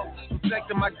each quote.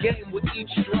 Perfecting my game with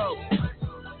each stroke.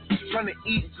 Trying to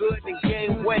eat good and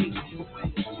gain weight.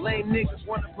 Lame niggas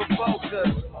wanna provoke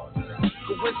us.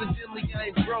 Coincidentally, I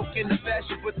ain't broke in the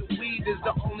fashion, but the weed is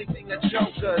the only thing that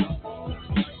choke us.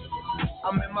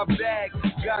 I'm in my bag.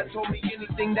 God told me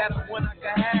anything that I want, I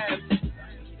can have.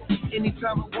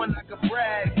 Anytime I want, I can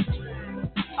brag.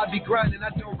 I be grinding, I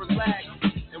don't relax.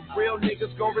 And real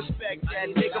niggas gon' respect that.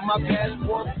 Nigga, my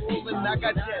passport full and I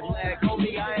got jet lag.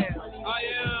 Homie, I am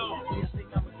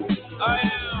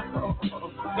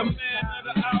the man of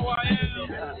the hour. I am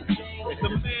the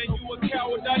man. You a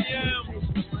coward. I am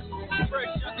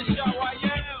fresh out the shower.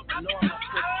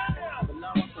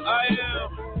 I am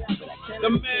the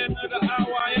man of the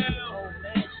hour. I am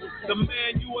the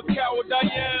man. You a coward. I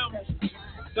am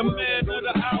the man of the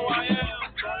hour. I am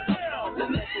the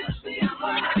man of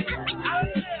the hour.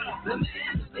 The man of the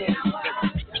hour.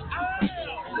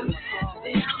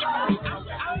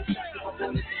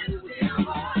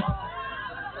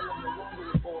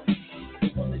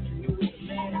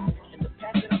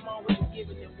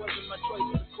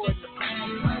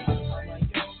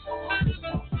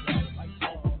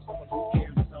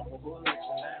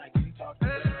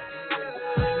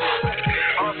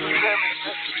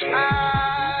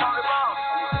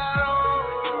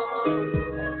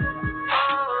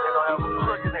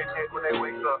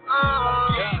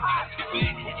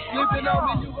 Sleeping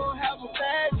on me, you gon' have a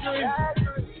bad dream.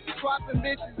 Swapping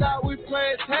bitches out, we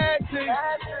playing tag team.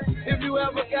 If you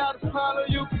ever got a problem,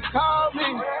 you can call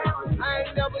me. I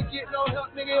ain't never get no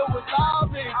help, nigga, it was all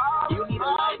me. You need a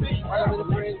life, I'm in the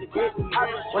friends to get me.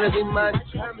 Wanna be my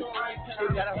determined.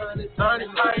 Shit got 100 on it,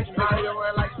 making it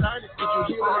run like Sonic. Did you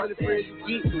hear one of the friends you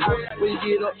get me? When you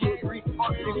get up to a brief,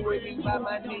 nigga waiting by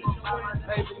my knee. I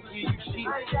ain't gonna give you shit.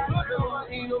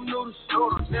 Eat them noodles,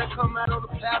 now come out on the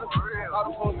platter. All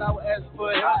the folks I would ask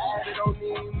for help, it don't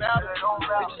even matter.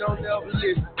 Bitch don't never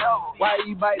listen. Why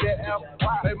you bite that apple?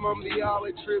 Baby mama be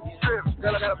always tripping.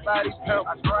 Girl, I got a body pump.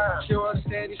 She don't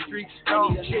understand the streets.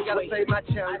 She ain't gotta pay my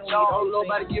challenge. Don't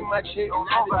nobody get my check. I'm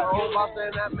boss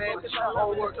and that man. I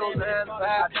don't work on 9 to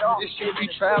 5. This shit be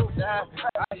travel die.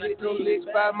 I hit them licks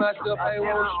by myself. I ain't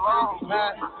want to split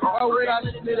pie. Why would I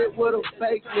split it with a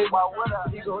fake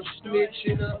nigga? He gon' snitch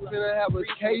it up and I have a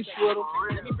case with him.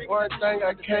 One thing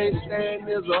I can't stand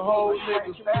is a whole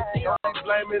nigga. Don't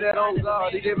blame me that on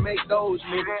God. He didn't make those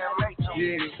niggas.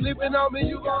 Yeah. Sleeping on me,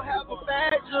 you gon' have a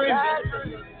bad dream.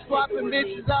 Swapping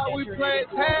bitches out, we playing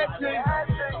tag team.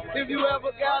 If you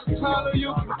ever got a problem,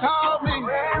 you can call me.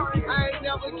 I ain't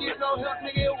never get no help,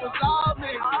 nigga, it was all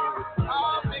me.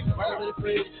 All me.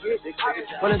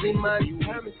 Wanna be my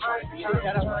determined. Shit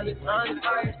got 100 on it. Make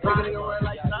a nigga run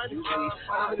like Sonic.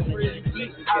 I'm in the fridge to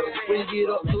eat. When you get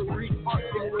up to a brief,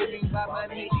 nigga waiting by my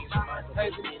knee. I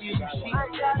ain't gonna give you shit. I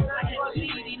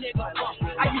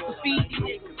used to feed these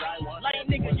niggas. Lame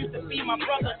niggas used to feed my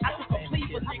brother. I took a plea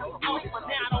for niggas.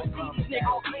 Now I don't see these niggas.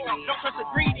 Don't trust the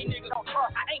greedy niggas.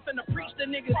 I ain't finna preach the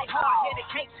niggas. They hard-headed,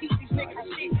 can't teach these niggas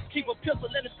shit. Keep a pistol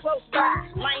in his close by.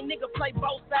 Lame nigga play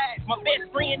both sides. My best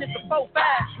friend is the 4-5.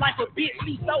 Like a bitch,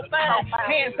 she so fine.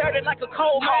 Hands dirty like a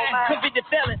coal mine. Convicted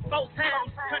felon, 4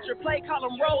 times. Country play, call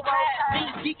them roll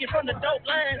tide. These geeking from the dope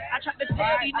line. I tried to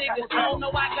tell these niggas, I don't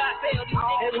know why God failed these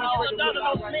niggas. All the dollar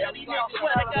don't smell these niggas.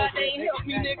 Swear to God, they ain't help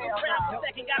me, niggas. Round for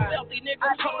second, got wealthy,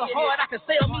 niggas. Hustle hard, I can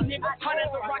sell me, niggas. Hard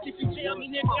as a rock if you tell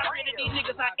me, niggas. Got rid of these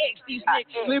niggas, I X these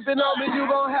niggas. Sleeping on me, you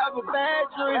gon' have a bad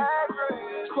dream.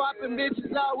 Swapping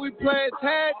bitches out, we playing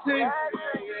tag team.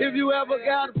 If you ever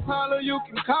got a problem, you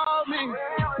can call me.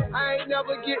 I ain't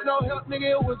never get no help,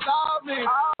 nigga, it was all me.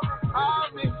 All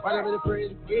me. Whatever the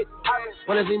friends get,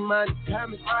 wanna be my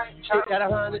determined. Shit got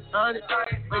 100 on it.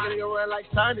 Make a nigga run like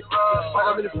Sonic.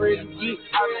 Whatever the friends get,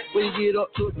 when you get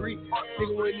up to a brief,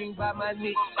 nigga wouldn't even buy my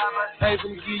knee. I ain't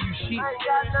gonna give you shit.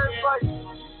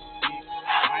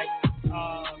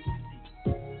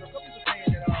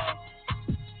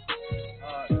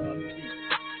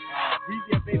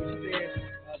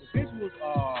 The visuals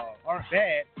aren't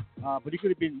bad, but he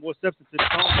could have been more substantive.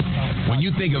 When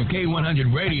you think of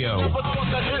K100 Radio,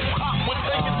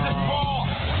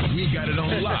 We got it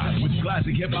on live with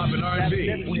classic hip hop and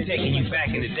R&B. We taking you back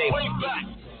in the day.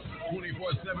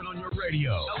 24/7 on your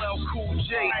radio. LL Cool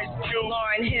J,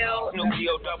 Lauryn Hill, Snoop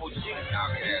D-O Double G,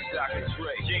 Outkast, Dr.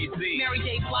 Dre, Jay-Z, Mary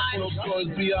J. Blige, of course,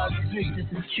 B.I.G. This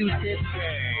is Q-Tip.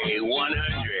 Hey,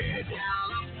 100.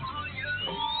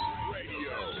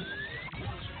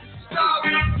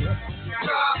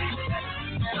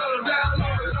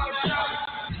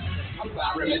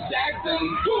 Jackson,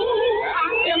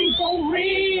 I am for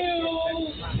real.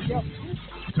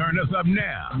 Turn us up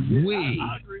now. We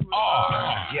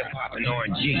are hip hop and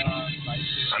R&B.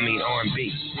 I mean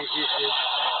R&B.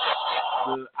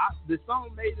 The song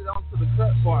made it onto the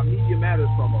cut for our Media Matters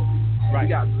promo. Right. We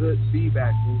got good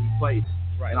feedback when we played.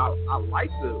 Right. And I like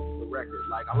the record.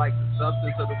 Like, I like the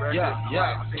substance of the record.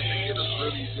 Yeah. I think they did a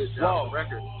really good job of the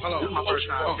record. This is my first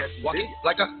time catching Walk it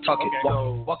like I talk it.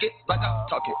 Walk it like I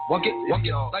talk it. Walk it like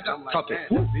I talk it.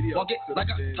 Walk it like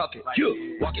I talk it.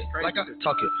 Walk it like I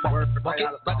talk it. Walk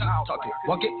it like I talk it.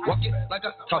 Walk it like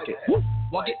I talk it.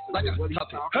 Walk it like I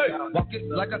talk it. Hey, walk it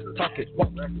like I talk it.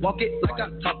 Walk it like I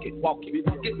talk it. Walk it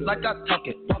like I talk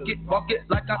it. Walk it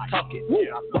like I talk it.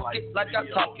 Walk it like I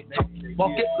talk it.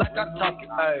 Walk it like I talk it.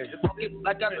 Hey, walk it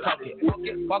like I talk it.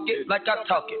 Walk it like I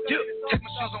talk it. Take my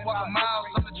shoes and walk a mile,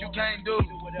 something you can't do.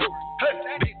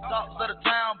 Hey, big thoughts of the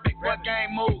town, big boy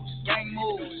gang moves.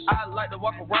 I like to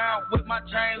walk around with my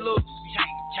chain loose.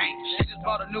 Chain. She just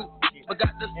bought a new, but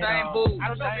got the same booze.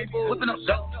 Whipping up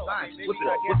dope, fine. Whip it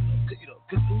up.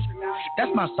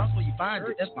 That's my sauce where you find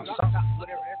it. That's my sauce.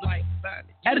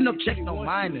 Adding up checks, don't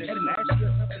mind it.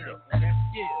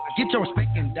 Get your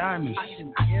respect in diamonds.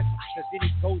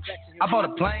 I bought a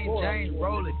plain Jane,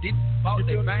 roll it, did bought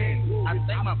that vein. I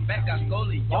think my back got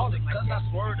scoliosis cause I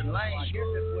swerved the lane.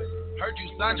 Heard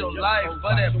you signed your life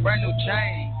for that brand new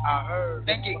chain. I heard.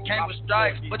 Think it came with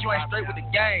stripes, but you ain't straight with the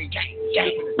gang.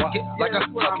 Walk it like I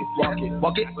talk it.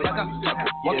 Walk it like I talk it.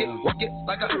 Walk it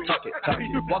like I talk it.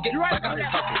 Walk it like I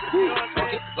talk it.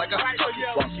 Walk it like I talk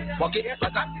it. Walk it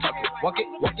like I talk it.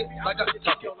 Walk it like I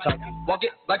talk it. Walk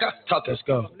it like I talk it. Let's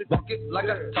go. Walk it like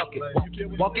I talk it.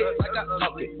 Walk it like I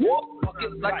talk it. Walk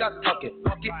it like I talk it.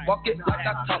 Walk it like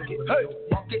I talk it. Hey,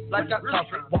 walk it like I talk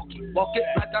it. Walk it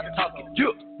like I talk it.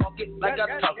 Walk it like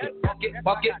I talk it.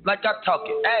 Walk it like I talk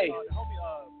it. Hey,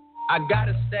 I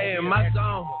gotta stay in my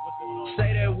zone.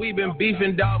 Say that we been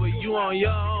beefing, dog, but you on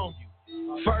your own.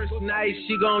 First night,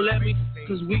 she gon' let me,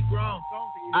 cause we grown.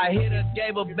 I hit her,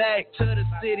 gave her back to the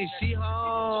city, she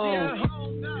home.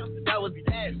 That was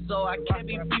that, so I can't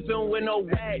be beefing with no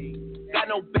rag. Got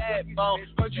no backbone,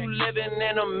 heard you living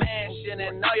in a mansion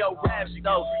and all your raps,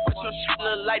 though. But your shit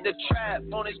look like the trap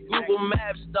on his Google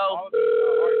Maps, though.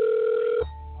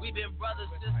 We been brothers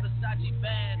since Versace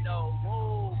Bando,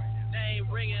 whoa.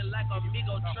 Name ringing like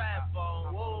Amigo Trap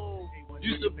phone, whoa.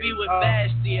 Used to be with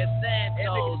Vashti and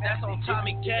Santos, that's on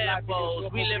Tommy Campos.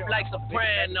 We live like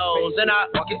Sopranos, and I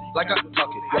walk it like I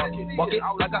talk it. Walk it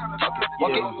like I talk it.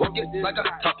 Walk it like I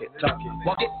talk it.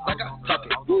 Walk it like I talk it.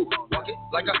 Walk it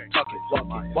like I talk it.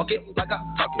 Walk it like I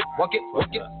talk it. Walk it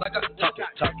like I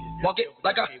talk it. Walk it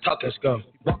like I talk it. Let's go.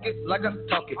 Walk it like I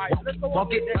talk it.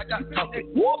 Walk it like I talk it.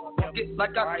 Walk it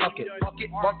like I talk it.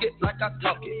 Walk it like I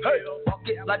talk it. Hey, walk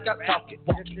it like I talk it.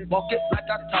 Walk it like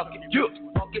I talk it.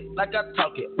 Walk it like I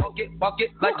talk it. Walk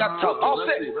it like I talk it. All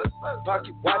set.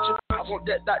 Pocket watching. I want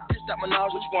that dish, that menage.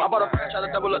 What you want? I bought a franchise, try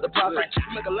to double up the profit.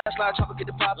 Make a landslide, chopper, get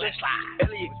the profit.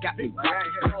 Elliot got me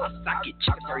rocking. Socket,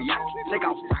 chicken teriyaki. Take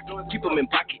out pocket, keep them in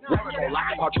pocket. Walk on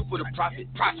lock, quadruple for the profit.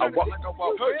 I walk like I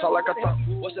walk, talk like I talk.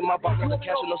 What's in my box? No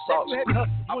cash and no sauce.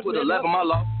 I put 11 on my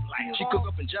law. She cook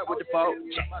up and jet with the folk.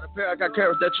 By the pair, I got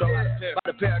carrots that choke.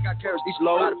 By the pair, I got carrots each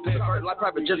load. Like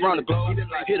private just round the globe.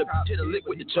 Hit a lick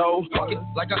with the choke. Walk it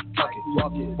like I talk it.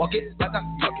 Walk it like I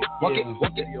talk it. Walk it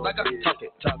like I talk it.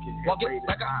 Walk it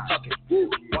like I talk it.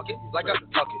 Walk it like I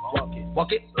talk it.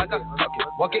 Walk it like I talk it.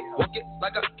 Walk it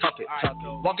like I talk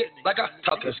it. Walk it like I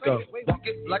talk it. Let's go. Walk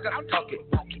it like I talk it.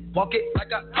 Walk it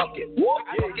like I talk it.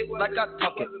 Walk it like I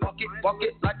talk it. Walk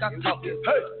it like I talk it.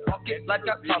 Hey, walk it like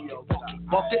I talk it.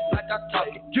 Walk it like I talk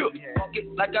it. Walk it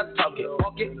like I talk it.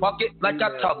 Walk it like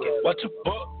I talk it. What you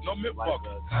buck? No me walk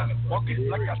it. Walk it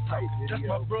like I talk it. That's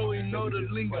my bro, he know the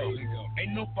lingo.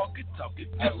 Ain't no fucking talking.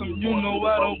 That's some you know,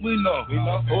 I don't we know.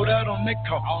 Hold out on that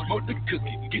coffee, smoke the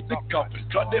cookie, get the coffee.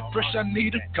 Drop that fresh, I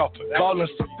need a coffee. Ballin'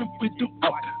 something we do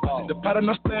often. See the pattern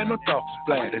I stand on top.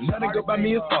 Splat and nothing go by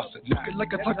me and faucet. Looking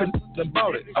like I talking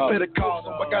about it. I better call,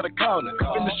 so I gotta call it.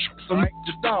 In the streets, some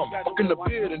just down. Walk in the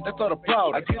building, that's all the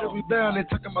proud. I get a rebound and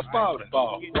tucking my spouting.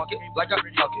 Walk it like I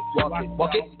talk it.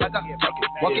 Walk it like I talk it.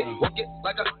 Walk it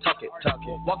like I talk it.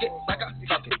 Walk it like I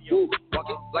talk it. Walk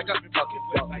it like I talk it.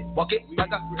 Walk it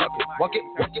like I talk it. Walk it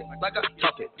like I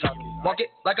talk it. Walk it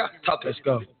like I talk it. Let's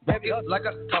go. Walk it like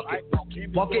I talk it.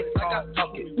 Walk it like I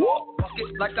talk it. Walk it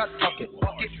like I talk it.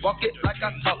 Walk it like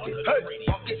I talk it.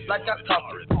 Walk it like I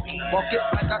talk it. Walk it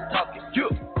like I talk it. You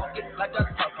walk it like I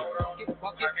talk it.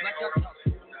 Walk it like I talk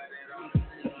it.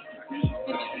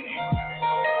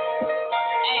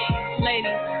 Hey,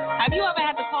 ladies, have you ever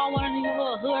had to call one of these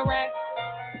little hood rats?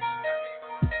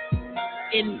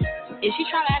 And she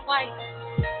try to act like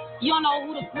you don't know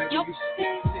who the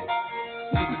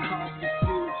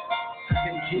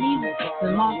These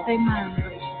lost their mind.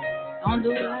 Don't do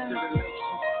that.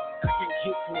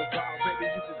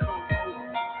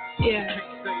 Yeah.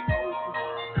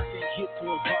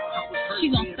 She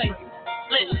gonna say,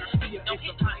 listen, don't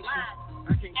hit my line.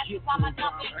 That's why my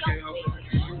number is your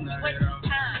waste of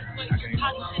time. How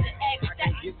you should have asked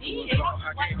that you did. She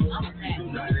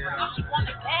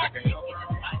wanted bad.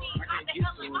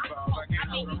 I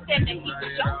mean, you said that he was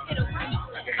your hit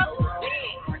around.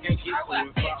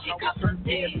 She covered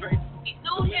dead. These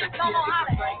new hitters don't know how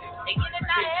to act. They get it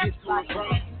out of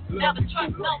everybody. Never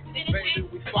trust no finish.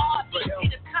 All these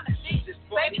hitters kind of shit.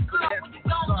 Baby girl, when you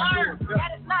don't learn,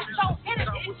 that is not your hitter.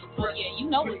 Well, yeah, you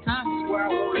know it's time.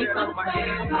 These fellas for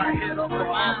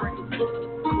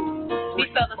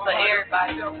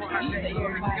everybody.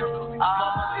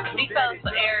 These fellas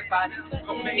for everybody.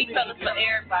 These fellas for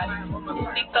everybody.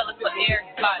 These fellas for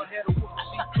everybody.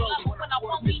 When I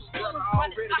want these feelings,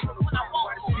 run it out when I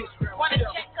want to. Run a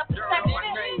check up to 7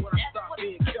 days. That's what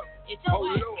it is. It's your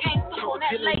ass can't sleep on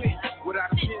that lady. Sit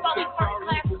from the first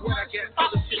class to lunch.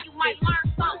 Follow shit, you might learn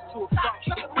something. Stop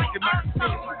tripping, might earn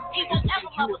something. He won't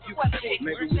ever love a sweat chick.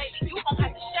 Baby, you gon'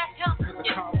 have to shut him. If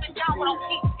you sit down with on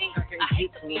TV, I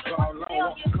hate to be the one to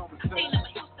tell you. I seen him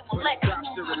in Houston with Lex.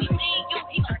 He seen you,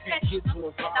 he gon' catch you.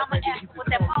 And I'ma ask you what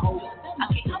that pose.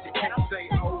 I can't help it that I'm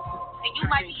and you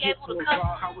might be able to come,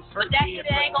 but that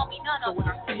hitter ain't gonna be none of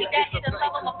them. See, that hitter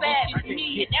love him a bad for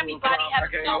me, and everybody has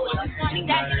to know it. See,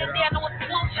 that hitter there know what to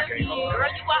do. Girl,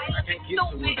 you out here looking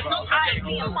stupid. I ain't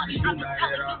being funny, I'm just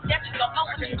telling you that you don't know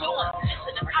what you're doing.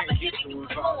 Listen, the type of hitter you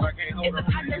doing is the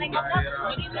type that ain't gonna love you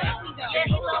when he loves you. Yeah,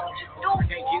 he loves what you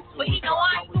do, but he know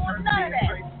I ain't doing none of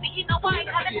that. See, he know I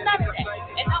ain't having none of that.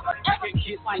 And I will never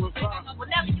be white.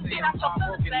 Whenever you get out your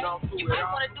feelings back, you might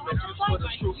want to do it just like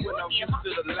me. Yeah, my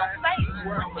face.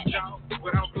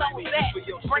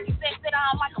 Break his neck that I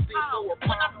don't like a pound.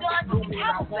 When I'm done, you can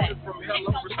have him back. Ain't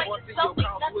no place to tell me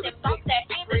nothing about that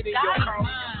image, guys.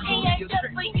 He ain't just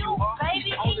for you,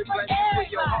 baby. He for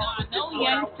everybody. No, he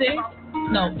ain't sick.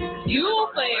 No, you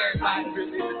for everybody.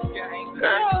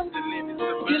 Girl,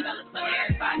 you better for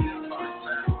everybody.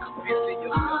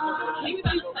 He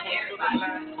better for everybody.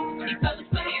 He better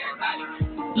for everybody.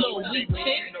 Little weak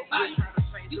chick.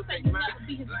 You say you never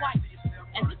be his wife.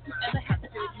 And this is ever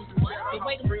happened to you. The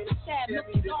way the sad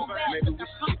looking so bad, look the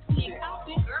pumpkin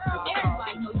outfit.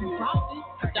 Everybody knows you profit.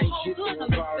 The whole good of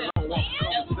yourself.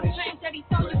 And the change that he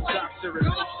told you what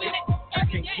girl shit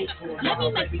every day. Let me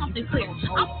make something clear.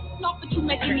 I'm not what you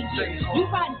making me do. You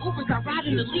riding Ubers, I ride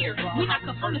in the Lear. We not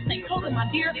come from the same clothing, my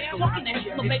dear. Talking that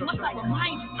shit, so babe, must I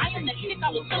remind you? I am that chick I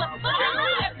was full of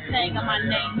everything on my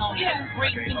name on it.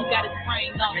 Great finger got his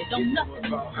brain on it. Don't nothing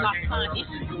move like fine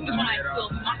issues. You might feel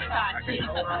my side chick.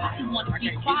 I just want to be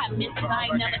quiet, miss, cause I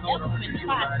ain't never ever been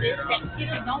tried this. That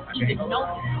kiddo don't even know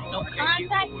this. No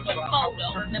contact, no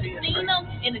photo. Never seen them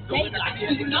in the daylight.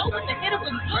 You know what the hitter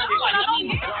was good like. I don't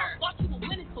even thought you were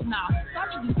winning so now.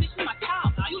 Sorry, you fixing my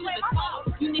child. You live in call.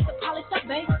 You need to polish up,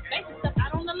 baby. Basic stuff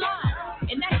out on the line.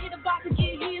 And that hitter about to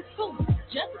get his too.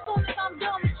 Just as soon as I'm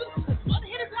done with you. Cause mother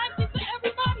hitters like this for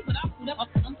everybody. But I'm never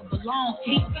something belongs.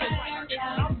 He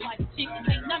I'm like a chick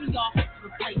and ain't none of y'all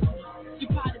replace me.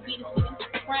 You probably be the sitting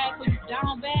crag when you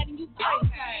down bad and you break.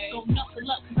 So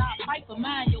knuckle up cause I'll fight for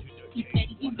mine. Yo, he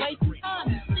petty, he wasting time.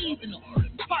 He's seasonal.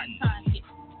 Part-time get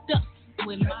stuck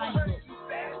with my look.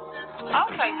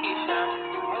 Okay, Keisha.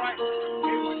 All right.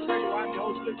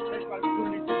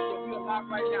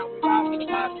 Right now, we're live in the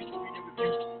live music video review.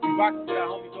 We're rocking with our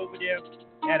homies over there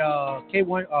at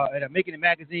K1 at Makin'It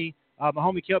magazine. My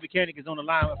homie Kel Mechanic is on the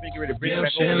line. I think you're ready to bring it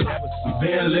back over. That was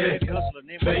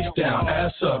face down,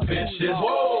 ass up, bitches.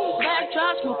 Whoa! Back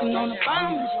shots smoking on the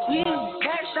phone with squeeze.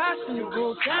 Back shots in the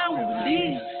go down with the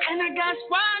lead. And I got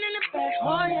squad in the back,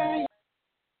 oh yeah.